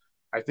scrap.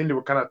 I think they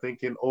were kind of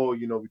thinking, oh,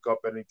 we got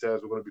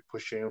Benitez, we're gonna be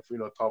pushing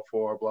for top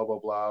four, blah blah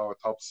blah, or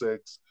top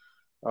six.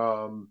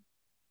 Um,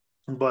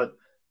 but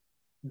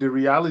the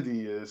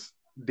reality is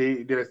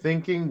they're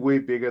thinking way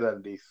bigger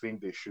than they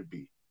think they should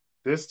be.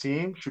 This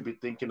team should be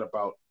thinking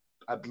about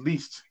at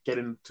least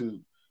getting to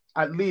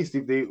at least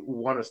if they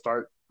want to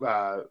start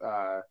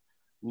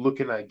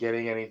looking at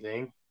getting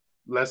anything,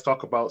 let's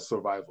talk about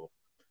survival.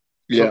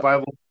 Yeah.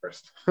 Survival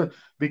first,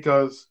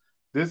 because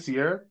this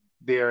year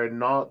they're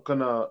not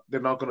gonna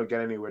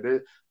get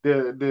anywhere.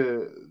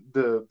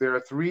 There are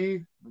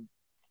three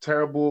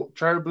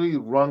terribly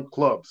run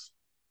clubs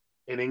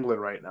in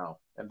England right now,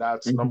 and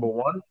that's number Hmm.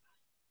 one,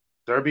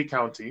 Derby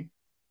County,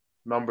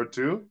 number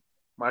two,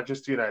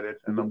 Manchester United,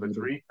 and number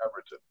three,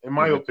 Everton. In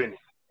my Everton. opinion,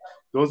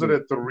 those are Yeah.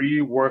 the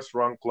three worst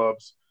run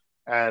clubs.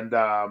 And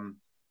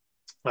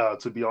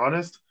to be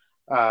honest,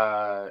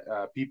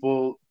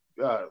 people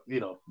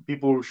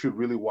should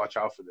really watch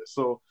out for this.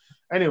 So,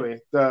 anyway,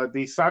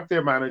 they sacked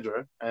their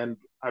manager, and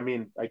I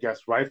mean, I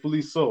guess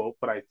rightfully so,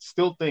 but I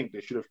still think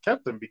they should have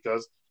kept him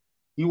because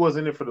he was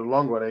in it for the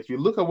long run. And if you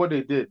look at what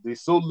they did, they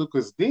sold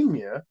Lucas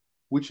Digne,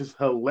 which is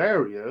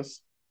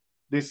hilarious.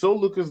 They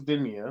sold Lucas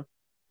Digne,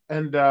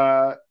 and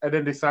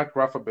then they sacked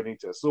Rafa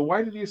Benitez. So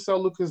why did you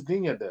sell Lucas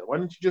Digne then? Why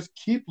didn't you just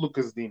keep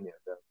Lucas Digne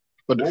then?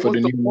 What For was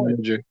the the new point?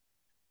 manager.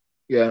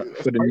 Yeah,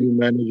 for the Sorry? new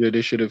manager,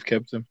 they should have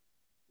kept him.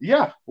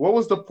 Yeah, what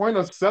was the point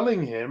of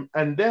selling him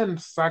and then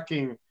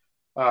sacking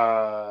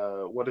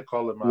what do they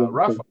call him,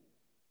 Rafa?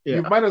 Yeah.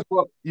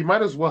 You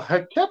might as well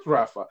have kept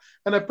Rafa.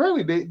 And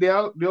apparently they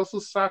also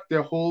sacked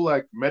their whole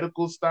like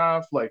medical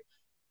staff, like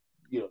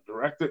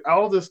director,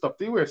 all this stuff.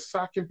 They were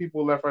sacking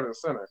people left, right, and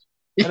center,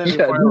 and then they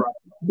Yeah, fire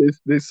Rafa.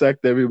 they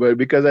sacked everybody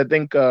because I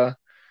think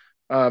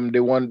they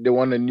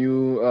want a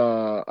new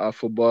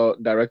football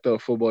director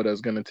of football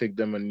that's gonna take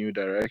them a new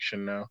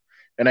direction now.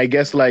 And I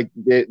guess like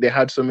they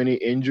had so many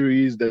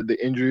injuries that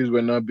the injuries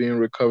were not being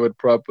recovered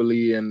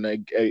properly, and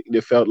like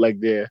they felt like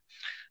the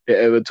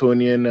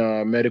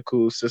Evertonian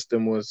medical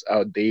system was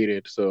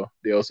outdated, so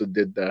they also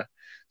did that.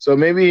 So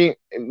maybe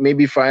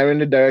firing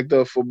the director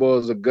of football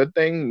is a good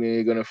thing. Maybe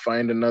you're gonna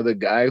find another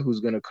guy who's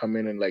gonna come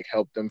in and like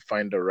help them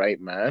find the right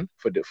man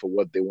for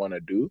what they want to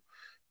do.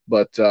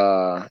 But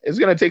it's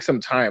gonna take some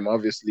time,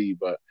 obviously.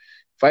 But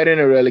fighting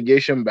a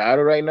relegation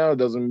battle right now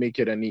doesn't make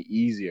it any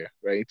easier,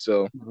 right?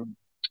 So Mhm.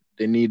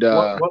 they need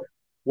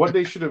What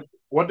they should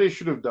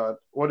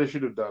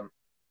have done,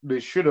 they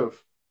should have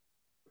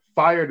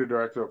fired the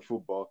director of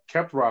football,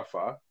 kept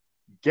Rafa,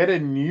 get a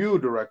new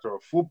director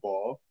of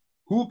football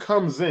who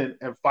comes in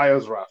and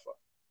fires Rafa.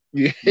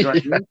 yeah, You know what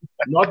I mean?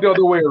 Not the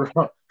other way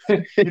around.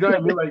 You know what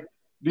I mean? Like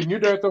the new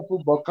director of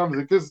football comes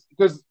in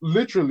because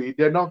literally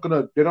they're not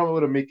gonna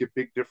make a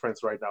big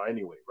difference right now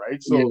anyway,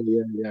 right? yeah, So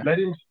yeah. let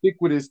him stick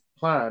with his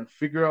plan,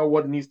 figure out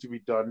what needs to be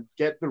done,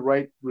 get the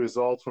right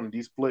results from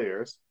these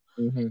players.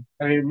 Hmm.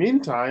 And in the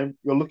meantime,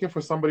 you're looking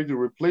for somebody to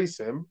replace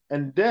him.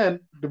 And then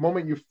the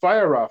moment you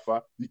fire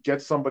Rafa, you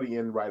get somebody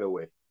in right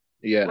away,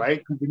 Yeah,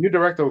 right? The new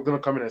director was going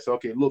to come in and say,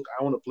 okay, look,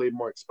 I want to play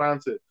more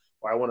expansive,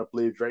 or I want to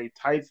play very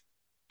tight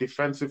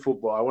defensive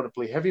football. I want to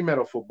play heavy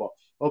metal football.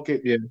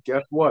 Okay, yeah.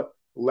 guess what?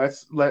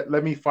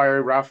 Let me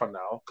fire Rafa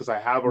now because I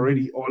have Hmm.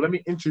 already, or let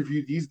me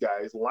interview these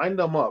guys, line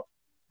them up,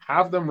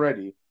 have them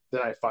ready.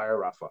 Then I fire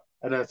Rafa,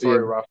 and then Yeah,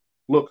 sorry, Rafa.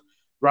 Look,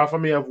 Rafa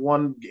may have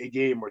won a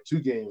game or two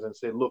games and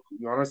say, look,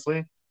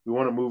 honestly, we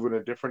want to move in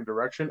a different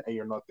direction, and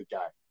you're not the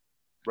guy,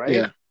 right?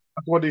 yeah.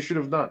 That's what they should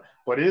have done.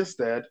 But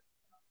instead,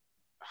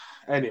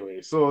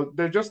 anyway, so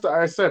they're just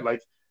I said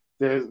like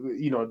there's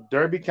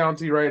Derby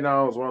County right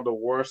now is one of the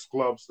worst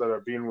clubs that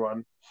are being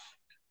run.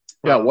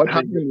 Yeah, what And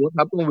then happened? What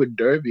happened with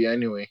Derby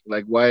anyway?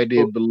 Like, why are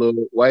they so, below?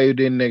 Why are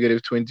they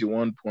negative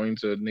 21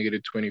 points or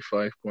negative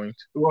 25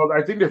 points? well,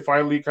 I think they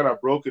finally kind of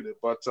broken it,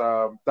 but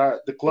that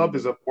the club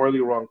is a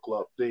poorly run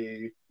club.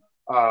 The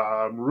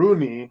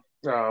Rooney,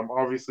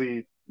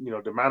 obviously,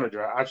 the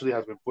manager actually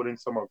has been putting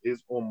some of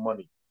his own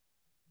money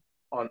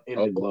on in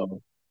Oh the club.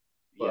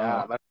 wow, Yeah,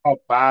 wow. that's how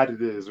bad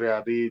it is.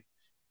 Yeah,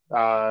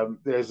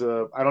 there's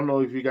I don't know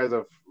if you guys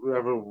have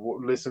ever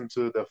listened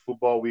to the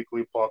Football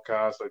Weekly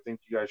podcast. I think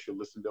you guys should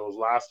listen. There was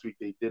last week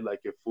they did like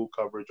a full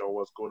coverage on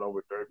what's going on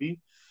with Derby.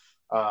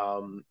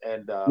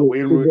 And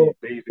Wayne Rooney,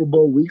 basically,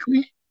 Football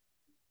Weekly.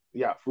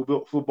 yeah,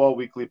 Football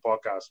Weekly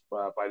podcast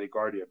by the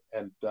Guardian,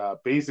 and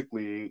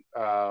basically,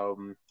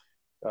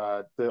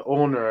 the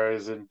owner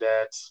is in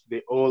debt.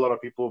 They owe a lot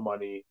of people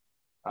money.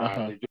 Uh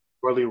huh. They just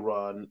poorly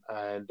run,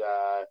 and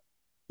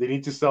they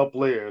need to sell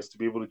players to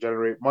be able to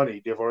generate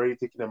money. They've already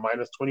taken a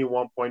minus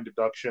 21 point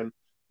deduction,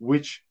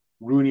 which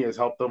Rooney has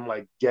helped them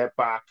like get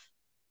back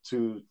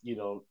to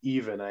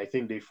even. I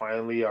think they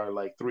finally are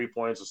like 3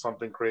 points or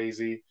something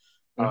crazy.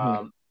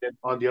 Hmm. And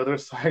on the other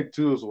side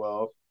too as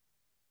well,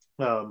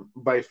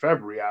 by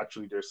February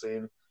actually they're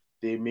saying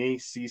they may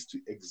cease to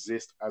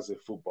exist as a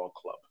football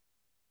club.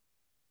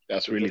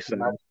 That's So really just sad.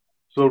 imagine.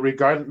 So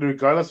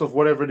regardless of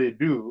whatever they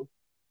do,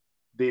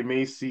 they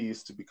may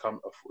cease to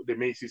they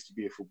may cease to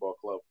be a football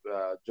club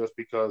just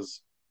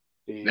because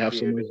They have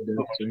so much there's so debt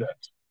much too.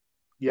 debt.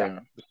 Yeah, Yeah,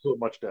 there's so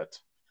much debt.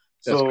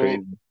 that's So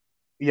crazy.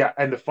 yeah,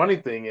 and the funny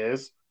thing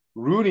is,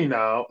 Rooney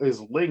now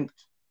is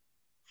linked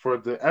for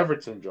the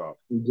Everton job.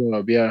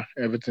 Job, yeah.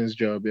 Everton's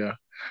job, yeah.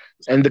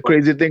 And the But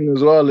crazy thing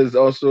as well is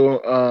also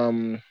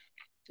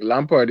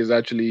Lampard is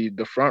actually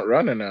the front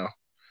runner now.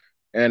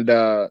 And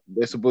they're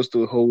supposed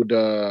to hold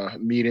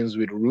meetings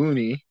with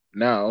Rooney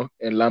now,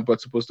 and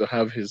Lampard's supposed to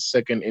have his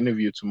second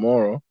interview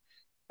tomorrow.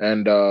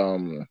 And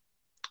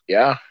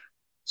yeah,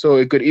 so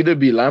it could either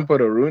be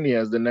Lampard or Rooney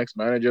as the next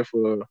manager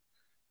for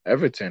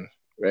Everton,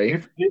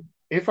 right?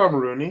 if I'm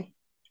Rooney,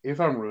 if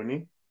I'm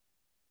Rooney,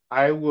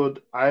 I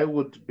would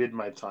bid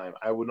my time.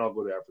 I would not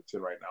go to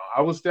Everton right now.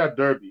 I would stay at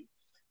Derby,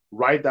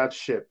 ride that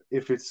ship.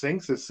 If it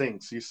sinks, it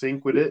sinks. You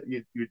sink with it.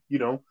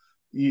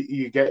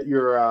 You get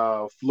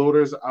your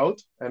floaters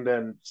out and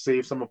then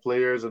save some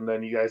players, and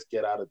then you guys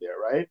get out of there,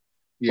 right?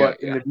 Yeah,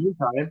 But in yeah. the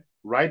meantime,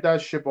 ride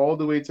that ship all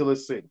the way till it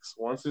sinks.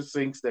 Once it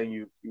sinks, then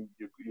you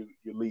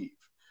leave.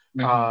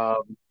 Hmm.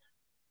 Um,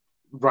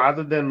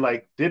 rather than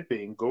like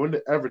dipping, going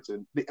to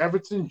Everton. The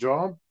Everton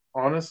job,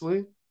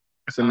 honestly,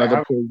 It's I another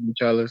have poison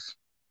chalice.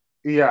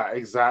 yeah,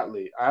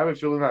 exactly. I have a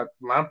feeling that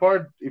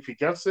Lampard, if he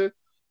gets it,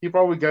 he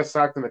probably gets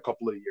sacked in a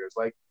couple of years.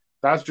 Like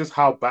that's just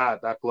how bad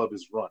that club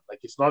is run. Like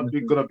it's not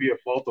Mhm. gonna be a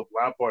fault of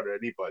Lampard or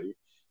anybody.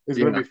 It's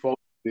gonna Yeah, be fault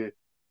of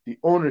the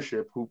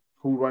ownership who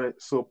run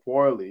it so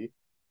poorly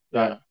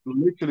that yeah.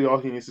 literally all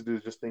he needs to do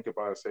is just think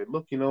about it and say,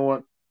 look, you know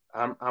what?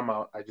 I'm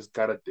out. I just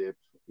gotta dip.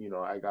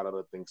 I got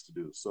other things to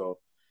do. So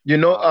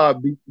uh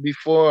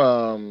Before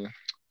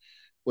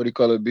what do you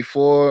call it?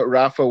 Before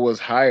Rafa was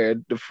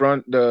hired,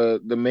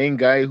 the main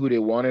guy who they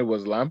wanted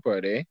was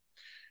Lampard, eh?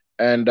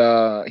 And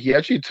he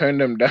actually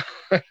turned them down.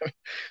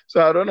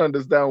 So I don't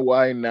understand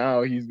why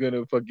now he's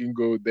gonna fucking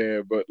go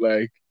there. But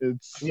like,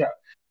 it's yeah.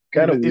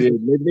 kind of Is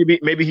weird.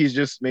 Maybe he's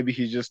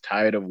just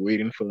tired of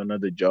waiting for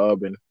another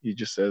job, and he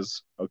just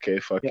says, "Okay,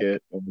 fuck yeah.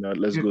 it,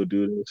 let's It's, go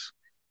do this,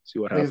 see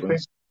what it's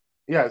happens."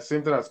 Yeah,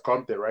 same thing as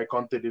Conte, right?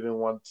 Conte didn't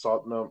want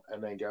Tottenham,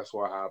 and then guess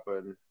what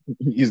happened?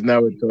 He's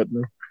now at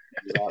Tottenham.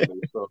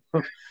 Exactly. So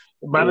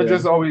Yeah,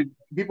 managers always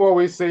people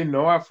always say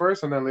no at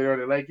first, and then later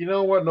they're like, you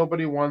know what?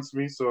 Nobody wants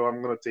me, so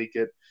I'm gonna take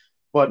it.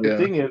 But the yeah,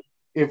 thing is,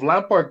 if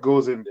Lampard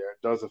goes in there,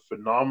 does a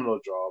phenomenal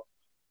job,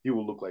 he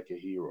will look like a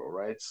hero,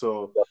 right?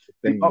 So, that's the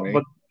thing, right?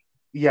 but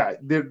yeah,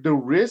 the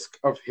risk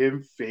of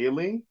him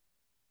failing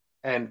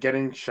and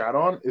getting shot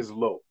on is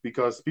low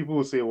because people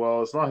will say,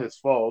 well, it's not his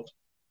fault.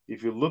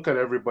 If you look at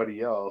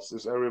everybody else,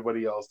 it's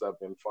everybody else that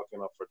been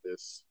fucking up for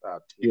this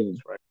Yeah, teams,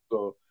 right?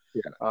 So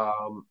yeah.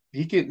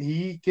 he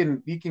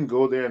can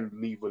go there and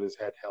leave with his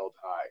head held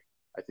high.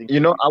 I think You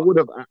he'll know, be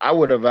fine. I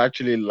would have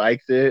actually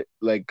liked it,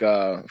 like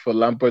for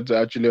Lampard to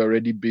actually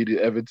already be the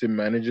Everton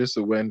manager.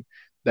 So when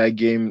that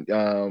game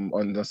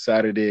on the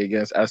Saturday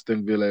against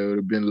Aston Villa, it would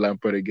have been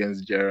Lampard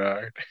against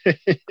Gerrard.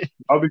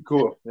 That'll be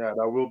cool. Yeah,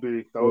 that will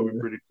be Yeah,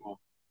 pretty cool.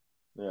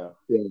 Yeah,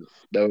 yeah,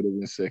 that would have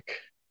been sick.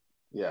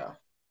 yeah,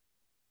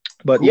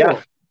 But yeah,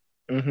 cool.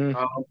 hmm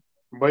Um,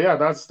 but yeah,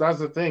 that's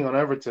the thing on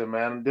Everton,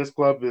 man. This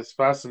club is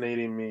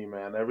fascinating me,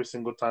 man. Every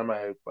single time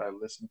I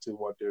listen to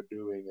what they're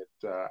doing,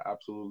 it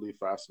absolutely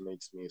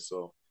fascinates me.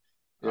 So,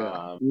 yeah,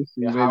 um, we'll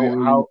see. yeah,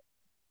 Maybe.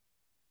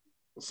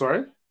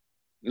 sorry,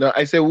 No,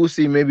 I said we'll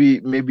see.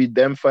 Maybe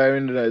them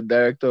firing the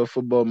director of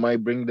football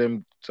might bring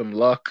them some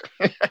luck.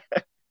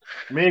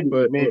 maybe,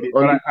 But maybe,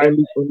 but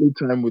only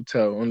time will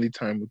tell. Only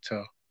time will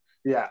tell.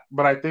 yeah,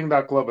 but I think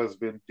that club has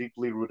been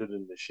deeply rooted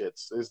in the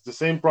shits. It's the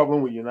same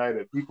problem with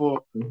United.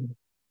 People Mhm.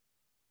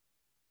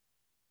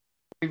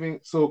 even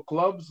so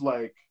clubs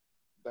like,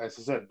 as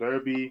I said,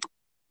 Derby,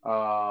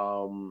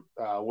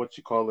 what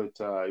you call it,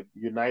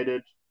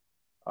 United,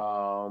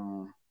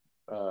 um,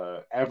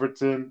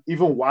 Everton,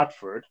 even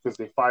Watford, because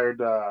they fired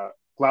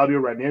Claudio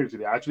Ranieri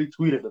today. I actually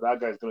tweeted that that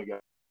guy's gonna get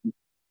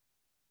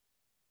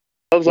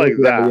clubs Oh like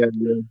yeah, that. yeah,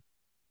 yeah,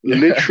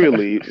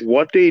 Literally,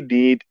 what they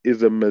need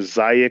is a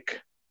mosaic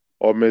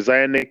or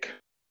messianic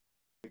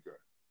figure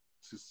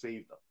to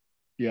save them.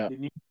 yeah. They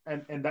need,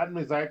 and that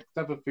mosaic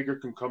type of figure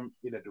can come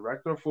in a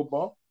director of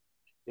football.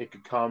 It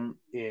could come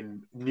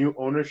in new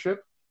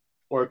ownership,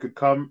 or it could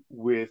come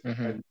with a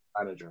hmm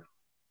manager,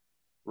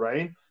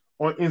 right?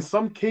 Or in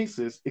some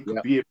cases, it could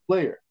Yeah, be a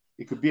player.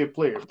 It could be a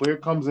player. Player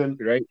comes in,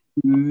 right.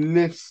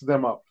 lifts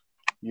them up.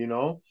 You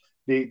know,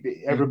 they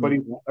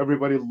hmm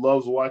everybody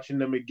loves watching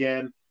them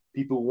again.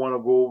 People want to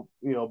go.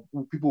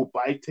 People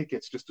buy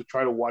tickets just to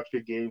try to watch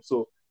the game.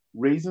 So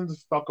raising the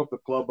stock of the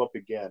club up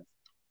again.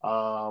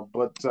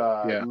 But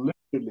Yeah.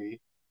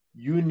 literally,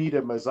 you need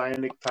a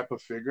messianic type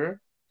of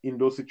figure in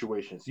those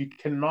situations. You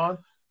can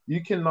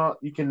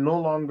no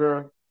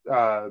longer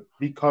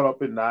be caught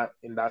up in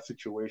that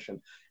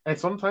situation. And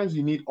sometimes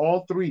you need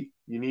all three.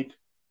 You need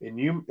a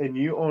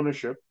new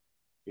ownership,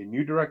 a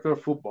new director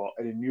of football,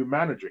 and a new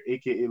manager,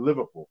 aka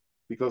Liverpool,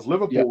 because Yeah.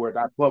 Liverpool were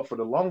that club for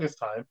the longest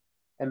time.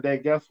 And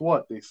then guess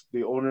what?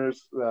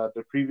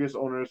 The previous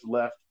owners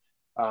left,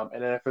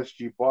 and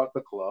FSG bought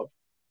the club.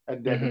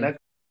 And then the hmm next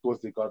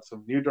was they got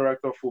some new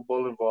director of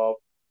football involved,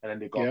 and then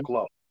they Yeah. got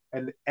club,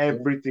 and Yeah.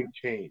 everything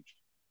changed.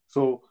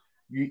 So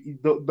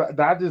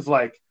that is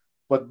like,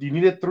 but you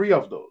needed three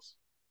of those,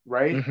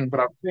 right? hmm But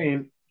I'm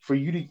saying for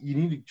you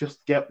need to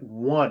just get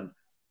one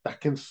that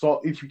can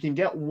solve. If you can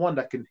get one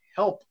that can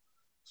help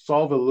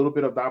solve a little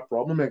bit of that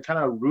problem, and kind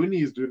of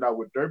Rooney is doing that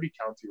with Derby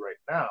County right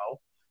now.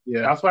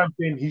 Yeah. That's why I'm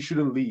saying he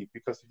shouldn't leave,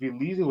 because if he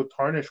leaves, it would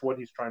tarnish what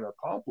he's trying to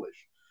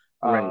accomplish.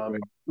 Right. Um,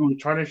 Right. it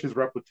would tarnish his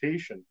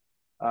reputation.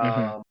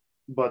 hmm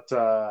But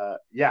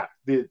yeah,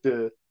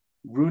 the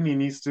Rooney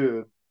needs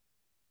to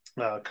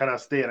kind of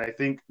stay, and I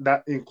think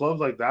that in clubs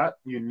like that,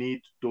 you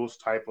need those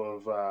type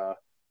of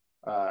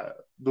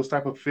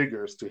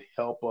figures to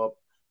help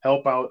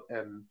out,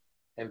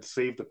 and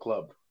save the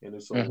club in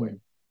its own way. hmm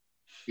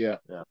Yeah.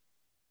 Yeah.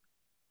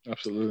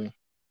 Absolutely.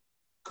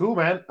 Cool,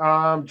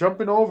 man.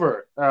 Jumping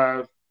over.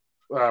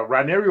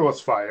 Ranieri was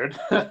fired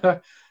Yeah.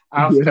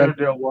 after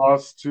their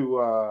loss to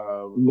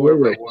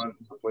whoever it Norwich. was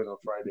who played on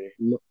Friday.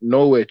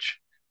 Norwich.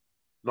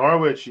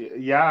 Norwich.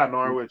 Yeah,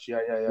 Norwich. Yeah,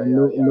 yeah, yeah, And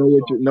yeah,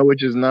 yeah.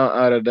 Norwich is now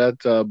out of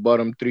that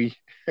bottom three.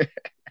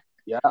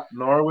 Yeah,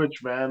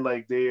 Norwich, man,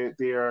 like they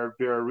are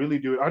really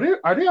doing.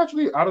 Are they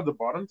actually out of the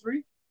bottom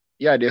three?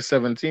 Yeah, they're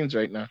 17th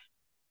right now.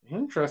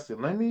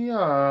 Interesting. Let me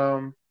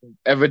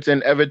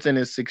Everton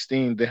is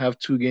 16. They have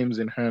 2 games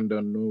in hand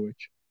on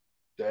Norwich.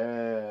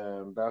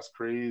 damn, that's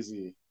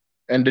crazy.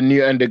 And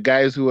the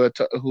guys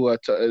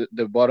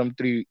the bottom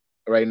three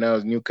right now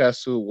is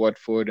Newcastle,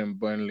 Watford, and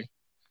Burnley.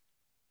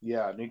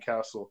 Yeah,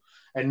 Newcastle.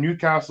 And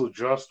Newcastle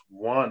just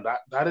won.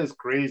 That is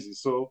crazy.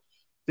 So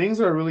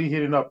things are really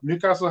heating up.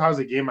 Newcastle has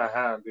a game at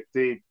hand. If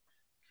they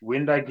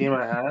win that game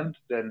at hand,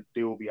 then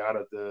they will be out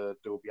of there.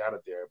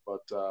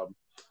 But Bro,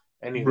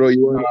 anyway,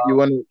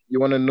 you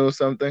wanna know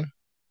something?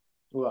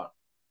 well,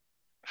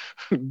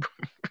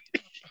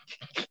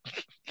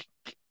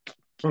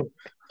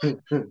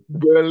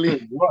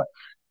 Burnley what?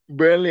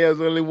 Burnley has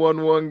only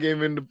won 1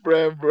 game in the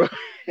Prem, bro.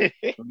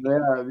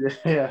 Yeah,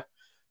 yeah.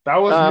 That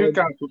was uh,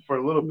 Newcastle for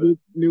a little bit.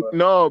 But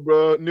no,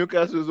 bro.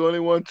 Newcastle's only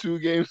won 2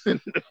 games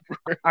in the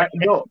I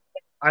no,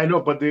 I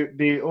know, but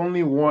they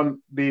only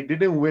won. They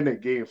didn't win a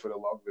game for the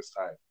longest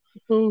time.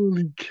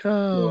 Holy So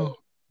cow.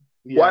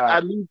 What yeah,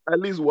 at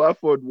least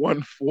Watford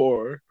won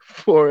four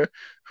 4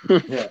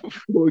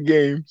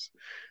 games.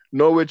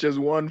 Norwich has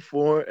won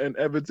 4 and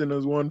Everton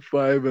has won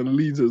 5 and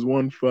Leeds has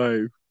won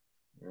 5.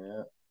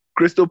 yeah.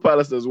 Crystal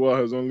Palace as well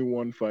has only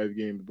won 5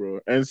 games, bro.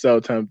 And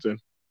Southampton.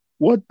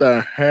 What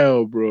the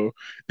hell, bro?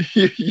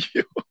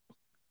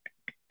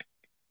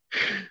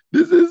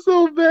 This is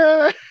so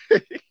bad.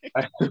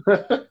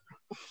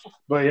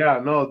 But yeah,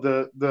 no,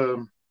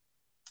 the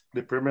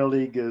Premier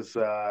League is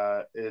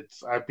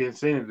it's I've been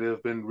saying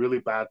there's been really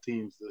bad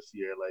teams this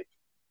year. Like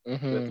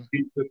Hmm.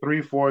 the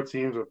 3-4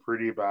 teams are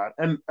pretty bad.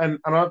 And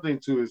another thing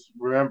too is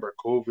remember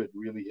COVID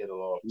really hit a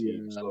lot of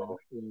teams. Yeah, So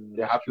yeah, they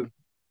that's have to true.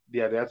 they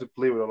have to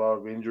play with a lot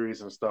of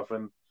injuries and stuff.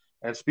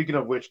 And speaking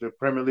of which, the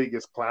Premier League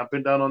is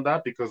clamping down on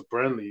that because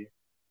Burnley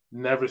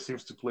never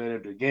seems to play any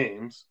of the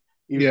games.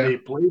 If Yeah. they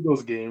play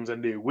those games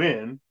and they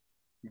win,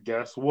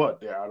 guess what?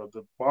 They're out of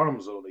the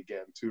bottom zone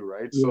again too,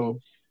 right? Yeah. So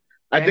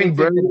I think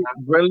anything can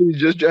happen. Burnley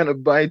is just trying to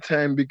buy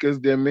time because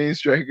their main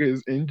striker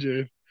is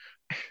injured.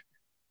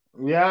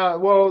 Yeah,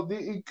 well,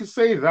 you could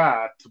say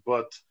that,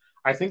 but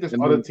I think there's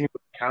And other then teams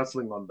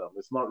canceling on them.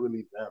 It's not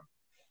really them.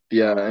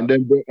 yeah, Uh,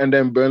 and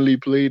then Burnley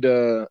played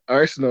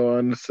Arsenal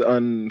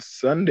on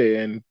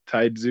Sunday and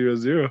tied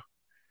 0-0.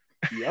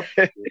 yep,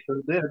 they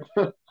sure did.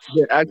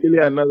 They're actually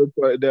Yep, another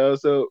part. They're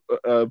also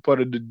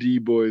part of the D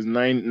boys.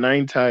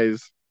 Nine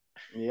ties.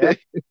 yep.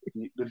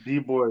 The D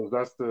boys,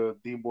 that's the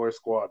D boy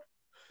squad.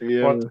 But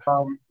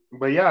Yeah.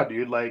 but yeah,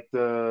 dude, like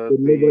But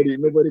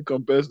nobody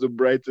compares to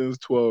Brighton's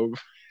 12.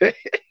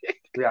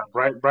 yeah,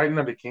 Brighton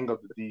are the king of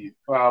the D.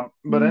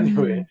 But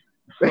anyway,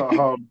 Mm.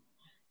 um,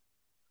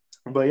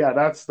 but yeah,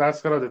 that's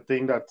kind of the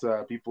thing that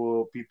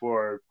people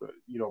are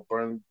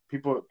burn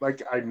people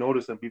like I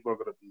noticed and people are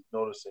going to be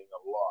noticing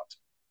a lot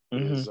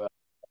Hmm. is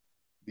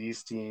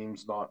these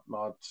teams not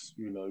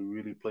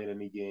really playing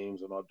any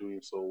games and not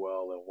doing so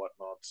well and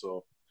whatnot.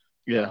 So,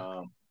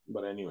 Yeah.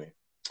 but anyway,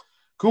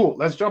 cool.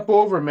 Let's jump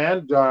over,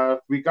 man.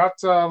 We got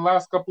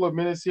last couple of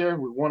minutes here.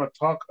 We want to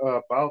talk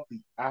about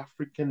the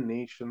African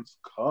Nations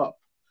Cup.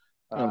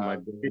 Oh my Uh,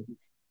 god.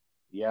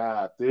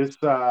 yeah, this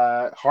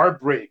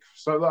heartbreak.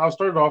 So I'll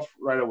start it off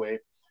right away.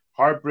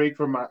 Heartbreak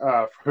for my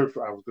I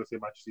was gonna say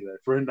Manchester United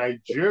for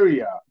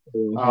Nigeria.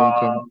 Home Um,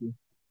 country.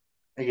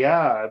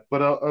 yeah,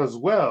 but as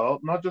well,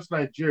 not just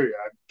Nigeria,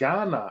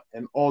 Ghana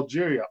and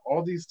Algeria.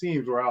 All these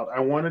teams were out.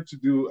 I wanted to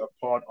do a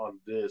part on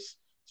this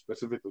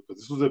specifically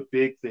because this was a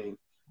big thing.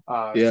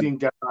 Yeah. Seeing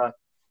Ghana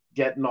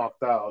get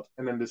knocked out,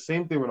 and then the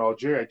same thing with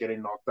Algeria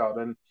getting knocked out.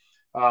 And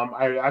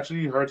I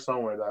actually heard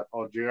somewhere that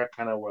Algeria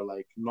kind of were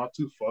like not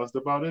too fussed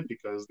about it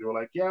because they were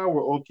like, yeah,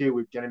 we're okay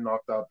with getting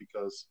knocked out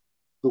because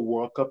the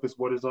World Cup is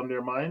what is on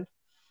their mind.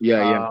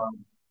 Yeah, yeah.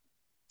 Um,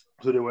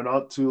 so they were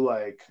not too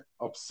like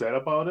upset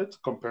about it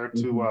compared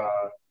to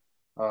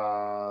Hmm.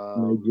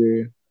 um,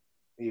 Nigeria.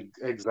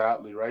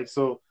 exactly right.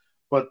 So,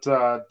 but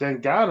then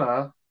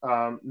Ghana,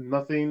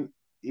 nothing.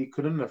 It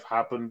couldn't have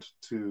happened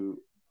to.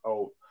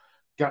 Oh,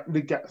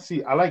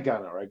 see, I like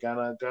Ghana, right?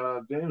 Ghana.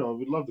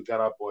 We love the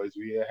Ghana boys.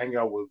 We hang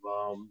out with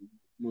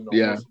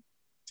Yeah. most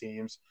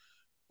teams,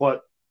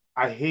 but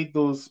I hate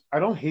those. I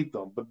don't hate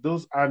them, but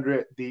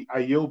the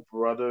Ayo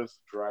brothers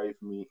drive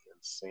me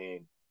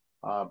insane.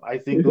 I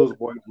think those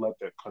boys let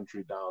their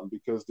country down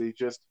because they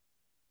just,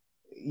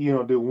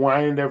 they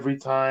whined every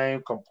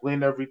time,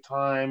 complained every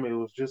time. It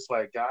was just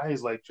like,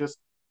 guys, like, just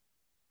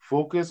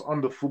focus on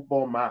the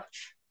football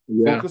match,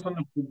 Yeah. focus on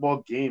the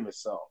football game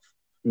itself,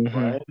 Hmm.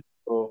 right?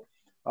 So,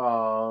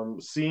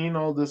 seeing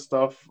all this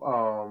stuff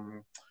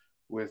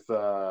with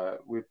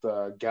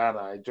Ghana,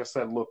 I just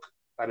said, look,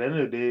 at the end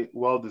of the day,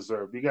 well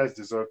deserved. You guys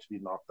deserve to be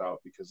knocked out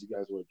because you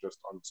guys were just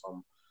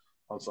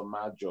on some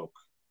mad joke.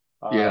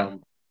 Yeah.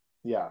 Um,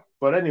 yeah,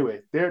 but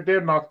anyway,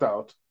 they're knocked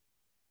out.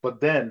 But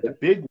then the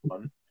big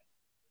one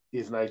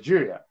is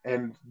Nigeria.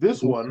 And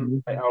this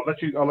one, I'll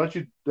let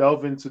you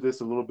delve into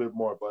this a little bit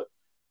more, but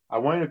I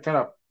want you to kind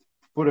of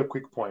put a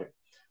quick point.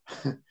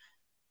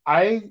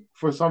 I,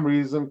 for some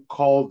reason,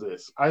 called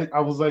this. I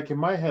was like, in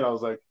my head, I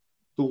was like,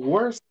 the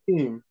worst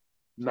team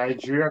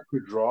Nigeria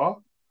could draw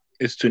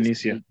It's is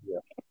Tunisia.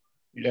 Tunisia.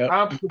 Yeah.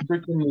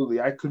 Absolutely.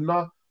 I could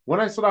not. When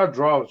I saw that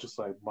draw, I was just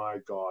like, my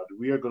God,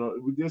 we are gonna.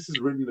 This is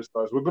written in the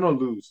stars. We're gonna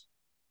lose.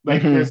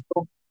 Like Hmm.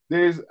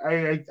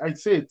 I'd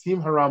say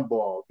Team Haram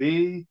ball.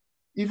 They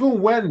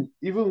even when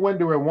they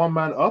were one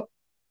man up,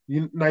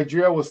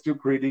 Nigeria was still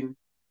creating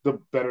the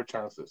better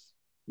chances.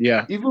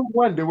 Yeah. Even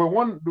when they were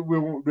one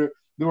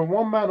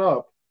man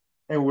up,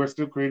 and we're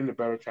still creating the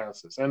better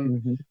chances.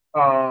 And Hmm.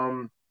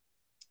 um,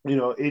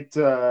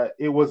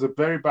 it was a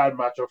very bad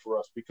matchup for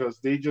us because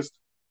they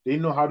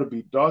know how to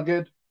be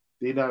dogged.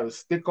 They know how to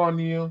stick on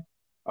you.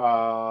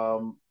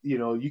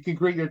 You can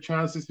create your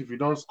chances. If you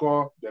don't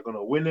score, they're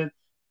gonna win it.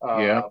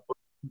 Yeah.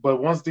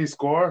 But once they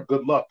score,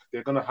 good luck.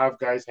 They're gonna have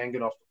guys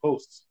hanging off the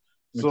posts.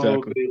 So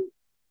Exactly.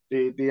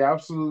 they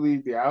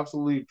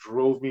absolutely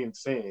drove me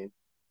insane.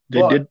 They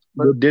But did.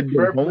 They did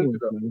their fair play to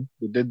homework, them. man.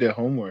 They did their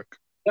homework.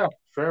 Yeah,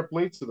 fair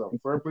play to them.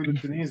 Fair play to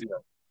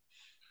Tunisia.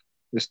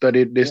 They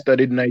studied. They Yeah.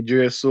 studied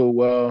Nigeria so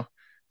well.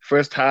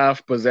 First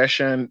half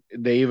possession,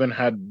 they even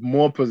had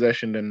more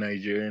possession than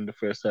Nigeria in the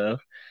first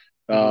half.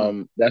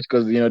 Mhm. That's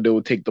because they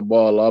will take the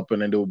ball up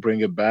and then they will bring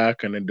it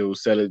back and then they will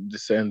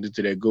send it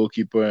to their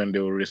goalkeeper and they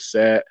will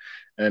reset.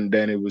 And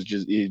then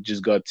it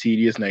just got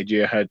tedious.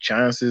 Nigeria had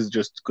chances,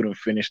 just couldn't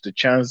finish the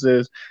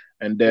chances.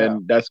 And Yeah.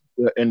 then that's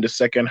in the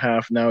second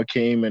half now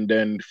came, and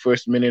then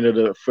first minute of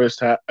the first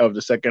half of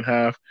the second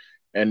half,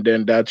 and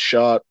then that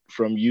shot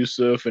from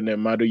Yusuf and then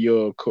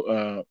Maduyo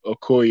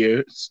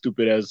Okoye,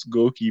 stupid as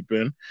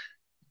goalkeeping,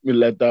 we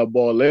let that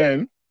ball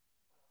in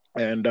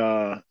and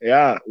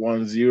yeah,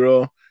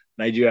 1-0.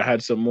 Nigeria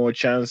had some more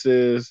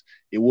chances.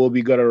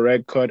 Iwobi got a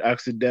red card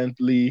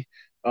accidentally.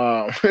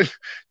 Um,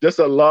 just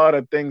a lot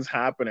of things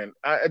happening.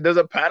 There's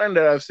a pattern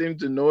that I've seemed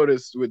to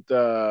notice with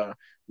the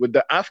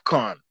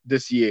Afcon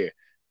this year.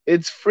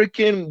 It's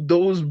freaking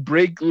those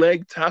break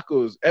leg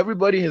tackles.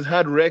 Everybody has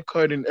had red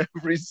card in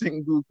every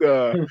single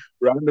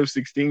round of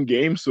 16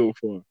 games so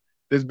far.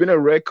 There's been a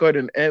red card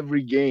in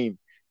every game.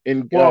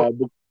 In Well,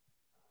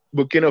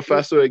 Burkina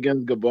Faso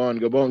against Gabon,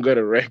 Gabon got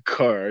a red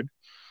card.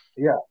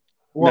 yeah.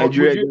 Well,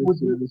 Nigeria against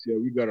Tunisia,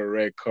 we got a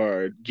red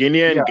card. Guinea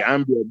yeah. and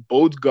Gambia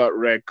both got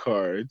red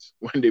cards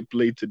when they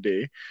played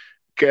today.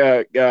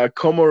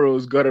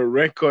 Comoros got a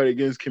red card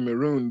against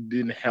Cameroon,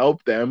 didn't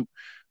help them.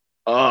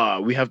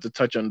 We have to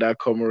touch on that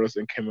Comoros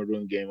and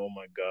Cameroon game. Oh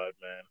my God,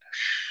 man.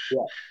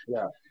 Yeah,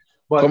 yeah.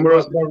 But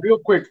Comoros, but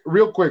but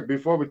real quick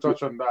before we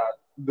touch on that,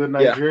 the yeah,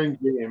 Nigerian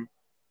game,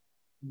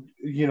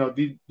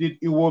 did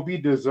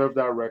Iwobi deserve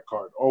that red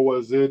card, or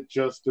was it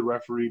just the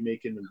referee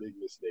making a big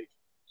mistake?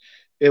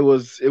 it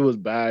was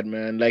bad,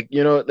 man. Like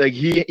like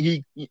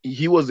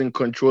he was in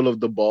control of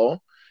the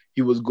ball.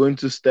 He was going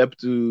to step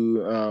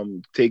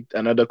to take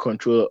another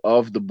control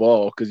of the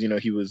ball because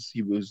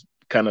he was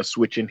kind of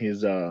switching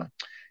his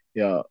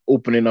yeah,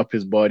 opening up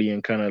his body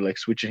and kind of like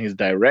switching his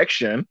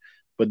direction.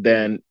 But Mm,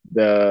 then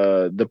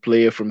the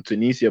player from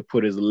Tunisia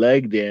put his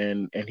leg there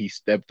and he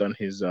stepped on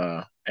his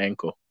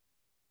ankle.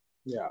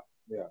 yeah,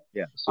 yeah.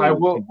 Yeah, I so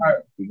will.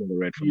 he got a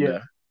red from Yeah,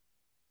 there.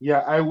 yeah.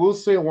 I will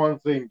say one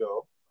thing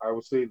though. I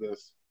will say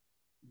this: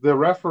 the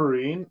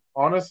refereeing,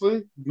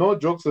 honestly, no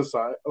jokes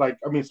aside.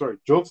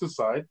 Jokes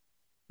aside,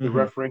 the Hmm.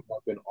 refereeing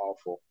has been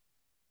awful.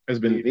 It's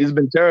been They it's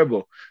been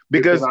terrible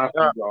they've been because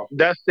absolutely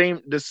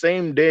awful. the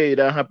same day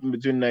that happened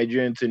between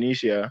Nigeria and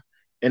Tunisia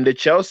in the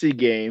Chelsea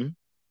game,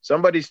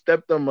 somebody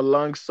stepped on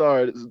Malang's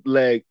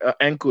leg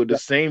ankle the Yeah,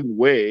 same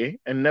way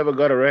and never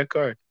got a red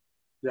card.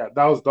 yeah.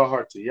 That was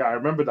Doherty. Yeah, I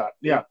remember that.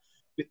 Yeah,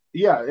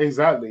 yeah,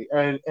 exactly.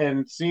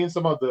 And seeing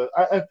some of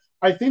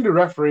I think the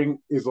refereeing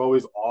is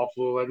always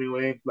awful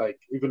anyway. Like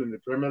even in the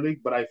Premier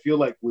League, but I feel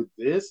like with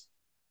this,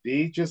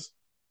 they just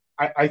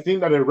I think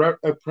that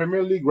a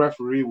Premier League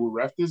referee will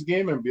ref this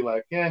game and be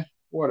like, yeah,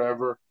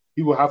 whatever.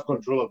 He will have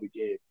control of the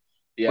game.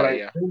 But Yeah, I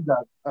yeah. think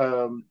that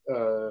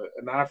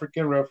an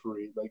African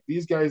referee, like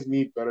these guys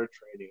need better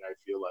training. I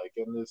feel like,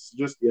 and it's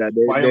just Yeah,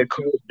 they why they're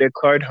I'm they're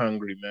card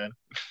hungry, man.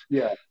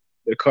 yeah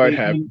They're card they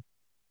happy.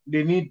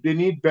 they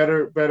need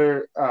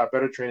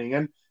better training,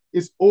 and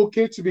it's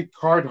okay to be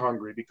card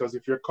hungry because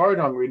if you're card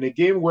hungry in a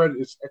game where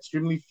it's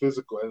extremely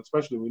physical, and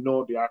especially we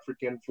know the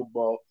African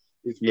football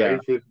is Yeah. very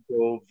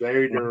physical,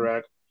 very Mhm.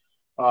 direct,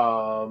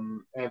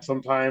 and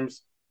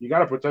sometimes you got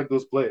to protect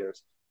those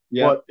players,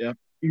 Yeah, but yeah,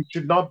 it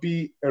should not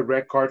be a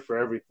red card for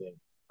everything.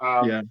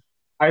 Um, yeah,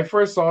 I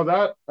first saw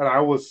that and I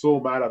was so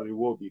mad at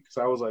Iwobi because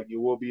I was like,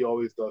 Iwobi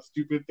always does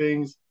stupid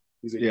things.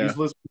 He's a yeah,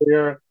 useless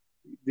player.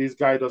 This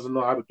guy doesn't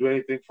know how to do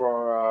anything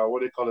for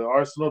what they call it,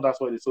 Arsenal. That's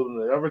why they sold him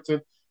to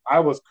Everton. I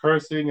was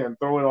cursing and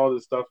throwing all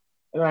this stuff,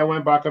 and I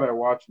went back and I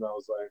watched, and I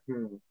was like,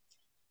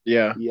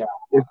 yeah. yeah,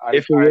 If I,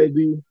 if it I, will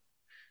be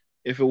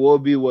if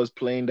Iwobi was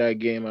playing that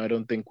game, I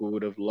don't think we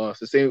would have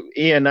lost. The same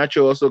Ian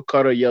Nacho also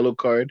caught a yellow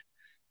card.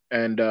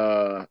 And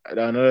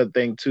another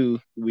thing too,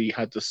 we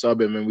had to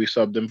sub him and we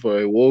subbed him for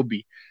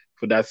Iwobi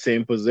for that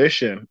same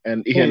position.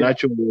 And yeah,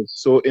 Iheanacho was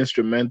so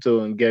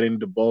instrumental in getting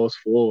the balls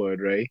forward,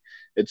 right?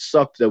 It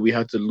sucked that we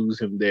had to lose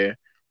him there.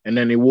 and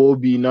then it will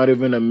be not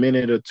even a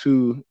minute or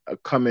two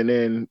coming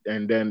in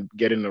and then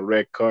getting a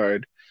red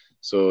card.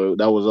 So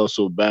that was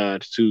also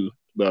bad too.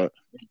 But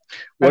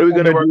what are we And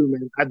they gonna were do,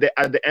 man? At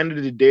the end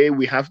of the day,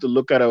 we have to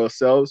look at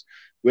ourselves.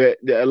 Where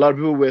a lot of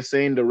people were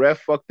saying the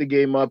ref fucked the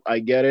game up. I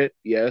get it.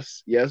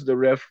 Yes, yes, the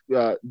ref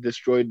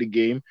destroyed the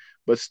game,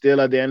 but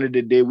still, at the end of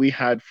the day, we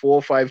had 4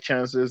 or 5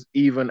 chances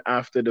even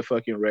after the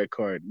fucking red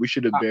card. We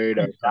should have buried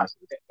our chances.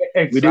 We didn't.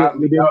 We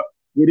exactly didn't. that.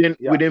 We didn't.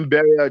 Yeah, We didn't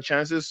bury our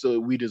chances, so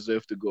we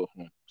deserve to go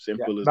home. yeah.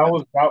 Simple as That that.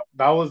 was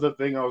that was the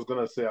thing I was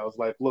gonna say. I was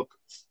like, look,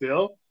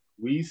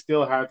 we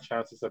still had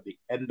chances at the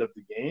end of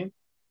the game,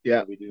 Yeah.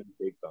 and we didn't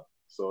take them.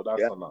 So that's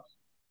Yeah. on us.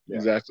 Yeah.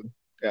 Exactly.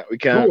 Yeah, we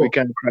Cool.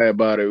 can't cry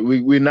about it.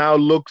 We now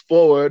look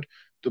forward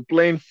to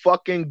playing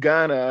fucking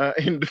Ghana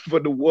for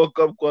the World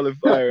Cup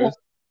qualifiers,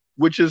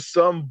 which is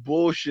some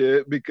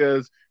bullshit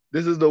because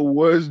this is the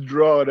worst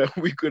draw that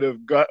we could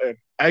have gotten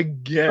No,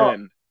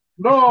 again.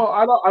 no,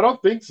 I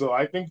don't think so.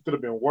 I think it could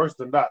have been worse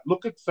than that.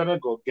 Look at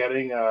Senegal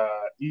getting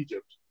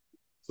Egypt.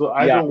 So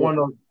Yeah, either yeah, one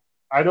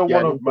that's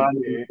of a bad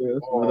Mane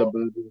that's another or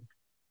bad deal.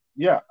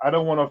 yeah,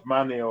 either one of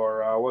Mane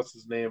or what's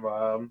his name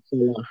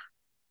So,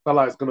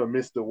 Salah is gonna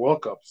miss the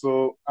World Cup.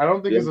 So I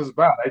don't think yeah, it's as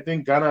bad. I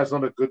think Ghana is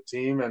not a good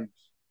team, and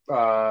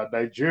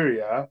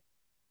Nigeria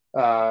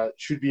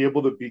should be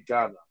able to beat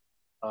Ghana.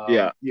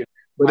 yeah. Yeah,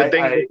 But the I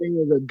thing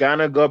is that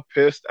Ghana got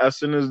pissed as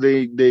soon as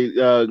they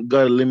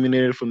got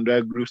eliminated from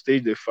that group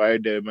stage. They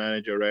fired their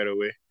manager right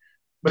away.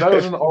 but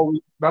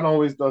that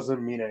always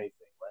doesn't mean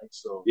anything, right?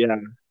 So Yeah.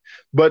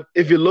 But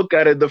if yeah, you look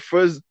at it, the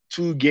first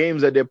 2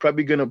 games that they're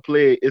probably gonna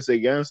play is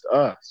against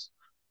us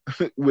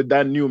with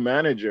that new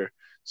manager. no,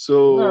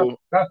 So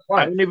that's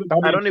fine. I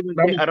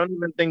don't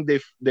even think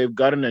they've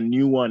gotten a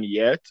new one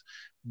yet.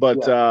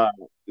 But Yeah,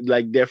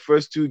 like their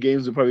first 2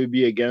 games will probably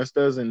be against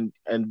us, and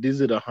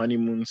these are the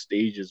honeymoon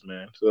stages,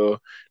 man. So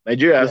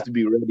Nigeria has yeah, to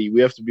be ready.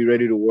 We have to be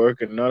ready to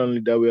work, and not only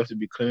that, we have to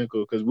be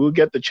clinical because we'll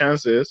get the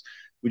chances.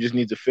 We just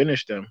need to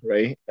finish them,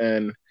 right?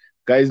 And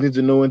guys need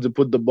to know when to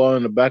put the ball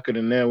in the back of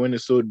the net when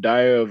it's so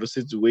dire of a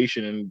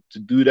situation. And to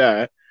do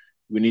that,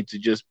 we need to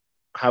just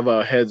have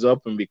our heads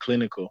up and be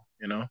clinical,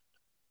 you know?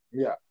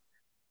 yeah,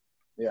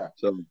 yeah.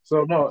 So,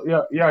 So no,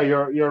 yeah, yeah,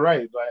 you're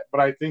right.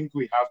 But I think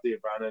we have the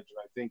advantage, and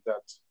I think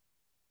that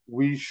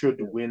we should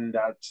yeah. win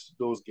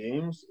those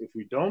games. If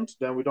we don't,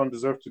 then we don't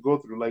deserve to go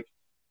through. Like,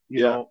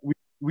 Yeah.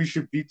 we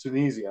should beat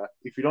Tunisia.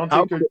 If you don't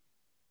How take your could.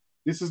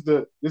 this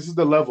is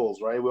the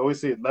levels, right? We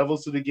always say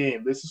levels to the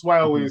game. This is why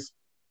I Mhm. always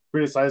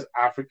criticize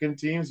African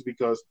teams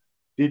because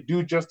they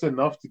do just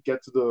enough to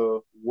get to the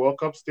World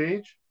Cup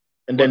stage,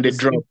 And then but they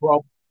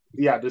drop.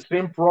 the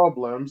same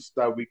problems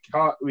that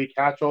we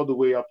catch all the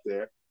way up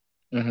there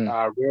Hmm.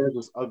 rear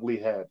this ugly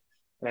head,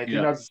 and I think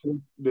Yeah. that's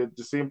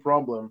the same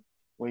problem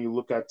when you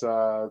look at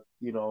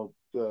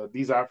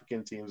these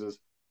African teams is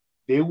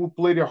they will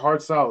play their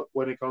hearts out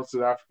when it comes to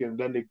the African,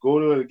 then they go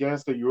to it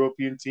against a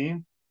European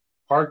team,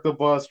 park the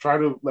bus, try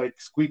to like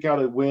squeak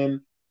out a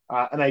win.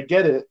 And I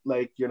get it,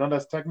 like you're not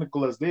as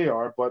technical as they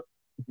are, but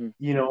Hmm.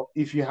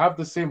 if you have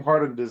the same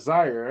heart and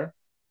desire,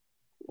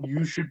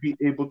 you should be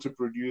able to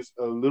produce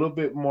a little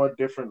bit more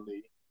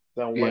differently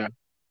than what Yeah.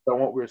 than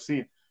what we're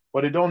seeing.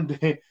 But they don't.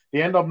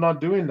 They end up not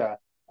doing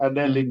that, and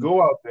then they Hmm.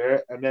 go out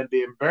there and then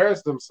they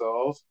embarrass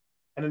themselves,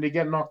 and then they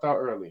get knocked out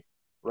early,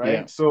 Yeah.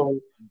 right? So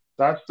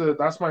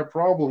that's my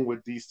problem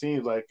with these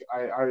teams. Like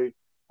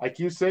I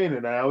keep saying it,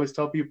 and I always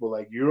tell people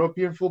like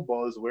European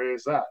football is where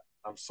it's at.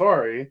 I'm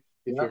sorry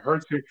if Yeah. it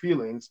hurts your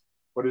feelings,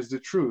 but it's the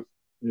truth.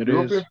 It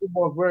European is.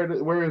 football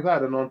is where it's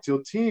at, and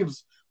until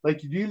teams like,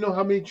 do you know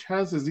how many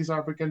chances these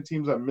African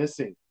teams are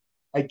missing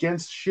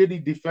against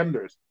shitty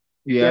defenders?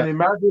 Then Yeah.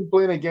 imagine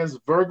playing against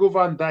Virgil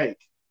van Dijk.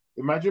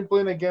 Imagine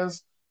playing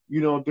against,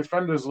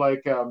 defenders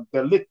like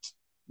De Ligt,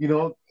 you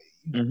know,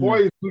 Hmm.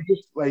 boys who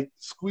just like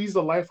squeeze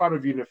the life out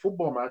of you in a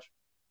football match.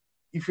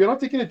 If you're not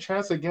taking a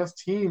chance against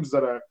teams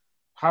that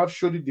have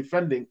shitty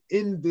defending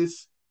in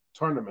this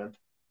tournament,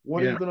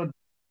 what are you Yeah. gonna do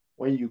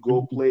when you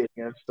go Mhm. play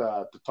against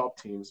the top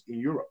teams in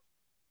Europe?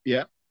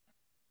 Yeah.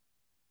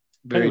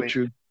 Very Anyway,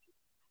 true.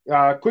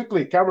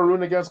 quickly,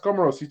 Cameroon against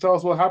Comoros. You tell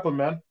us what happened,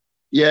 man.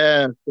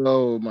 Yeah.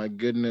 Oh my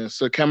goodness.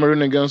 So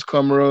Cameroon against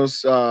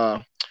Comoros.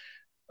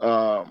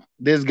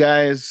 These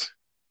guys,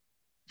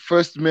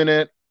 first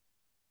minute,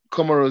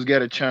 Comoros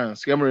get a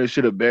chance. Comoros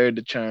should have buried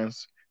the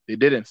chance. They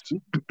didn't.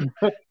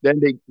 Then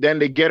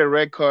they get a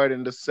red card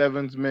in the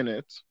 7th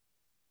minute.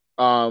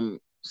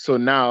 So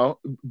now,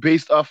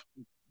 based off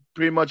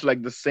pretty much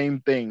like the same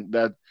thing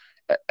that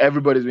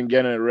everybody's been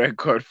getting a red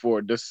card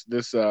for this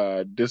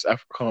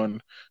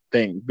African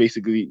thing,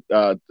 basically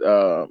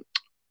an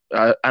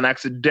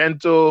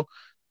accidental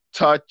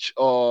touch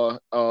or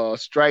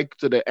strike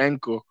to the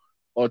ankle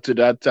or to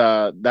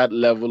that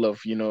level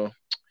of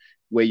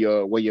where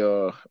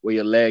your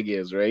leg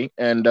is, right?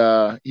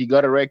 And he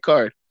got a red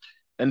card.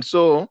 And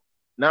so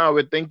now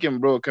we're thinking,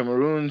 bro,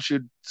 Cameroon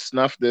should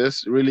snuff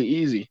this really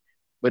easy,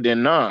 but they're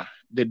not.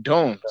 They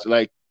don't.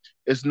 Like,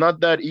 it's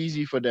not that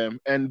easy for them.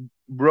 And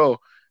bro,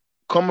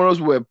 Comoros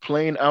were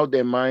playing out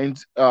their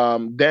minds.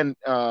 Then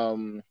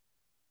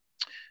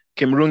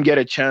Cameroon get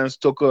a chance.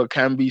 Toko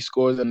Akambi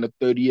scores in the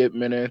 38th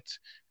minute,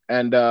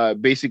 and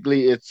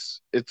basically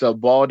it's a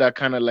ball that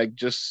kind of like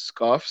just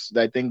scuffs.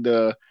 I think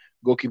the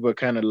goalkeeper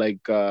kind of like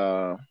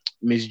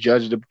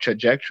misjudged the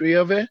trajectory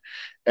of it,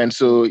 and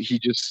so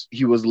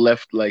he was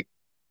left like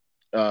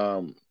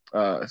um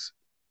uh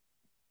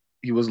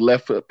he was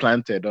left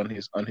planted on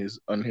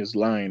his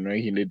line,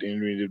 right? He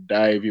didn't really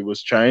dive. He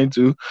was trying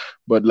to,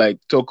 but like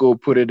Toko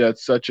put it at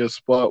such a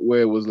spot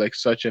where it was like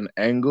such an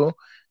angle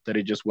that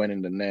it just went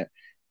in the net.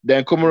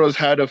 Then Comoros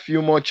had a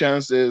few more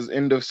chances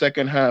in the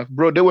second half.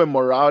 Bro, they were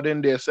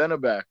marauding their center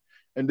back.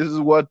 And this is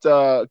what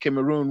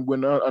Cameroon were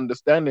not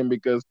understanding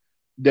because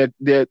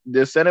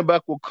the center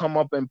back will come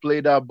up and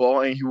play that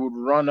ball and he would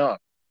run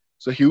up.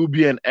 So he would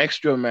be an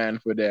extra man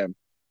for them.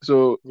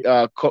 So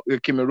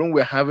Cameroon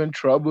were having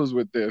troubles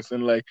with this,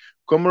 and like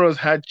Comoros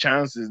had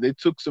chances. They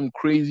took some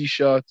crazy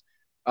shots.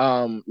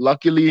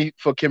 Luckily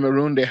for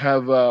Cameroon, they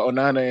have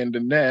Onana in the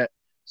net,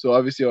 so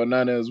obviously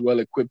Onana is well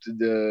equipped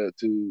to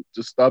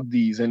stop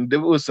these. And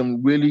there was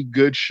some really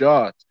good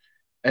shots.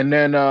 And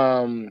then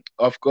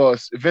of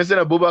course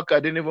Vincent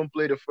Abubakar didn't even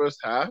play the first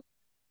half,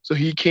 so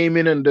he came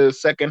in the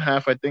second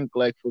half. I think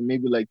like for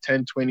maybe like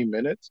 10, 20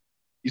 minutes.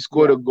 He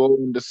scored Yeah. a goal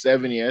in the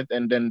 70th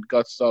and then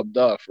got subbed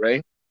off,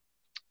 right?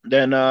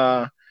 Then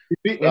Is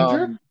he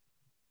injured? um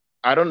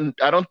I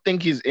don't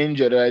think he's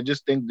injured. I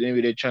just think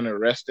maybe they're trying to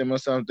rest him or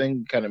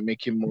something, kind of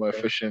make him more Okay.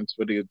 efficient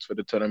for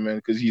the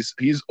tournament because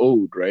he's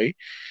old, right?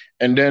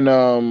 And then what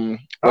do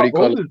How you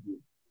call old it? is he?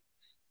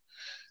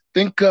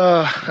 Think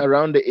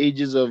around the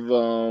ages of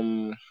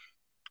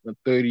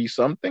 30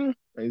 something.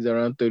 He's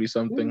around 30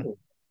 something. Ooh,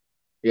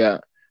 Yeah.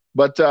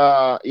 But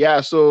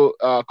yeah, so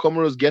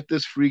Comoros get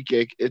this free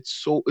kick.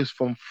 It's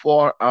from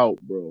far out,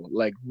 bro.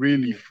 Like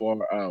really mm.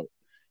 far out.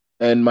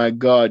 And my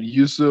God,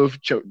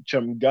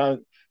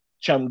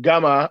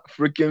 Chamgama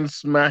freaking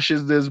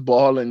smashes this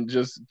ball and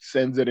just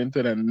sends it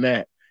into the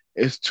net.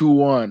 It's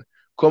 2-1.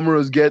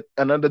 Comoros get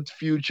another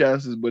few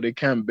chances, but they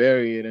can't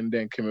bury it, and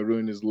then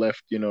Cameroon is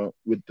left,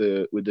 with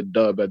the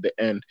dub at the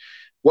end.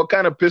 What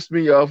kind of pissed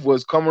me off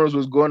was Comoros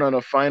was going on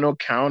a final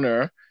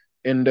counter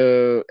in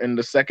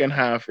the second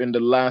half, in the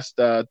last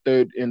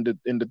third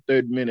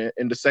minute,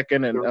 in the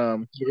second and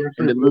The, the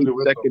in referee the blew late the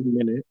whistle. second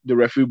minute, the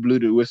referee blew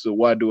the whistle.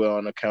 Why do it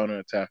on a counter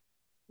attack?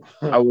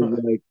 I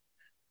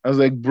was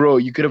like, bro,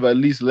 you could have at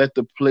least let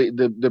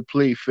the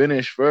play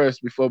finish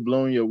first before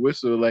blowing your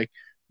whistle. Like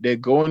they're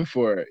going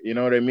for it, you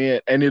know what I mean?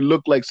 And it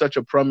looked like such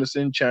a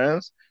promising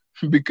chance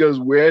because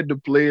where the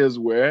players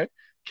were,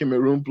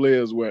 Cameroon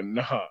players were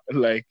not.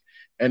 Like,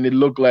 and it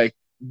looked like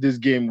this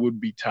game would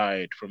be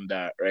tied from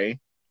that, right?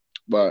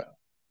 But Yeah.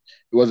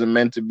 it wasn't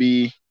meant to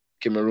be.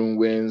 Cameroon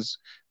wins,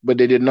 but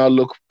they did not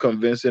look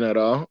convincing at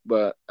all.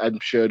 But I'm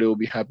sure they'll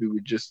be happy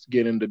with just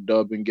getting the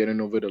dub and getting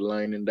over the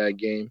line in that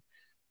game.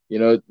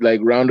 Like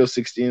round of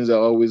 16s are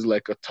always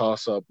like a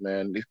toss up,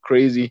 man. It's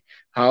crazy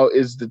how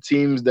is the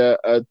teams that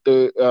are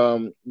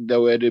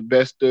that were the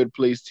best third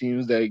place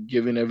teams that are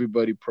giving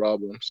everybody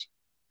problems.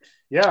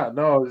 Yeah,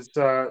 no, it's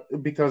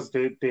because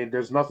they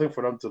there's nothing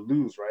for them to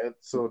lose, right?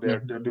 So they're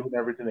Hmm. doing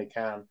everything they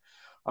can.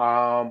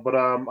 But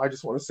I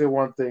just want to say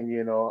one thing,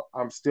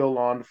 I'm still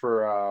on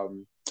for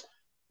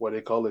what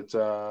they call it,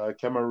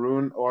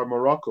 Cameroon or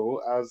Morocco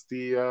as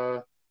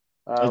the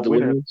As the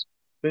winner winners.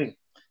 thing.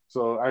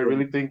 So I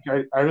really think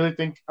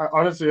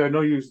honestly I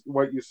know you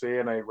what you say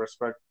and I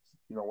respect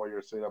what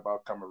you're saying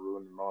about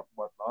Cameroon and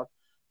whatnot,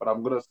 but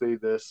I'm gonna say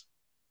this: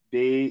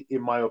 they,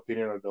 in my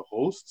opinion, are the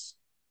hosts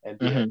and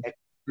they are Hmm.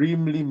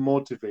 extremely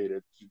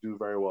motivated to do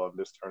very well in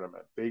this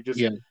tournament. They just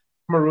Yeah,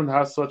 Cameroon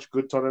has such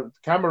good tournament.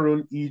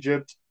 Cameroon,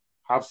 Egypt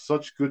have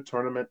such good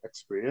tournament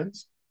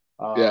experience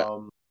yeah,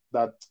 um,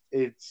 that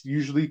it's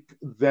usually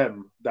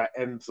them that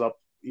ends up,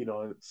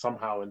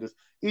 somehow in this.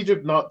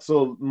 Egypt not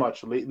so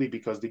much lately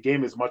because the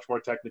game is much more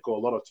technical. A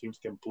lot of teams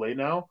can play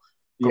now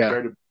yeah,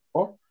 compared to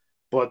before,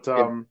 but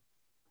yeah,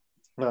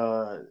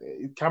 uh,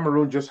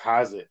 Cameroon just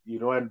has it,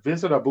 And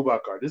Vincent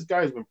Abubakar, this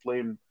guy's been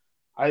playing.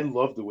 I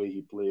love the way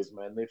he plays,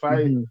 man. If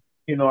I, hmm,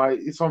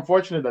 it's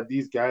unfortunate that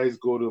these guys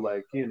go to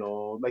like,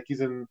 like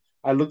he's in.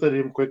 I looked at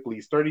him quickly.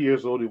 He's 30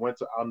 years old. He went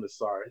to Al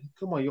Nassr.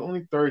 Come on, you're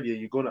only 30 and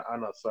you're going to Al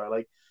Nassr.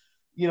 Like,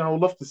 I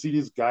would love to see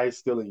these guys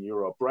still in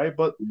Europe, right?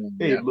 But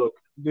hey, yeah, look,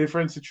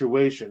 different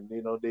situation.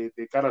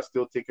 They gotta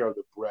still take care of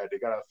the bread. They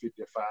gotta feed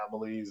their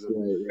families, and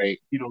right, right.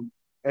 you know,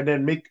 and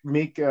then make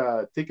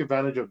take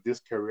advantage of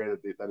this career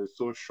that is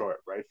so short,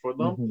 right, for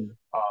them.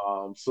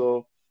 Hmm.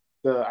 So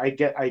I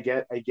get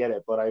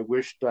it, but I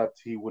wish that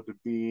he would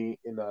be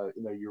in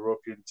a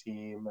European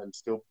team and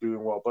still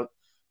doing well. But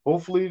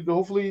hopefully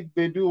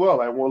they do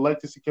well. I would like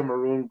to see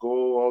Cameroon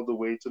go all the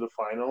way to the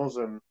finals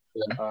and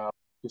Yeah. uh,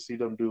 to see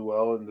them do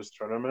well in this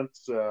tournament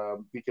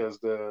because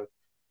the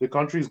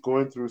country is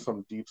going through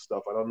some deep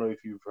stuff. I don't know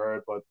if you've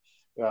heard, but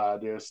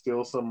there's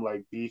still some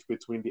like beef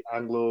between the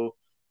Anglo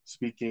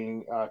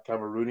speaking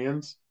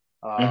Cameroonians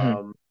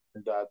Hmm.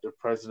 and the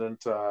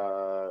president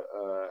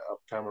of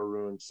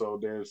Cameroon. So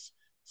there's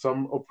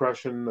some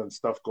oppression and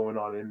stuff going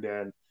on in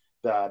there. And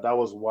that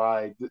was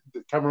why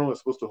Cameroon was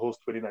supposed to host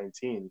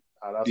 2019.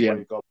 That's Yeah. why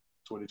it got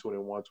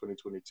 2021,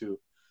 2022.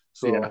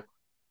 Yeah.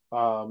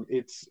 So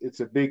it's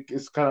a big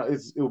it's kind of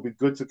it will be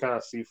good to kind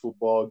of see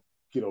football,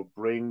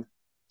 bring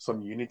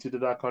some unity to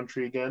that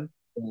country again.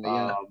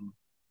 Yeah. Um,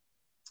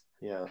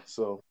 yeah,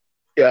 so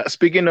Yeah.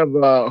 Speaking of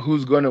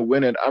who's gonna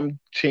win it, I'm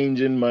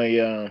changing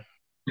my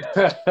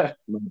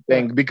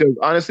thing because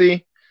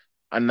honestly,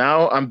 and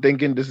now I'm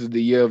thinking this is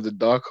the year of the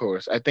dark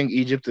horse. I think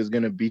Egypt is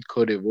gonna beat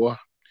Cote d'Ivoire,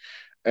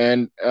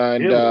 and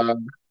really,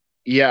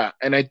 yeah,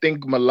 and I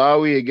think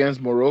Malawi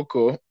against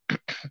Morocco.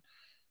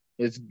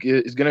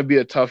 It's gonna be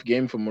a tough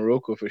game for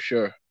Morocco for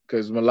sure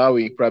because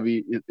Malawi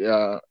probably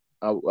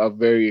are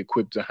very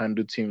equipped to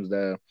handle teams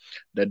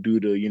that do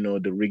the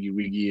riggy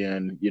riggy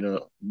and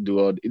do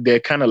all. They're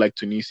kind of like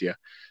Tunisia,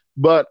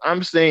 but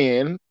I'm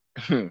saying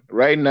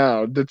right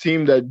now the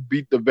team that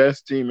beat the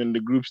best team in the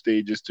group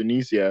stage is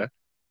Tunisia.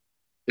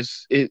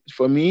 It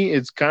for me,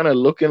 it's kind of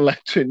looking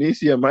like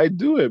Tunisia might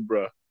do it,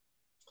 bro.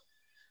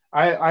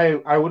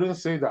 I wouldn't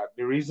say that.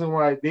 The reason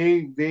why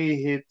they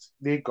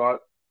got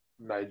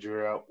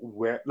Nigeria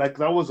where like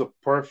that was a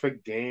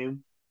perfect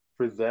game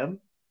for them.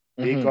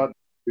 They Hmm. got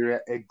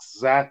Nigeria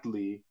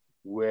exactly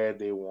where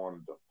they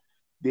wanted them.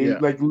 They Yeah.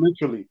 like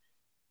literally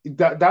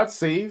that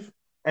save,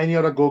 any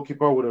other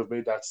goalkeeper would have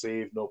made that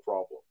save, no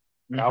problem.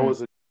 That Hmm.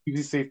 was an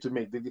easy save to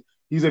make.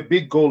 He's a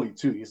big goalie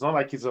too. He's not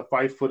like he's a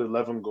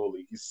 5'11"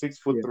 goalie. He's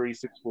 6'3", Yeah.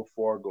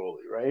 6'4"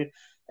 goalie, right?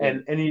 Yeah.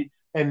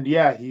 And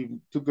yeah, he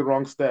took the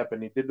wrong step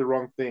and he did the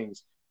wrong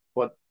things.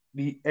 But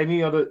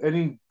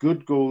any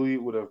good goalie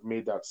would have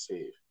made that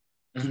save.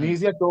 Hmm.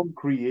 Tunisia don't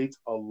create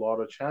a lot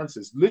of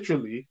chances.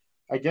 Literally,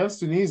 against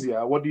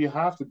Tunisia, what do you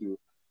have to do?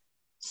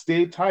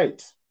 Stay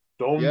tight.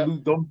 Yeah.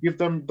 Don't give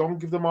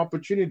them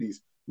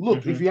opportunities.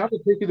 Look, if Hmm. you have to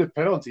take it to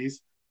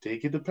penalties,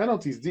 take it to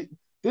penalties.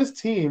 This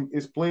team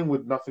is playing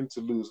with nothing to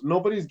lose.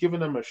 Nobody's giving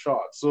them a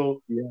shot.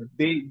 So Yeah.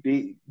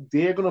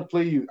 they're gonna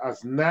play you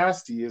as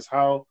nasty as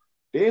how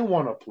they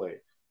want to play.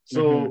 Hmm.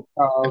 So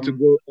And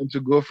to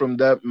go from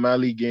that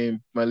Mali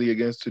game, Mali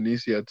against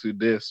Tunisia to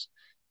this,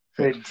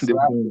 they're doing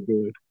exactly.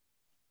 good.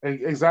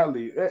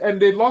 Exactly.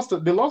 And they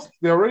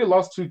already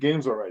lost two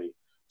games already.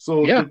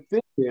 So Yeah.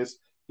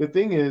 the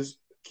thing is,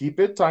 keep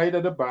it tight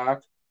at the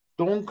back.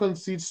 Don't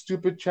concede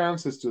stupid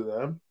chances to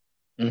them.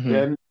 Hmm.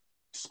 Then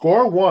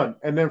score one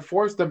and then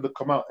force them to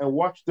come out and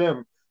watch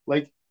them.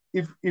 Like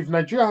if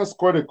Nigeria has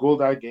scored a goal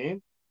that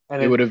game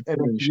It would have and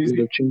then changed. It would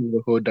Tunisia have changed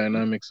the whole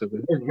dynamics of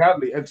it.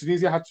 exactly and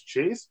Tunisia had to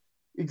chase.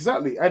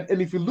 Exactly.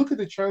 And if you look at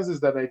the chances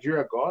that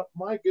Nigeria got,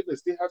 my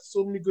goodness, they had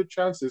so many good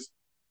chances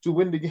to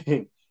win the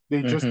game.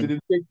 They just Hmm.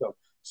 didn't take them.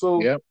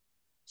 So Yeah.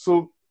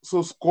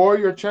 score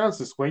your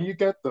chances when you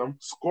get them,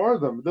 score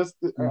them.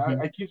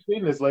 Hmm. I keep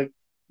saying this, like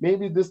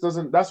maybe this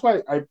doesn't. That's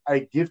why I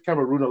give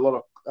Cameroon a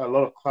lot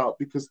of clout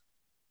because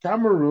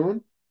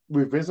Cameroon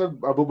with Vincent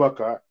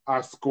Abubakar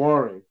are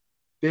scoring.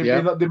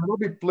 Yeah. They may not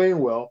be playing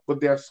well, but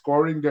they are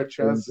scoring their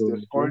Scoring chances. They're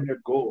goals. scoring Yeah.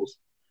 their goals,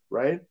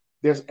 right?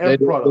 There's They're end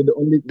the, they're product. the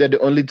only they're the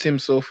only team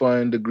so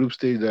far in the group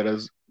stage that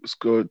has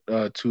scored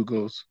 2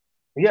 goals.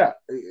 Yeah,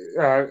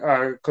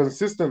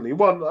 consistently.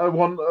 Well,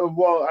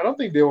 I don't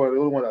think they were the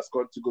only one that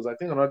scored two goals. I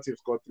think another team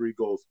scored three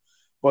goals.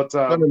 But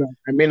No, no, no.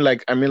 I mean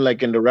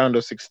like in the round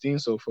of 16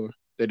 so far.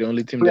 They're the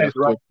only team that yeah, has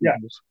right. scored two Yeah,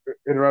 goals.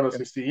 in round of Yeah.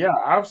 16. Yeah,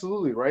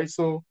 absolutely, right?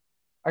 So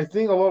I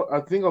think a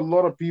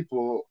lot of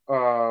people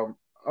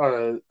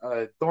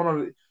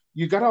don't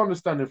you got to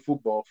understand in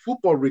football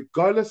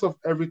regardless of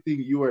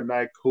everything you and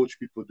I coach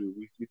people do.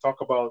 We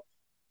talk about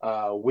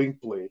wing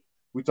play.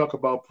 We talk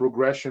about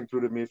progression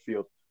through the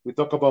midfield. We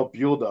talk about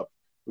build up.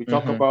 We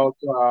talk Hmm. about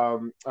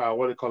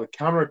what do you call it,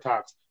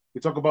 counterattacks. We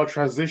talk about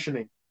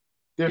transitioning.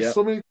 There's Yeah.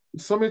 so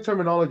many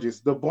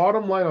terminologies. The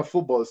bottom line of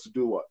football is to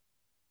do what?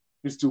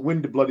 Is to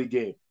win the bloody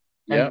game.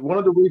 And Yeah. one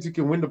of the ways you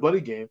can win the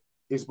bloody game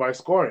is by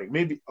scoring.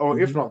 Maybe, or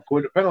if Hmm. not,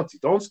 go to penalty.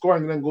 Don't score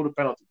and then go to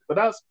penalty. But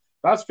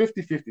that's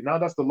 50-50. Now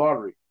that's the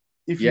lottery.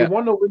 If you Yeah.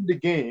 want to win the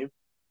game,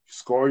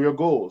 score your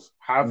goals,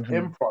 have Hmm.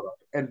 end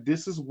product. And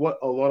this is what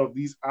a lot of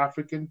these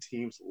African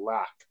teams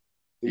lack.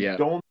 They Yeah.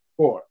 don't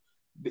score.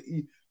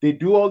 They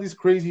do all these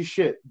crazy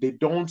shit. They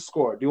don't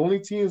score. The only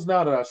teams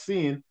now that I've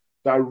seen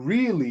that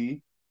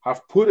really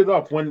have put it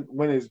up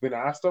when it's been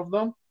asked of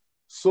them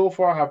so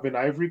far have been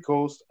Ivory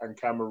Coast and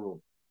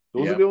Cameroon.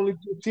 Those are Yeah. the only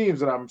two teams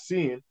that I'm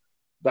seeing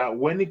that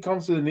when it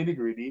comes to the nitty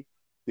gritty,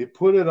 they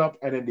put it up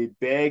and then they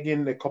bag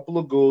in a couple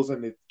of goals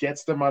and it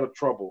gets them out of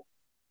trouble.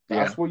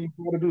 Yeah. That's what you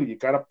got to do. You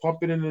got to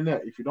pump it in the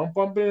net. If you don't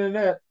pump it in the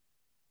net,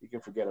 you can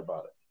forget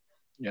about it.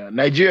 Yeah.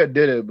 Nigeria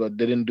did it, but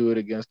they didn't do it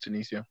against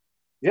Tunisia.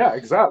 Yeah,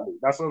 exactly.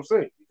 That's what I'm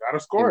saying. You got to Yeah.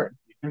 score it.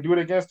 You can do it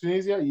against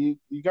Tunisia. You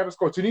got to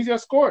score. Tunisia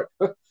scored,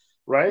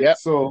 right? Yeah.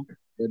 So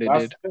Yeah, they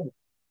that's did. the thing.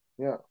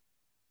 Yeah.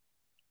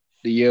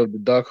 The year of the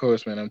dark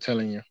horse, man. I'm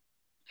telling you.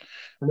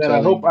 Man,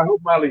 Telling you.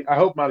 I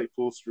hope Mali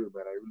pulls through,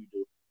 man. I really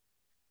do.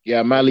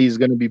 Yeah, I Mali really is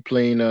gonna be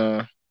playing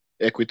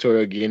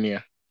Equatorial Guinea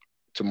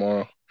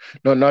tomorrow.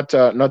 No, not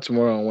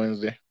tomorrow, on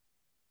Wednesday.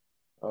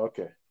 do.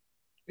 Okay.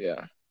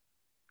 Yeah.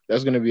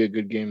 That's gonna be a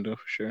good game though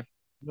for sure.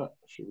 No,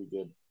 should be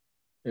good.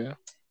 Yeah.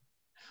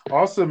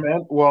 Awesome,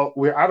 man. Well,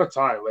 we're out of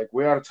time. Like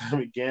we're out of time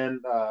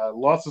again.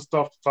 Lots of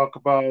stuff to talk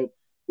about.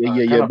 Yeah,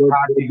 yeah, yeah. Kind of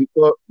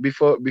But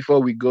packing before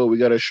we go, we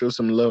gotta show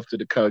some love to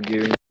the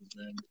Calgarians,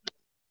 man.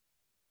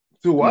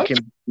 to You what?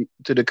 came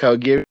to the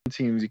Calgarian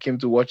teams. You came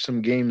to watch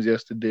some games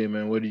yesterday,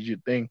 man. What did you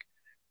think?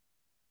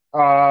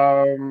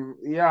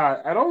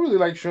 Yeah, I don't really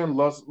like showing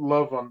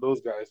love on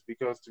those guys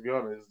because, to be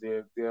honest,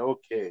 they're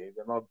okay.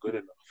 They're not good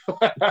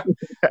enough.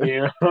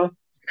 you know.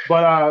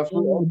 But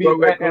for Oh, me, but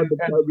we're called the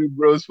and Calgary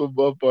Bros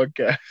Football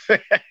Podcast.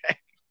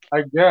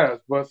 I guess,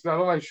 but I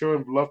don't like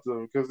showing love to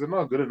them because they're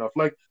not good enough.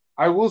 Like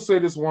I will say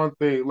this one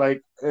thing,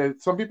 like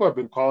some people have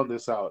been calling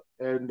this out,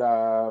 and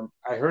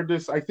I heard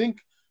this. I think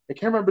I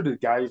can't remember the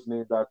guy's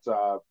name that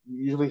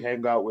you usually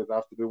hang out with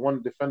after the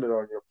one defender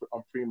on your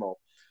on Primo.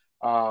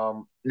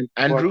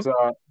 Andrew.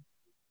 But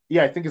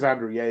yeah, I think it's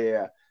Andrew. Yeah, yeah,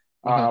 yeah.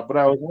 Uh-huh. But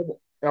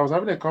I was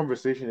having a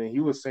conversation, and he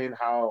was saying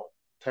how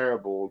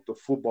terrible the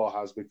football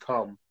has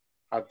become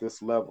at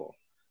this level.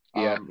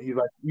 Yeah. He's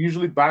like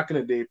usually back in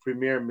the day,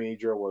 Premier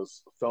Major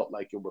was felt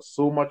like it was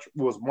so much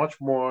was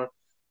much more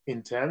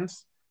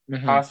intense. Hmm.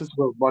 Passes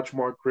were much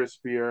more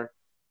crispier.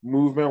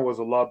 Movement was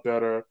a lot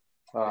better.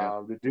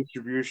 Yeah. The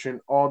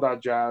distribution, all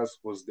that jazz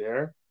was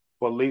there.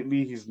 But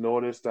lately, he's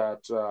noticed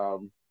that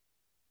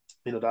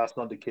that's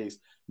not the case.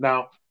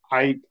 Now,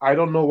 I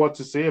don't know what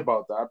to say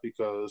about that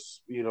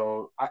because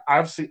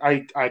I've seen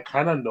I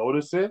kind of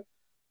noticed it,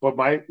 but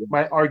my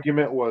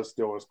argument was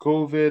there was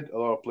COVID. A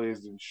lot of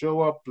players didn't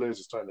show up. Players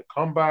are starting to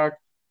come back.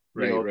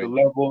 Right. The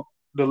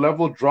Right.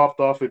 level dropped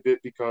off a bit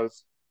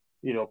because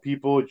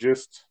people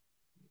just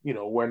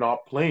were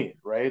not playing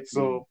right. Yeah.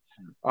 So,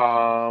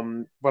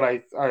 but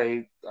I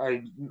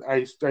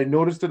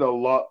noticed it a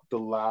lot the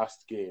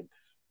last game.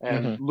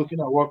 And Hmm. looking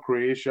at what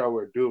Croatia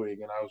were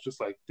doing, and I was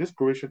just like, this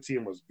Croatia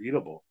team was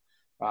beatable.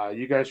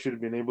 You guys should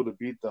have been able to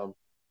beat them.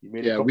 You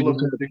made a Yeah. We couple of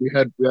just mistakes.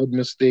 we had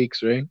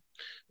mistakes, right?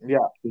 Yeah,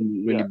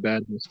 Really, really yeah,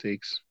 bad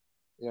mistakes.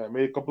 yeah.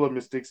 Made a couple of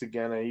mistakes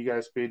again, and you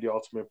guys paid the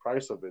ultimate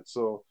price of it.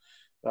 So,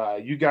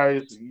 you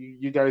guys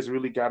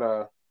really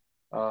gotta,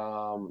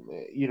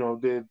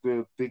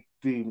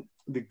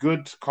 the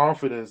good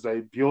confidence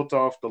that built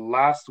off the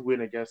last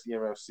win against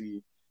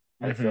EMFC.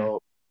 I Hmm.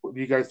 felt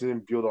you guys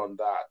didn't build on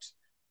that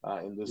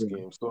in this Yeah.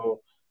 game.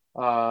 So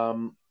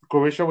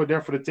Croatia were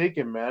there for the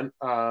taking, man.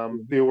 I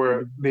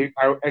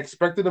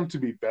expected them to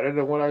be better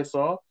than what I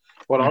saw,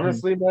 but Hmm.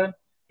 honestly, man,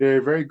 they're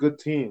a very good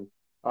team.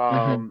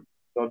 Hmm.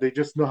 They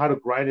just know how to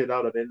grind it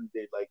out at the end of the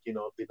day. Like, they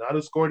know how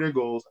to score their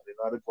goals and they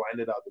know how to grind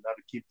it out. They know how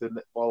to keep the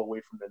ball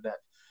away from the net.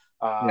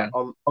 Yeah.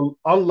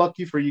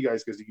 Unlucky for you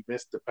guys because you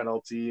missed the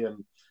penalty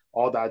and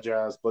all that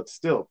jazz, but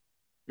still,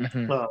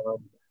 Hmm.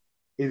 um,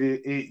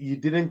 you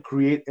didn't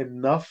create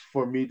enough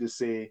for me to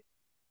say,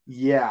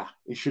 yeah,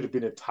 it should have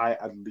been a tie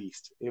at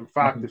least. In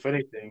fact, Hmm. if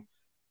anything,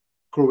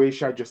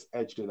 Croatia just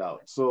edged it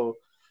out. So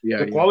Yeah.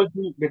 the Yeah.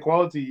 quality, the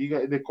quality,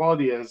 the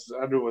quality, as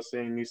Andrew was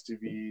saying, needs to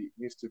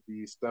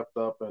be stepped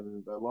up,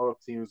 and a lot of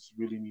teams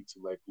really need to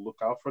like look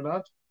out for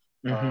that,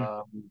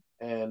 Hmm.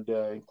 and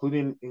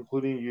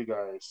including you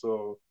guys.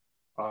 So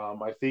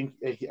I think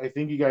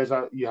you guys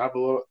you have a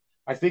lot.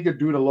 I think you're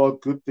doing a lot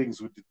of good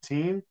things with the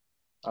team.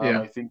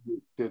 Yeah. I think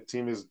the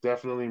team is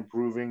definitely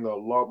improving a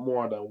lot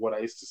more than what I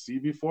used to see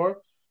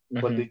before,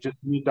 but Hmm. they just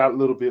need that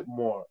little bit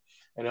more.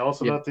 And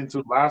also Yeah. another thing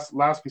too,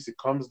 last piece, it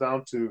comes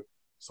down to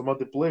some of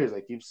the players.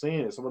 I keep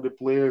saying it. Some of the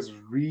players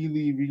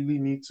really, really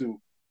need to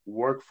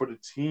work for the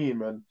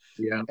team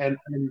Yeah. and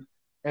and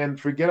and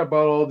forget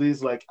about all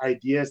these like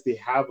ideas they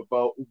have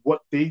about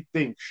what they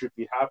think should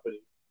be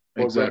happening.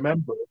 But Exactly.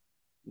 remember,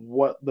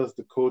 what does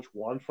the coach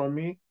want from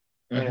me?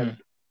 Hmm.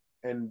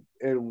 And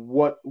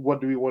what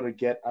do we want to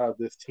get out of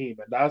this team?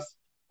 And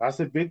that's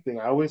a big thing.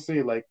 I always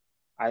say like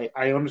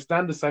I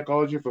understand the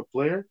psychology of a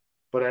player,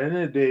 but at the end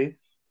of the day,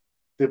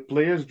 the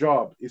player's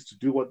job is to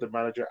do what the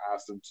manager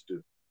asks them to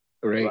do,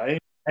 Right.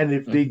 right? And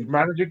if the Hmm.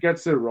 manager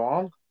gets it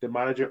wrong, the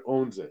manager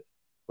owns it.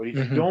 But if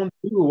you Hmm. don't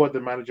do what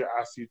the manager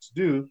asks you to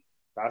do,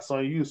 that's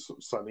on you,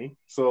 Sonny.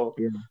 So,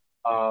 Yeah.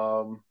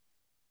 um,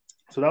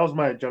 so that was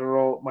my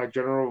general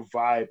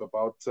vibe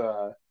about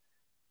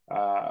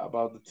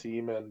the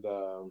team, and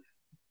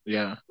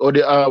Yeah. Or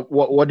the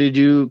what did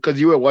you? Because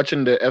you were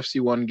watching the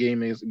FC1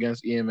 game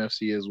against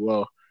EMFC as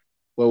well.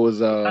 What was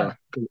 'cause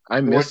they were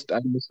I missed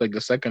like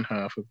the second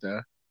half of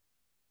that.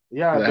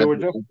 yeah, 'Cause I they had were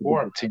to just get poor,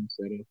 the man. team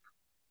set up.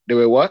 They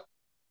were what?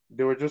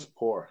 They were just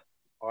poor.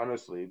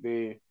 Honestly,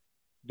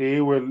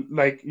 they were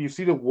like you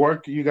see the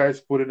work you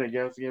guys put in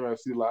against the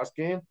MFC last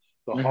game,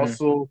 the Hmm.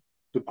 hustle,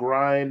 the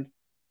grind,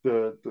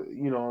 the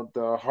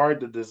heart,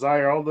 the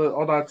desire, all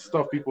that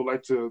stuff people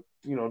like to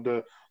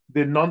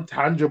the non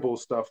tangible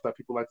stuff that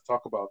people like to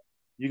talk about.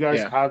 You guys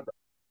Yeah. had that.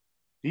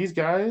 These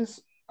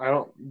guys. I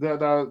don't.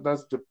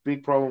 That's the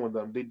big problem with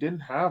them. They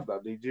didn't have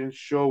that. They didn't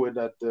show it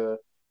at the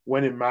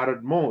when it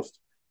mattered most.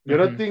 The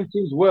other Hmm. thing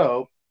too, as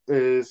well,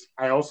 is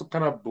I also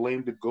kind of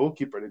blame the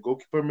goalkeeper. The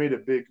goalkeeper made a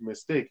big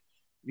mistake.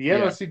 The Yeah.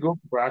 MFC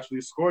goalkeeper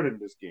actually scored in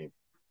this game.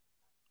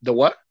 The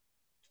what?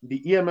 The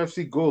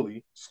EMFC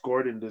goalie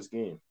scored in this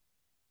game.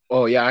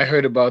 Oh yeah, I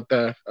heard about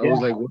that. I Yeah,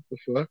 was like, what the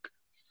fuck?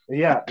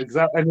 Yeah,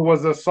 exactly. And it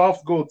was a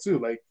soft goal too.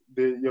 Like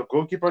your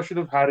goalkeeper should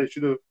have had it,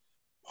 should have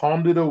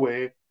palmed it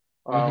away.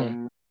 Hmm.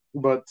 Um,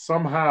 but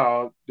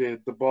somehow the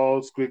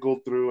ball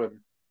squiggled through and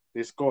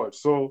they scored.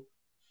 So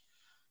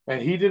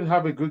and he didn't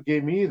have a good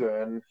game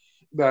either. And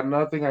that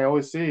another thing I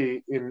always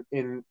say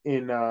in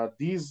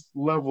these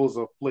levels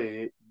of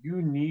play,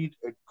 you need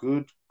a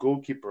good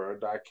goalkeeper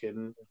that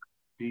can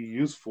be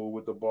useful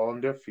with the ball on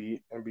their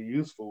feet and be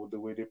useful with the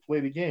way they play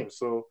the game.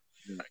 So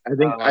I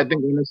think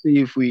um, honestly,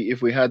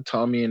 if we had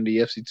Tommy in the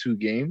FC2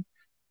 game,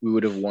 we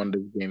would have won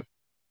this game.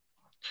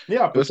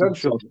 yeah, Those some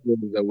soft potentially.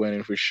 goals that went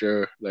in for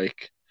sure.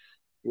 Like,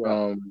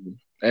 Yeah,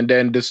 and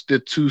then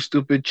the two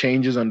stupid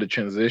changes on the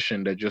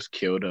transition that just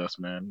killed us,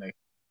 man. Like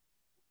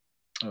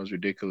that was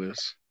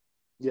ridiculous.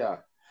 yeah.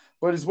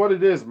 But it's what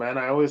it is, man.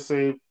 I always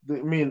say,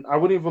 I mean, I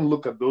wouldn't even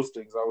look at those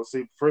things. I would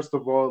say, first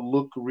of all,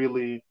 look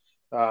really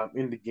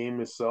in the game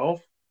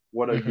itself.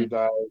 What are you Hmm.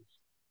 guys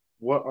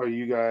what are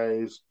you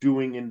guys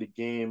doing in the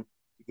game?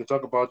 You can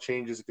talk about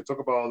changes. You can talk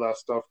about all that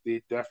stuff.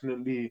 They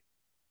definitely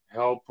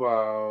help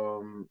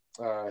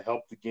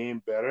the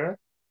game better.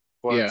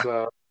 Yeah.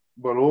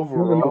 But No, no, no.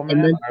 overall, I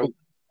man,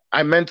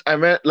 meant, I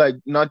meant like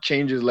not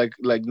changes, like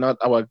not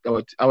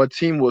our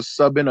team was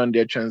subbing on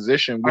their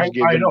transition, which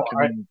gave I them know a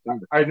command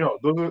thing. I know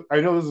I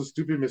know those are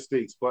stupid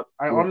mistakes, but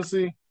I Yeah.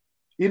 honestly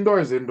indoor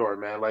is indoor,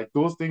 man. Like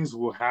those things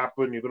will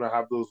happen. You're gonna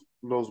have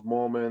those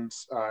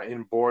moments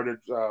in boarded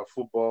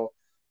football.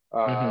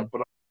 Hmm.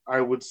 But I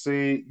would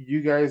say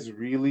you guys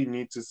really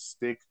need to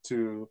stick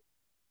to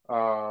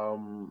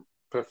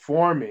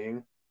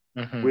performing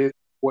Hmm. with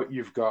what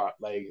you've got.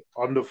 Like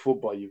on the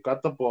football, you've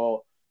got the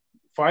ball.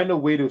 Find a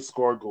way to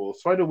score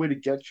goals. Find a way to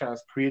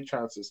create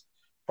chances.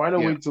 Find a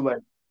Yeah. way to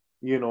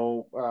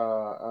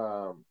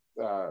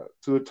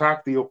to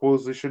attack the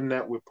opposition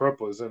net with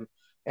purpose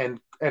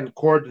and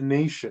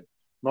coordination,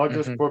 not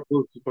just Hmm.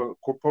 purpose, but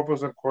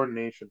purpose and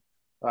coordination.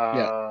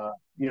 Yeah.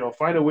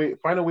 Find a way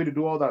to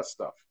do all that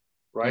stuff,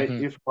 right?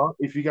 Hmm. If not,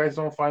 if you guys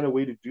don't find a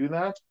way to do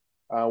that,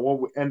 what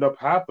will end up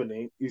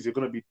happening is you're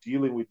going to be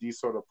dealing with these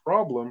sort of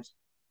problems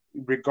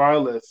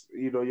regardless.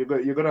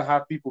 You're gonna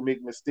have people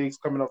make mistakes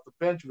coming off the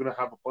bench. You're gonna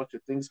have a bunch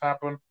of things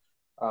happen,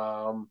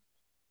 um,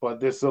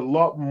 but there's a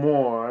lot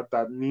more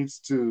that needs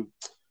to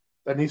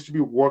be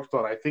worked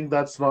on. I think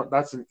that's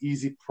an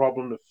easy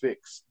problem to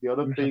fix. The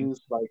other Hmm.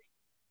 things like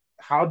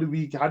how do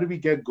we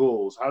get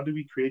goals? How do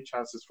we create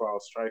chances for our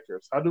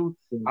strikers? How do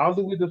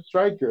we the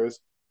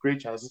strikers create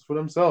chances for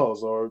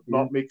themselves or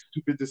not make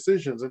stupid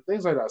decisions and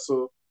things like that?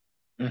 So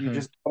you Hmm.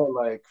 just gotta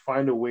like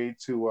find a way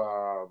to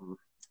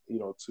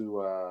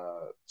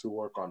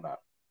work on that.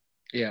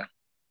 Yeah.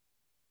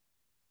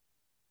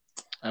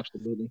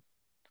 Absolutely.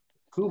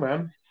 Cool,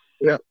 man.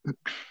 Yeah.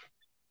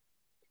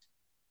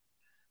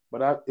 But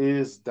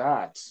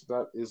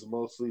that is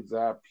mostly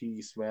that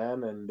piece,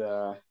 man. And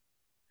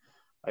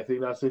I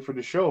think that's it for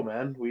the show,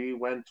 man. We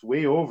went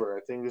way over.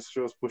 I think this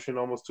show's pushing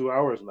almost 2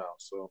 hours now.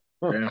 So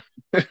Yeah.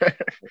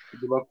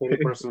 good luck to any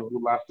person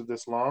who lasted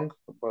this long.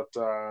 But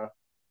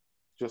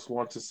just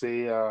want to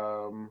say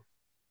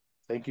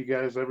thank you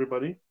guys,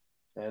 everybody,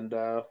 and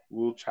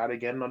we'll chat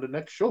again on the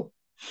next show.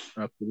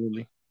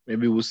 Absolutely.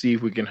 Maybe we'll see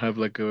if we can have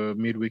like a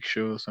midweek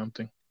show or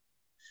something.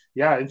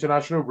 Yeah,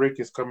 international break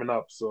is coming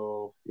up,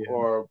 Yeah.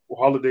 or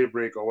holiday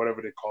break or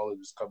whatever they call it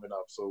is coming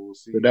up. So we'll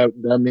So see.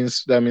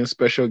 that means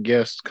special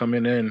guests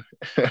coming in.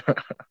 Which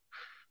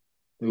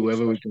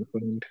Whoever we special,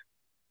 can find.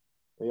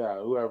 yeah,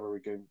 whoever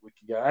we can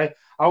get.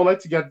 I would like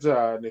to get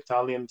an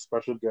Italian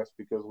special guest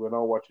because we're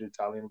not watching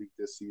Italian league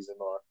this season,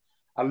 or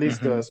at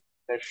least Hmm. a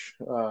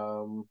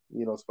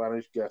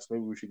Spanish guest.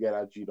 Maybe we should get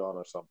Ajit on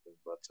or something.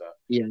 But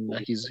Yeah, we'll,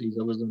 he's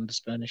always on the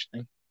Spanish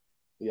thing.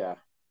 yeah,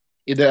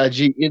 Either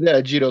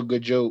Ajit or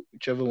Gojo,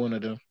 whichever one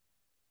of them.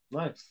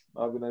 nice.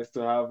 That'd be nice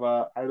to have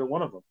either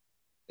one of them.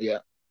 Yeah.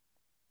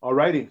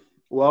 Alrighty.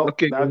 Well,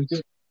 Okay, that's guys.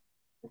 it.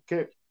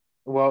 Okay.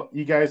 Well,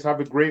 you guys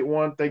have a great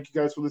one. Thank you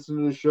guys for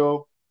listening to the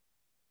show.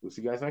 We'll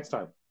see you guys next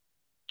time.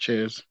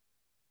 Cheers.